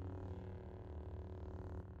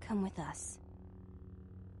 Come with us.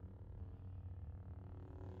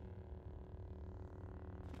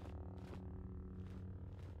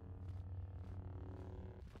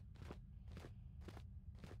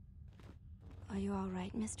 Are you all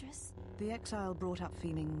right, mistress? The exile brought up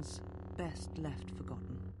feelings best left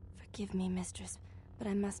forgotten. Forgive me, mistress, but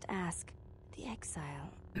I must ask. The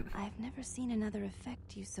exile, I've never seen another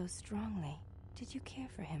affect you so strongly. Did you care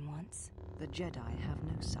for him once? The Jedi have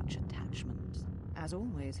no such attachments. As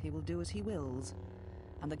always, he will do as he wills.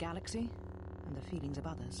 And the galaxy, and the feelings of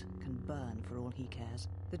others, can burn for all he cares.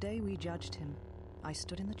 The day we judged him, I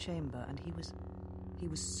stood in the chamber and he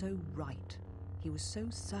was so right. He was so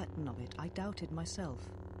certain of it, I doubted myself.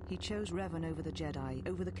 He chose Revan over the Jedi,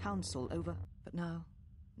 over the Council, over... But now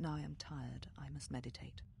Now I am tired. I must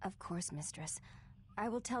meditate. Of course, mistress. I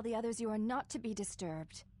will tell the others you are not to be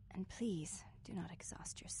disturbed. And please, do not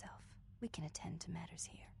exhaust yourself. We can attend to matters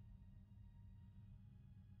here.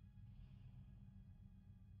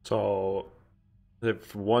 So,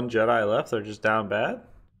 if one Jedi left, they're just down bad?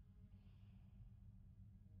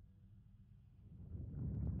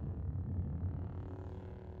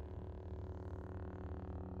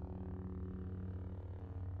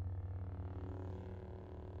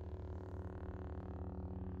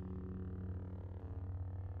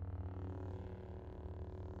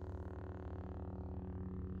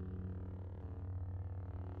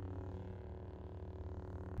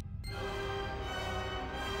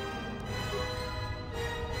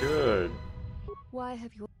 Good. Why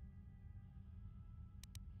have you...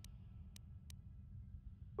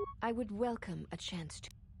 I would welcome a chance to...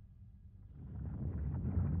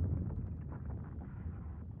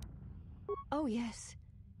 Oh, yes.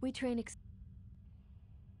 We train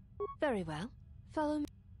Very well. Follow me.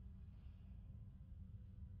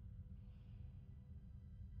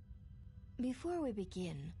 Before we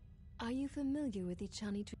begin, are you familiar with the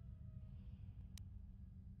Chani tree?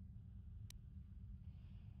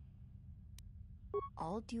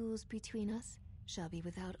 All duels between us shall be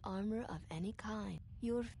without armor of any kind.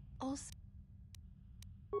 You're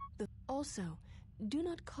also, do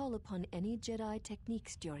not call upon any Jedi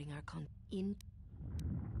techniques during our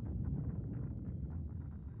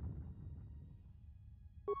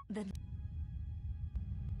Then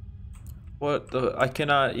What the? I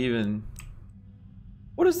cannot even...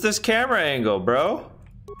 What is this camera angle, bro?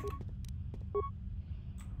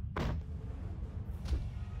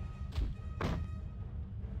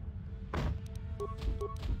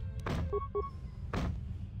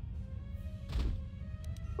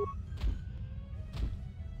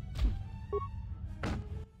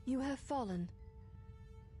 you have fallen.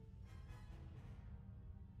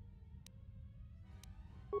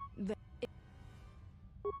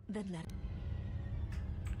 Then let...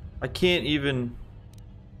 I can't even...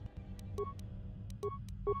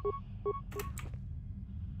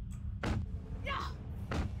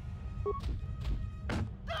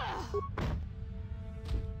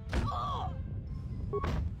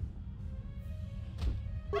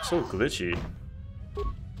 So glitchy.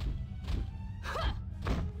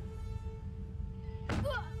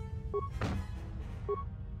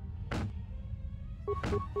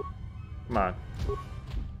 Come on.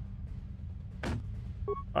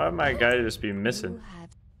 Why would my guy just be missing?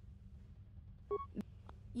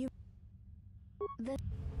 You I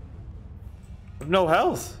have no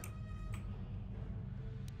health.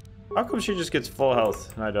 How come she just gets full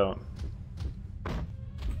health and I don't?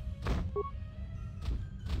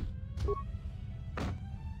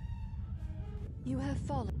 You have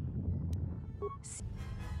fallen.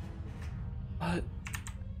 What?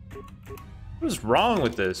 What is wrong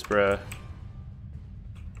with this, bruh?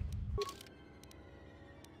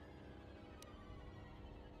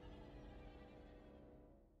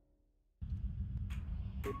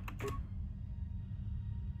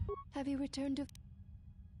 Have you returned to...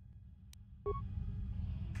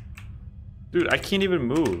 Dude, I can't even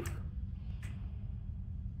move.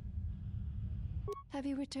 Have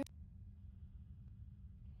you returned?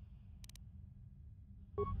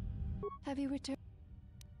 Have you returned?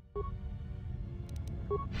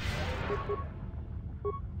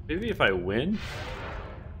 Maybe if I win,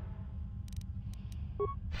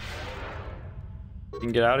 you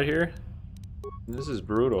can get out of here. This is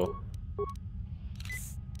brutal.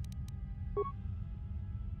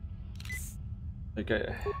 Like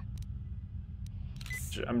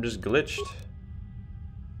I'm just glitched.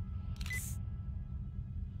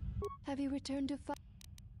 Have you returned to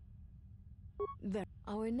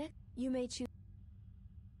our next? You may choose.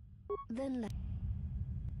 Then let.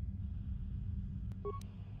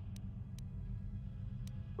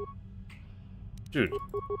 Dude.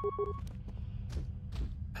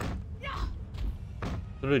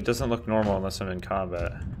 Literally doesn't look normal unless I'm in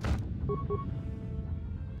combat.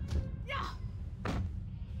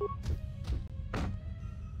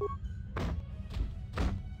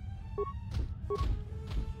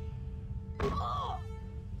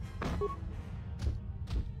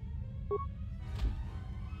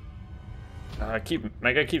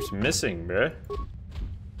 My guy keeps missing, bruh.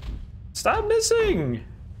 Stop missing!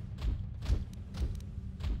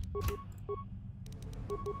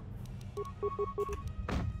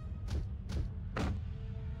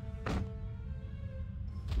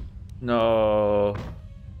 No.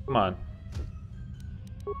 Come on.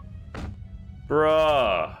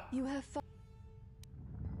 Bruh. You have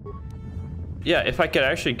yeah, if I could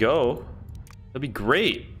actually go, that'd be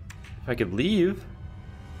great. If I could leave.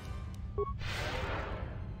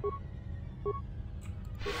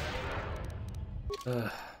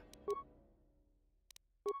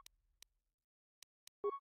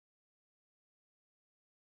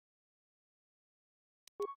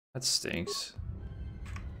 That stinks.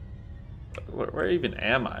 Where even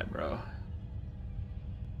am I, bro?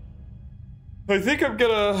 I think I'm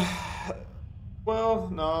gonna... Well,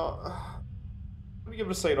 no. Let me give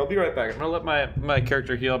it a second. I'll be right back. I'm gonna let my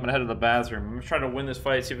character heal. I'm gonna head to the bathroom. I'm gonna try to win this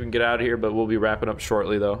fight, see if we can get out of here, but we'll be wrapping up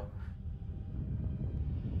shortly, though.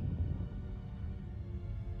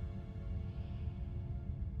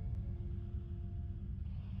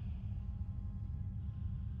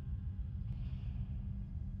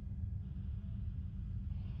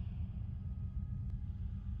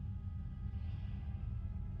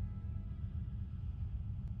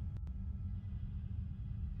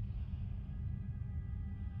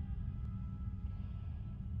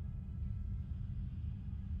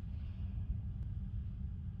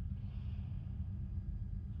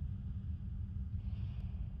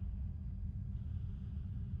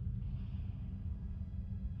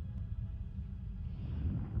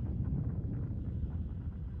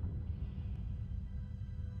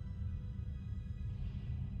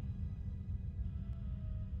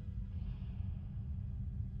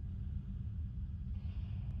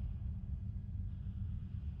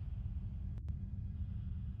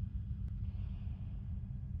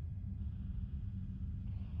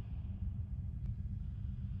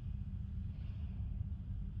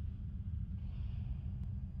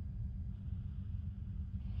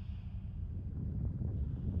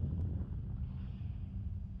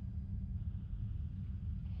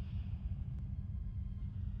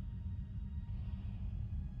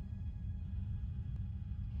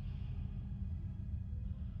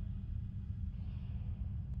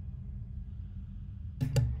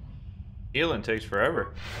 Healing takes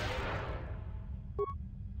forever.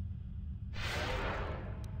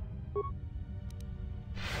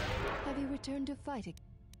 Have you returned to fighting?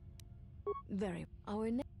 Very.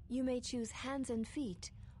 You may choose hands and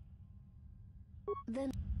feet.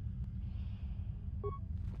 Then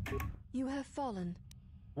you have fallen.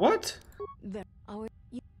 What? Then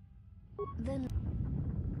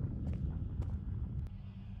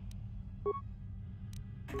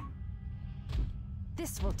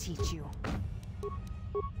this will teach you.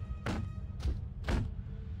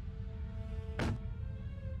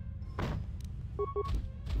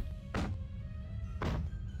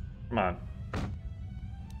 Come on.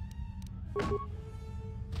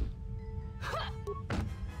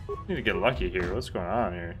 Need to get lucky here. What's going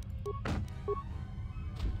on here?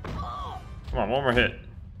 Come on, one more hit.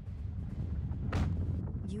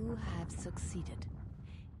 You have succeeded.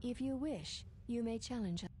 If you wish, you may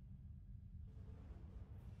challenge us.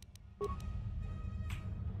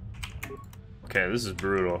 Okay, this is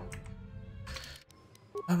brutal.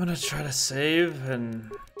 I'm gonna try to save and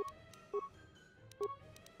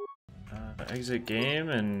exit game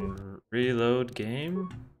and reload game.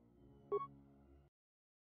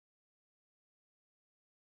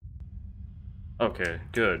 Okay,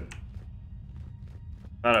 good.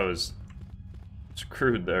 Thought I was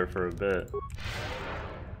screwed there for a bit.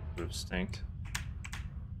 Would have stinked.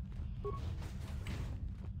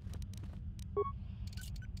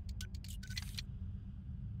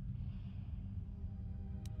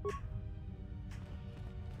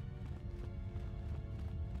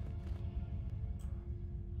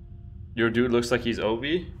 Your dude looks like he's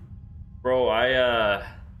Obi? Bro, I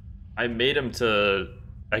made him to,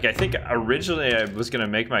 like, I think originally I was gonna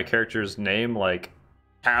make my character's name like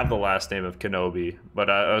have the last name of Kenobi, but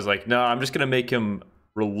I was like, no, I'm just gonna make him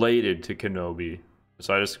related to Kenobi.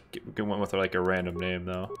 So I just went with like a random name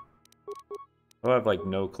though. I have like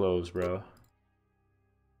no clothes, bro.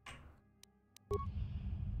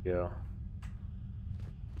 Yeah.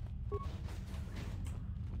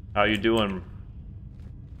 How you doing?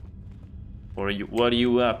 What are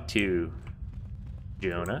you up to,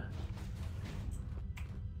 Jonah?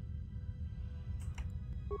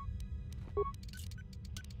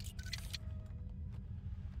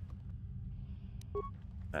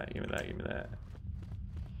 Give me that, give me that.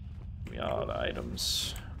 Give me all the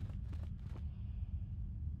items.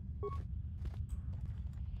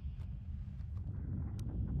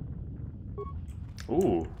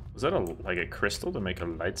 Ooh, was that like a crystal to make a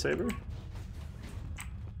lightsaber?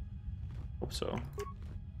 Hope so.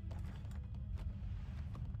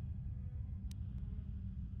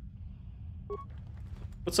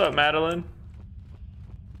 What's up, Madeline?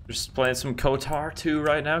 Just playing some KOTOR 2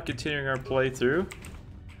 right now, continuing our playthrough.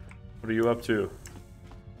 What are you up to?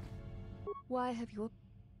 Why have you?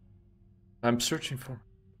 I'm searching for.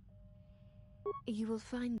 You will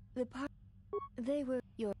find the part. They were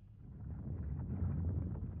your.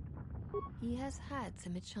 He has had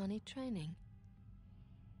some Michani training.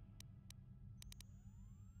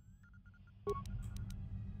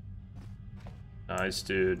 Nice,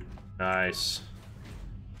 dude. Nice.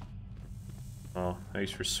 Oh,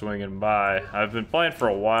 thanks for swinging by. I've been playing for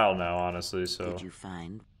a while now, honestly, so... Did you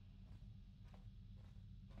find?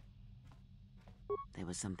 There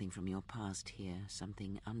was something from your past here,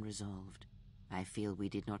 something unresolved. I feel we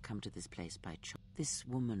did not come to this place by choice. This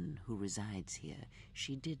woman who resides here,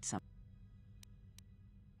 she did something.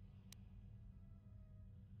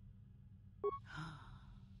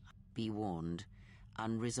 Be warned.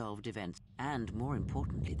 Unresolved events, and more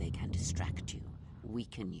importantly, they can distract you,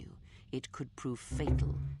 weaken you. It could prove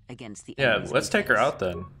fatal against the Yeah, enemies let's we take her face. out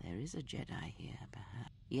then. There is a Jedi here,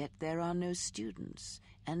 perhaps. Yet there are no students,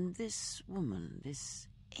 and this woman, this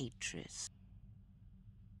Atrus.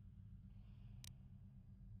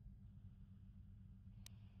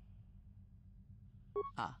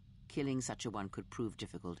 Killing such a one could prove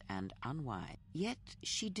difficult and unwise. Yet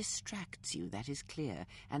she distracts you, that is clear,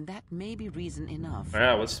 and that may be reason enough.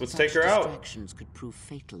 Yeah, let's take her out. out. Distractions could prove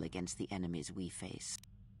fatal against the enemies we face.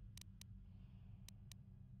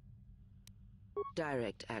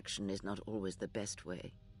 Direct action is not always the best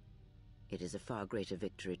way. It is a far greater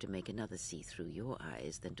victory to make another see through your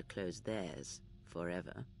eyes than to close theirs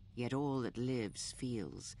forever. Yet all that lives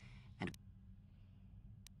feels, and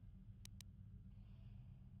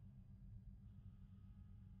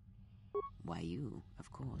why you,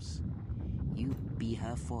 of course. You be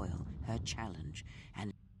her foil, her challenge,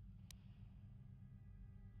 and...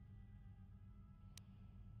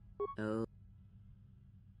 Oh.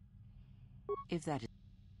 If that is...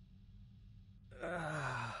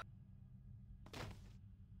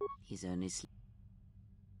 He's only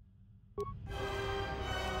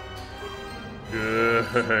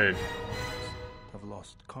Good. I've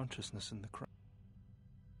lost consciousness in the crowd.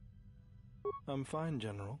 I'm fine,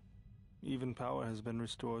 General. Even power has been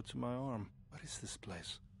restored to my arm. What is this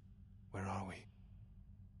place? Where are we?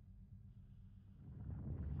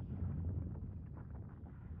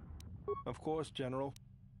 Of course, General.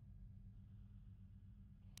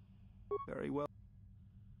 Very well.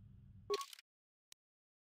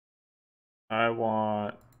 I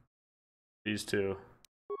want these two.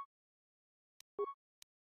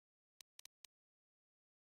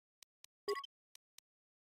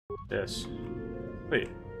 This. Wait.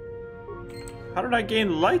 How did I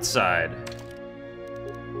gain light side?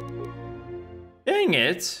 Dang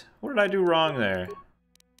it! What did I do wrong there?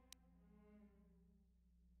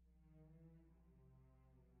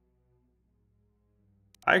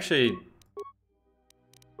 I actually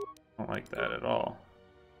don't like that at all.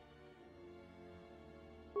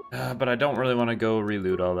 But I don't really want to go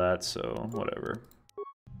reloot all that, so whatever.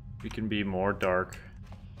 We can be more dark.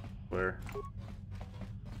 Where?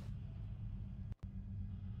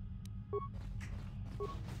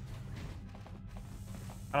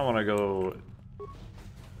 I don't want to go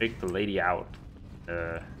take the lady out.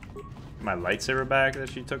 My lightsaber back that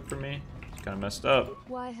she took from me. It's kind of messed up.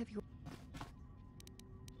 Why have you...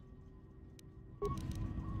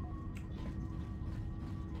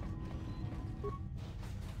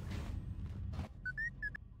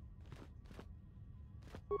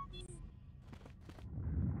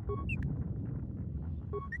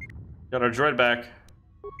 Got our droid back.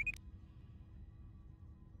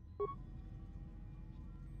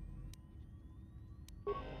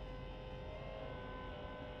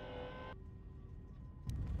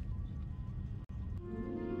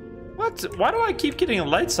 What? Why do I keep getting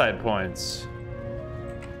light side points?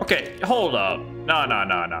 Okay, hold up. No.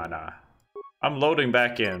 I'm loading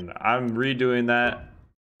back in. I'm redoing that.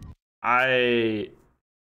 I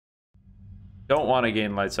don't want to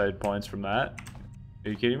gain light side points from that.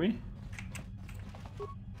 Are you kidding me?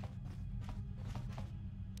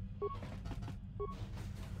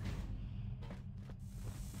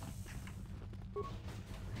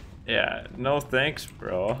 Yeah, no thanks,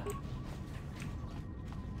 bro.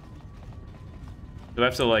 Do I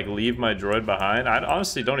have to, like, leave my droid behind? I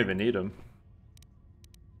honestly don't even need him.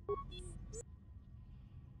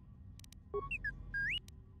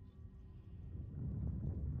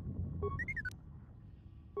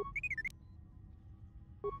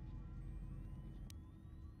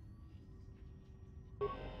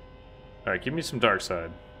 Alright, give me some dark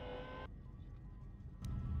side.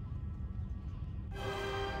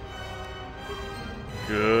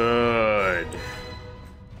 Good.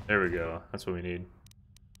 There we go. That's what we need.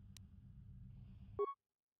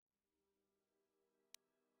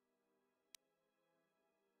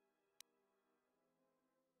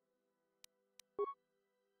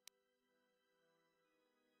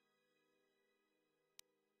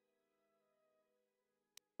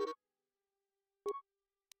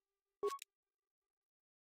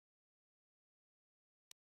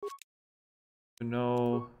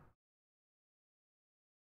 No.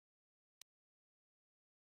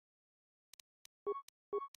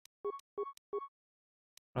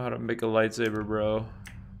 Know how to make a lightsaber, bro.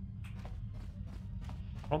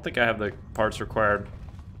 I don't think I have the parts required.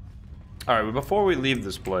 Alright, but before we leave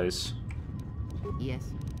this place. Yes.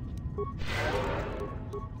 I'm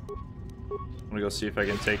gonna go see if I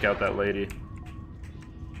can take out that lady.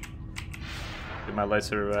 Get my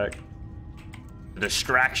lightsaber back. The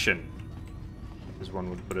distraction, as one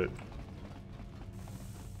would put it.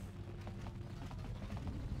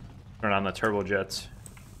 Turn on the turbojets.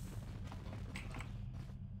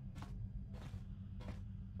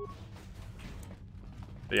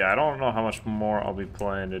 But yeah, I don't know how much more I'll be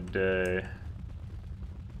playing today.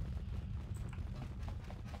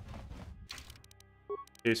 In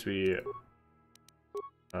case we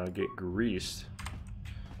get greased,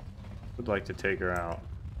 would like to take her out.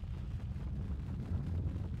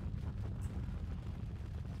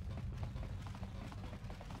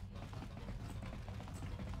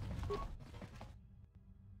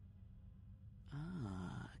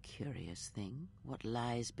 Ah, a curious thing. What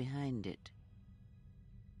lies behind it?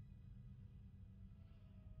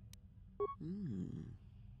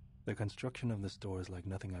 The construction of this door is like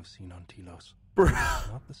nothing I've seen on Telos. Bro,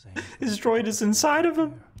 Not the same. his droid is inside of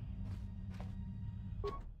him.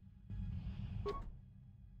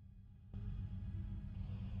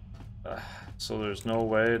 So there's no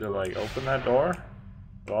way to like open that door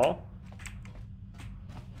at all?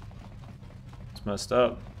 It's messed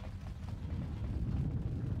up.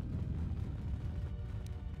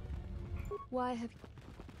 Why have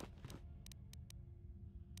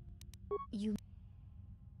you...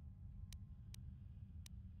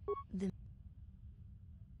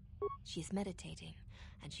 She is meditating,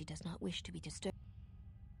 and she does not wish to be disturbed.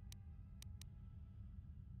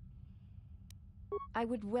 I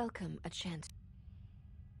would welcome a chance.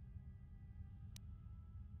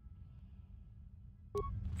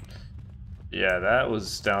 Yeah, that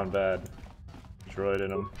was down bad. Droid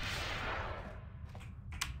in him.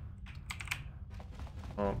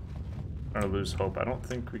 Oh, I'm gonna lose hope. I don't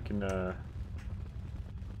think we can, the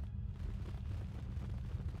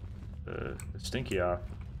stinky off.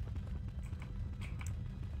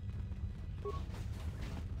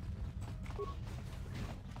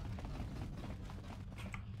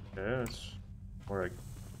 Yeah, it's more like,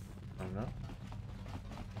 I don't know.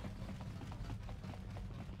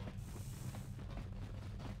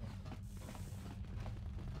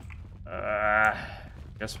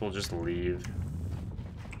 Guess we'll just leave.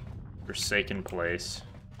 Forsaken place.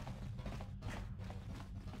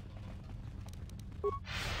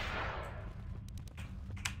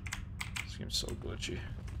 Seems so glitchy.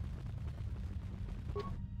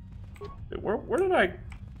 Wait, where did I...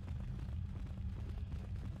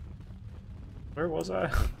 Where was I?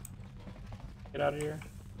 Get out of here.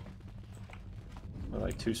 We're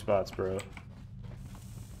like 2 spots, bro.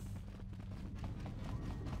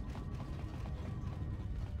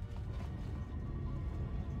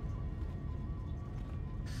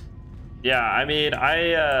 Yeah, I mean,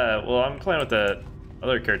 well, I'm playing with the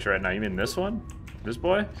other character right now. You mean this one? This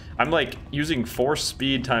boy? I'm like using force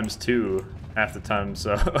speed times 2 half the time,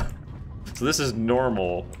 so so this is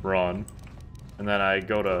normal run. And then I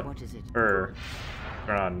go to turn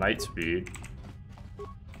on night speed.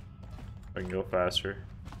 I can go faster.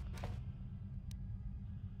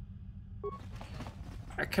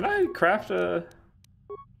 Can I craft a...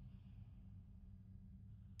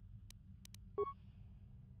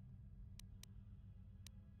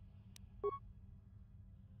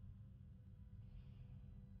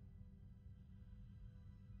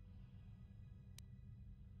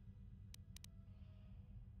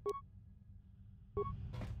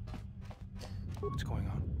 What's going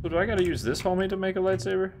on? So do I gotta use this homie to make a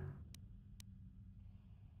lightsaber?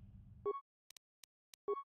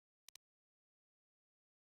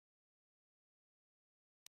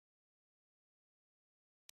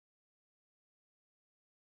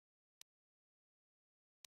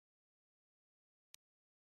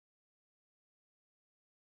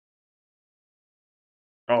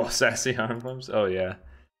 Oh, sassy arm pumps? Oh, yeah.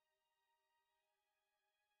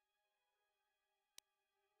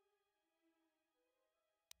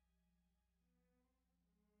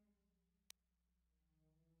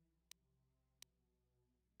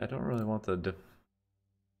 I don't really want the...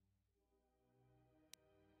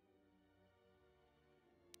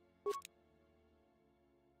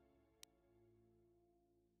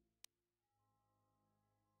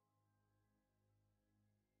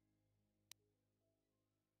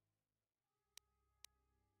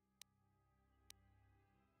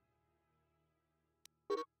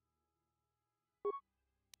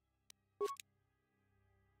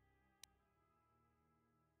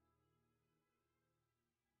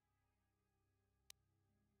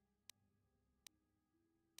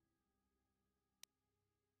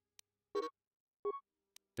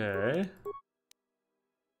 Okay.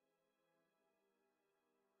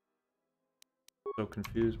 So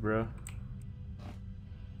confused, bro.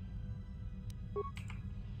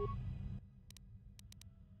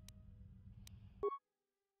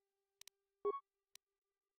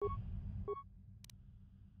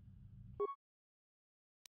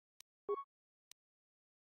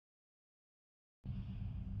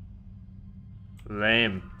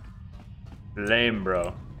 Lame. Lame,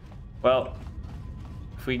 bro. Well,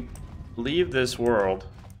 if we leave this world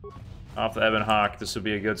off the Ebon Hawk, this would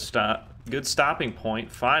be a good stopping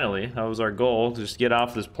point. Finally, that was our goal, to just get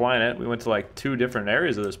off this planet. We went to like 2 different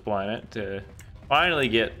areas of this planet to finally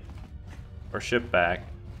get our ship back.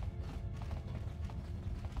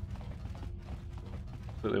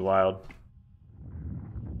 Completely wild.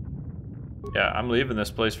 Yeah, I'm leaving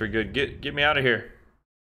this place for good. Get me out of here.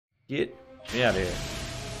 Get me out of here.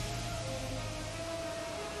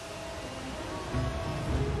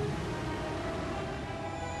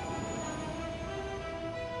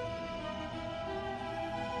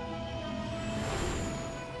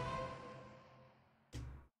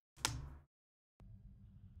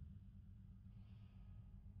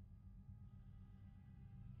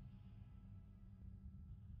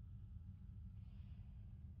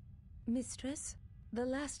 Mistress, the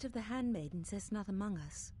last of the handmaidens is not among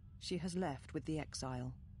us. She has left with the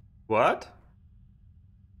exile. What?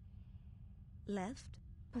 Left?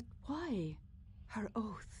 But why? Her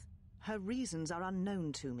oath. Her reasons are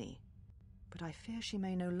unknown to me, but I fear she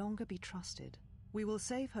may no longer be trusted. We will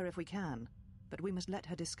save her if we can, but we must let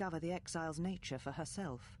her discover the exile's nature for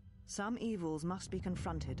herself. Some evils must be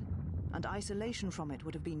confronted, and isolation from it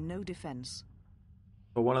would have been no defense.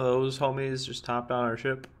 But one of those homies just topped on our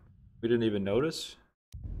ship. We didn't even notice.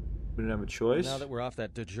 We didn't have a choice. Now that we're off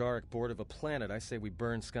that Dajaric board of a planet, I say we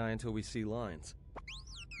burn sky until we see lines.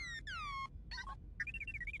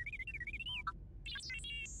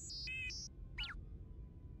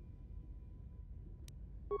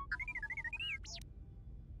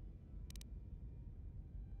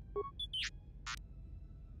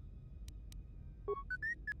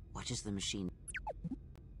 What is the machine?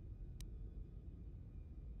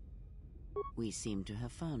 We seem to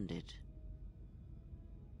have found it.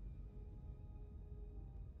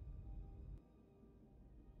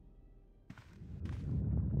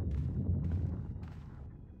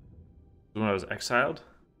 When I was exiled?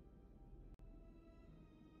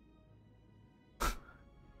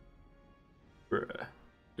 Bruh.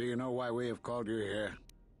 Do you know why we have called you here?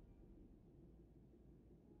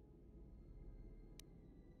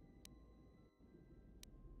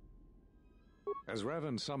 As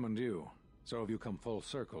Revan summoned you, so have you come full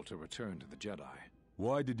circle to return to the Jedi.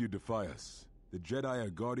 Why did you defy us? The Jedi are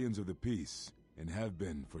guardians of the peace, and have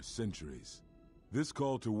been for centuries. This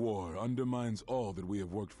call to war undermines all that we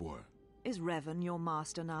have worked for. Is Revan your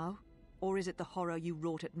master now? Or is it the horror you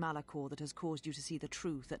wrought at Malachor that has caused you to see the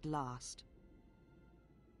truth at last?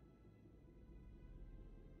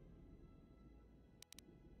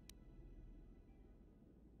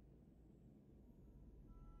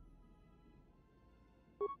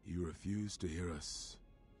 You refuse to hear us.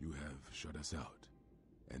 You have shut us out.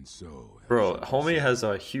 And so... Bro, homie has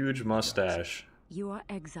a huge mustache. You are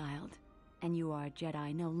exiled, and you are a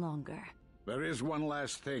Jedi no longer. There is one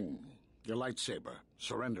last thing. Your lightsaber.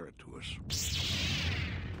 Surrender it to us.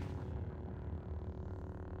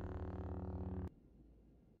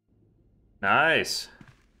 Nice.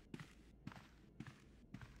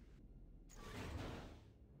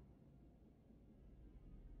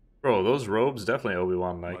 Bro, those robes definitely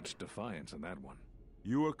Obi-Wan like. Much defiance in that one.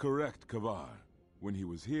 You are correct, Kavar. When he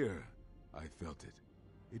was here, I felt it.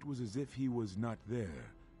 It was as if he was not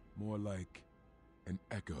there. More like an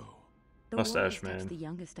echo. The Mustache Man. The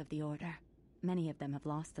youngest of the Order. Many of them have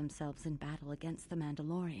lost themselves in battle against the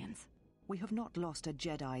Mandalorians. We have not lost a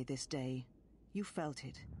Jedi this day. You felt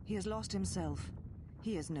it. He has lost himself.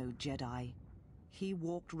 He is no Jedi. He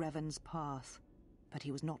walked Revan's path, but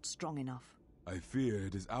he was not strong enough. I fear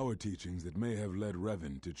it is our teachings that may have led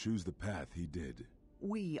Revan to choose the path he did.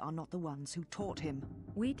 We are not the ones who taught him.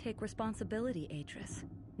 We take responsibility, Atris,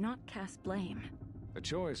 not cast blame. The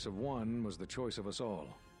choice of one was the choice of us all.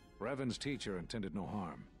 Revan's teacher intended no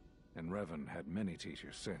harm, and Revan had many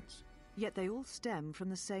teachers since. Yet they all stem from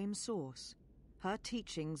the same source. Her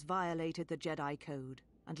teachings violated the Jedi Code,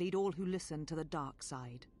 and lead all who listen to the dark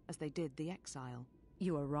side, as they did the exile.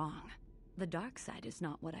 You are wrong. The dark side is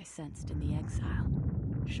not what I sensed in the exile.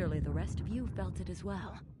 Surely the rest of you felt it as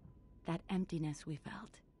well. That emptiness we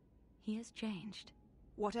felt. He has changed.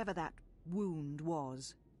 Whatever that wound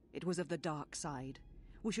was, it was of the dark side.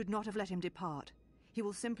 We should not have let him depart. He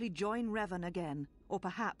will simply join Revan again, or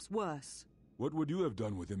perhaps worse. What would you have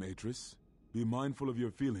done with him, Atris? Be mindful of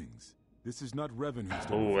your feelings. This is not Revan who's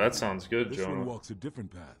done. Oh, that sounds good, This Jonah. one walks a different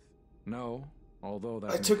path. No, although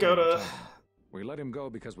that I took out a... We let him go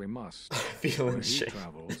because we must. Feeling Where he shame.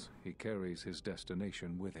 travels, he carries his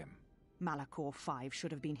destination with him. Malachor 5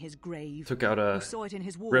 should have been his grave. Took out a We saw it in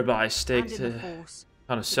his walk, ribeye steak and in to the Force.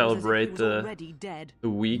 kind of It was as if he celebrate was already dead. the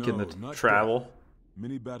week and No, the not travel. death.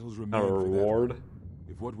 Many battles A remain for that reward. one,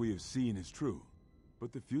 if what we have seen is true.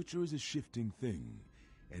 But the future is a shifting thing,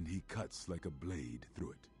 and he cuts like a blade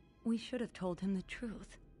through it. We should have told him the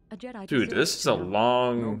truth. A Jedi Dude, deserves this is to a know.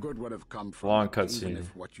 long, No good would have come from long it, even cutscene.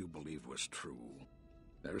 if what you believed was true.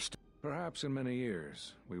 There's Perhaps in many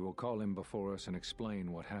years, we will call him before us and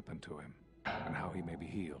explain what happened to him, and how he may be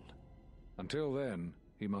healed. Until then,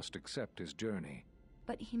 he must accept his journey.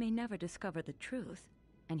 But he may never discover the truth,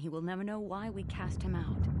 and he will never know why we cast him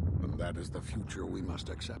out. and that is the future we must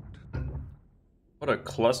accept. What a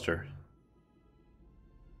cluster.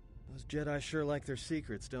 Those Jedi sure like their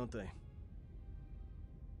secrets, don't they?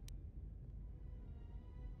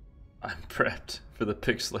 I'm prepped for the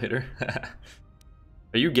picks later.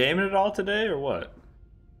 Are you gaming at all today or what?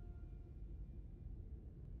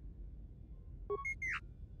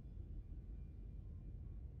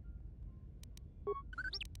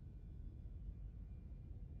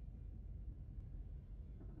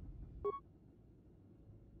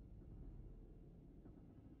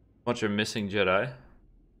 Bunch of missing Jedi.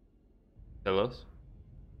 Hellos.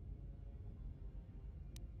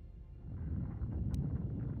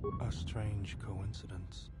 A strange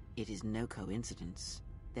coincidence. It is no coincidence.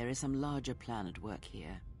 There is some larger plan at work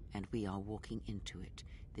here, and we are walking into it.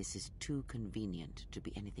 This is too convenient to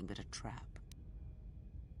be anything but a trap.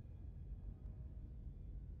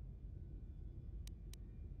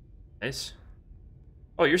 Nice.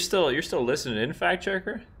 Oh, you're still listening in, fact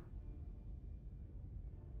checker?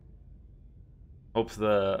 Hope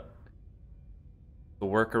the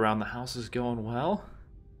work around the house is going well.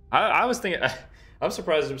 I was thinking, I'm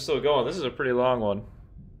surprised I'm still going. This is a pretty long one,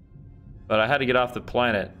 but I had to get off the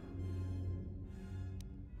planet.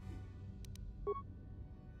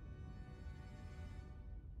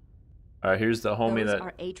 All right, here's the homie Those that.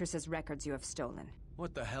 are Atris's records you have stolen.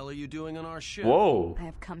 What the hell are you doing on our ship? Whoa. I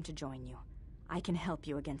have come to join you. I can help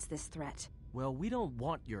you against this threat. Well, we don't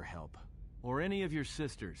want your help. Or any of your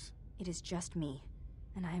sisters. It is just me,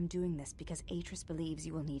 and I am doing this because Atris believes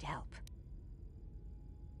you will need help.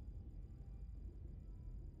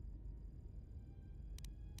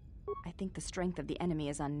 I think the strength of the enemy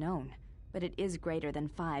is unknown, but it is greater than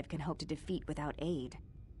 5 can hope to defeat without aid.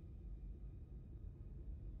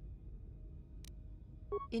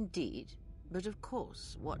 Indeed. But of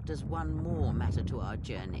course, what does one more matter to our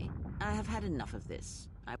journey? I have had enough of this.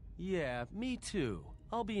 Yeah, me too.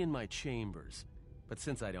 I'll be in my chambers. But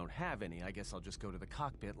since I don't have any, I guess I'll just go to the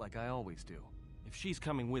cockpit like I always do. If she's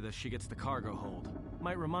coming with us, she gets the cargo hold.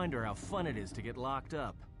 Might remind her how fun it is to get locked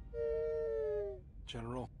up.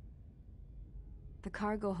 General. The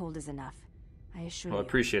cargo hold is enough. I assure Well, you.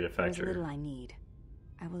 appreciate it, There's Factor. little I need.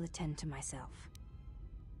 I will attend to myself.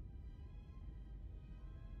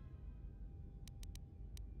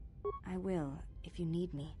 I will, if you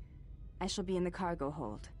need me. I shall be in the cargo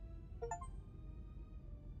hold.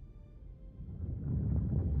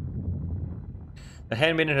 The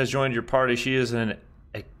handmaiden has joined your party. She is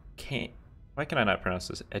why can I not pronounce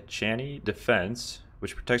this? Echani defense,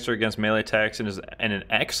 which protects her against melee attacks and is an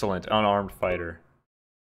excellent unarmed fighter.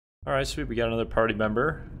 Alright, sweet, we got another party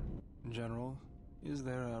member. General, is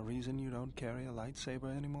there a reason you don't carry a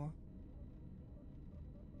lightsaber anymore?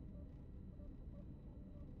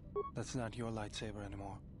 That's not your lightsaber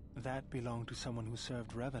anymore. That belonged to someone who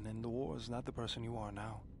served Revan in the wars, not the person you are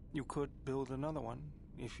now. You could build another one,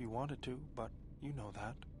 if you wanted to, but you know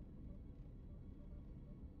that.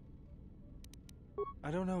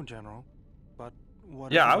 I don't know, General, but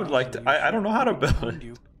what... Yeah, I would like to... I don't know how to build it.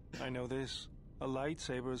 You. I know this. A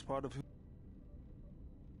lightsaber is part of who...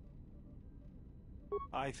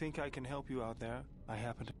 I think I can help you out there. I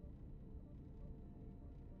happen to...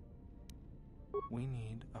 We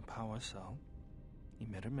need a power cell,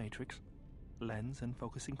 emitter matrix, lens and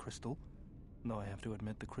focusing crystal, though I have to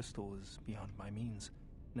admit the crystal is beyond my means.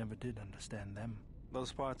 Never did understand them.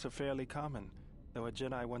 Those parts are fairly common, though a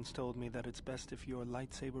Jedi once told me that it's best if your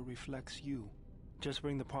lightsaber reflects you. Just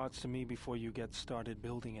bring the parts to me before you get started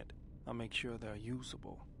building it. I'll make sure they're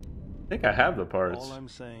usable. think I have the parts. All I'm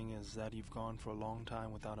saying is that you've gone for a long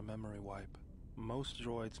time without a memory wipe. Most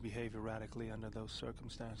droids behave erratically under those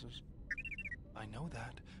circumstances. I know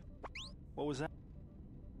that. What was that?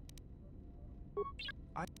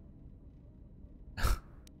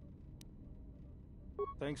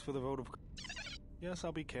 Thanks for the vote of... Yes,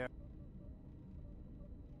 I'll be careful.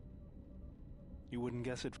 You wouldn't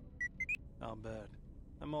guess it. I'll bet.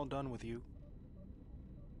 I'm all done with you.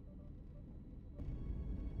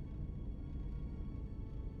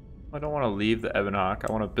 I don't want to leave the Ebonhawk.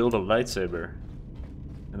 I want to build a lightsaber.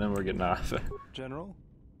 And then we're getting off. General?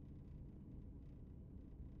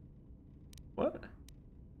 What?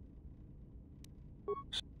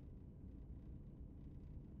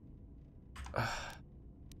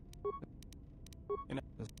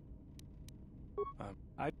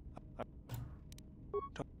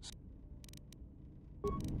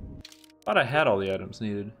 Thought I had all the items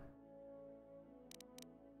needed.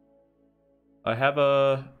 I have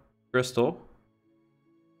a crystal.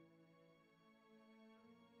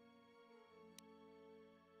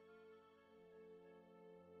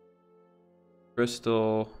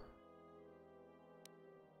 Crystal.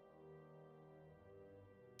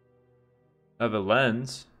 I have a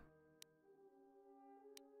lens.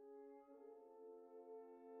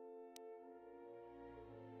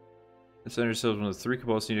 This energy cells one of the 3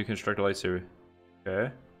 components needed to construct a lightsaber.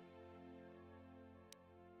 Okay.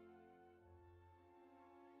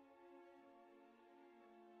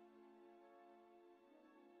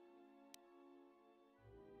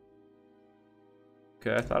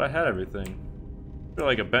 Okay, I thought I had everything. Is there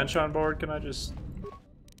like a bench on board? Can I just...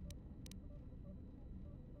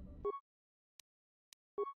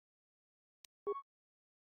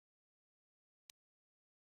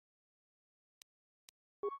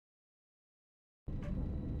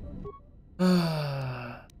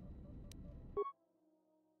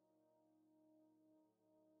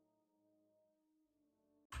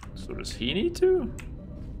 So does he need to?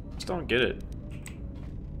 Just don't get it.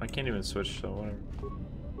 I can't even switch, so whatever.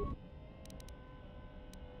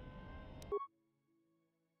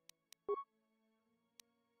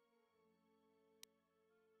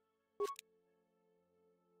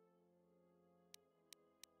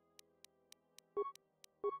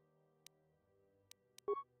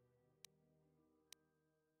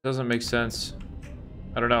 Doesn't make sense.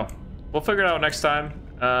 I don't know. We'll figure it out next time.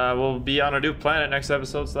 We'll be on a new planet next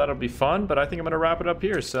episode, so that'll be fun. But I think I'm going to wrap it up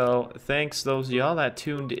here. So thanks those of y'all that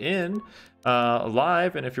tuned in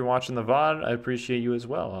live. And if you're watching the VOD, I appreciate you as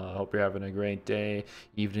well. I hope you're having a great day,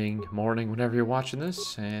 evening, morning, whenever you're watching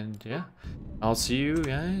this. And yeah, I'll see you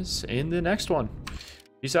guys in the next one.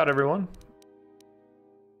 Peace out, everyone.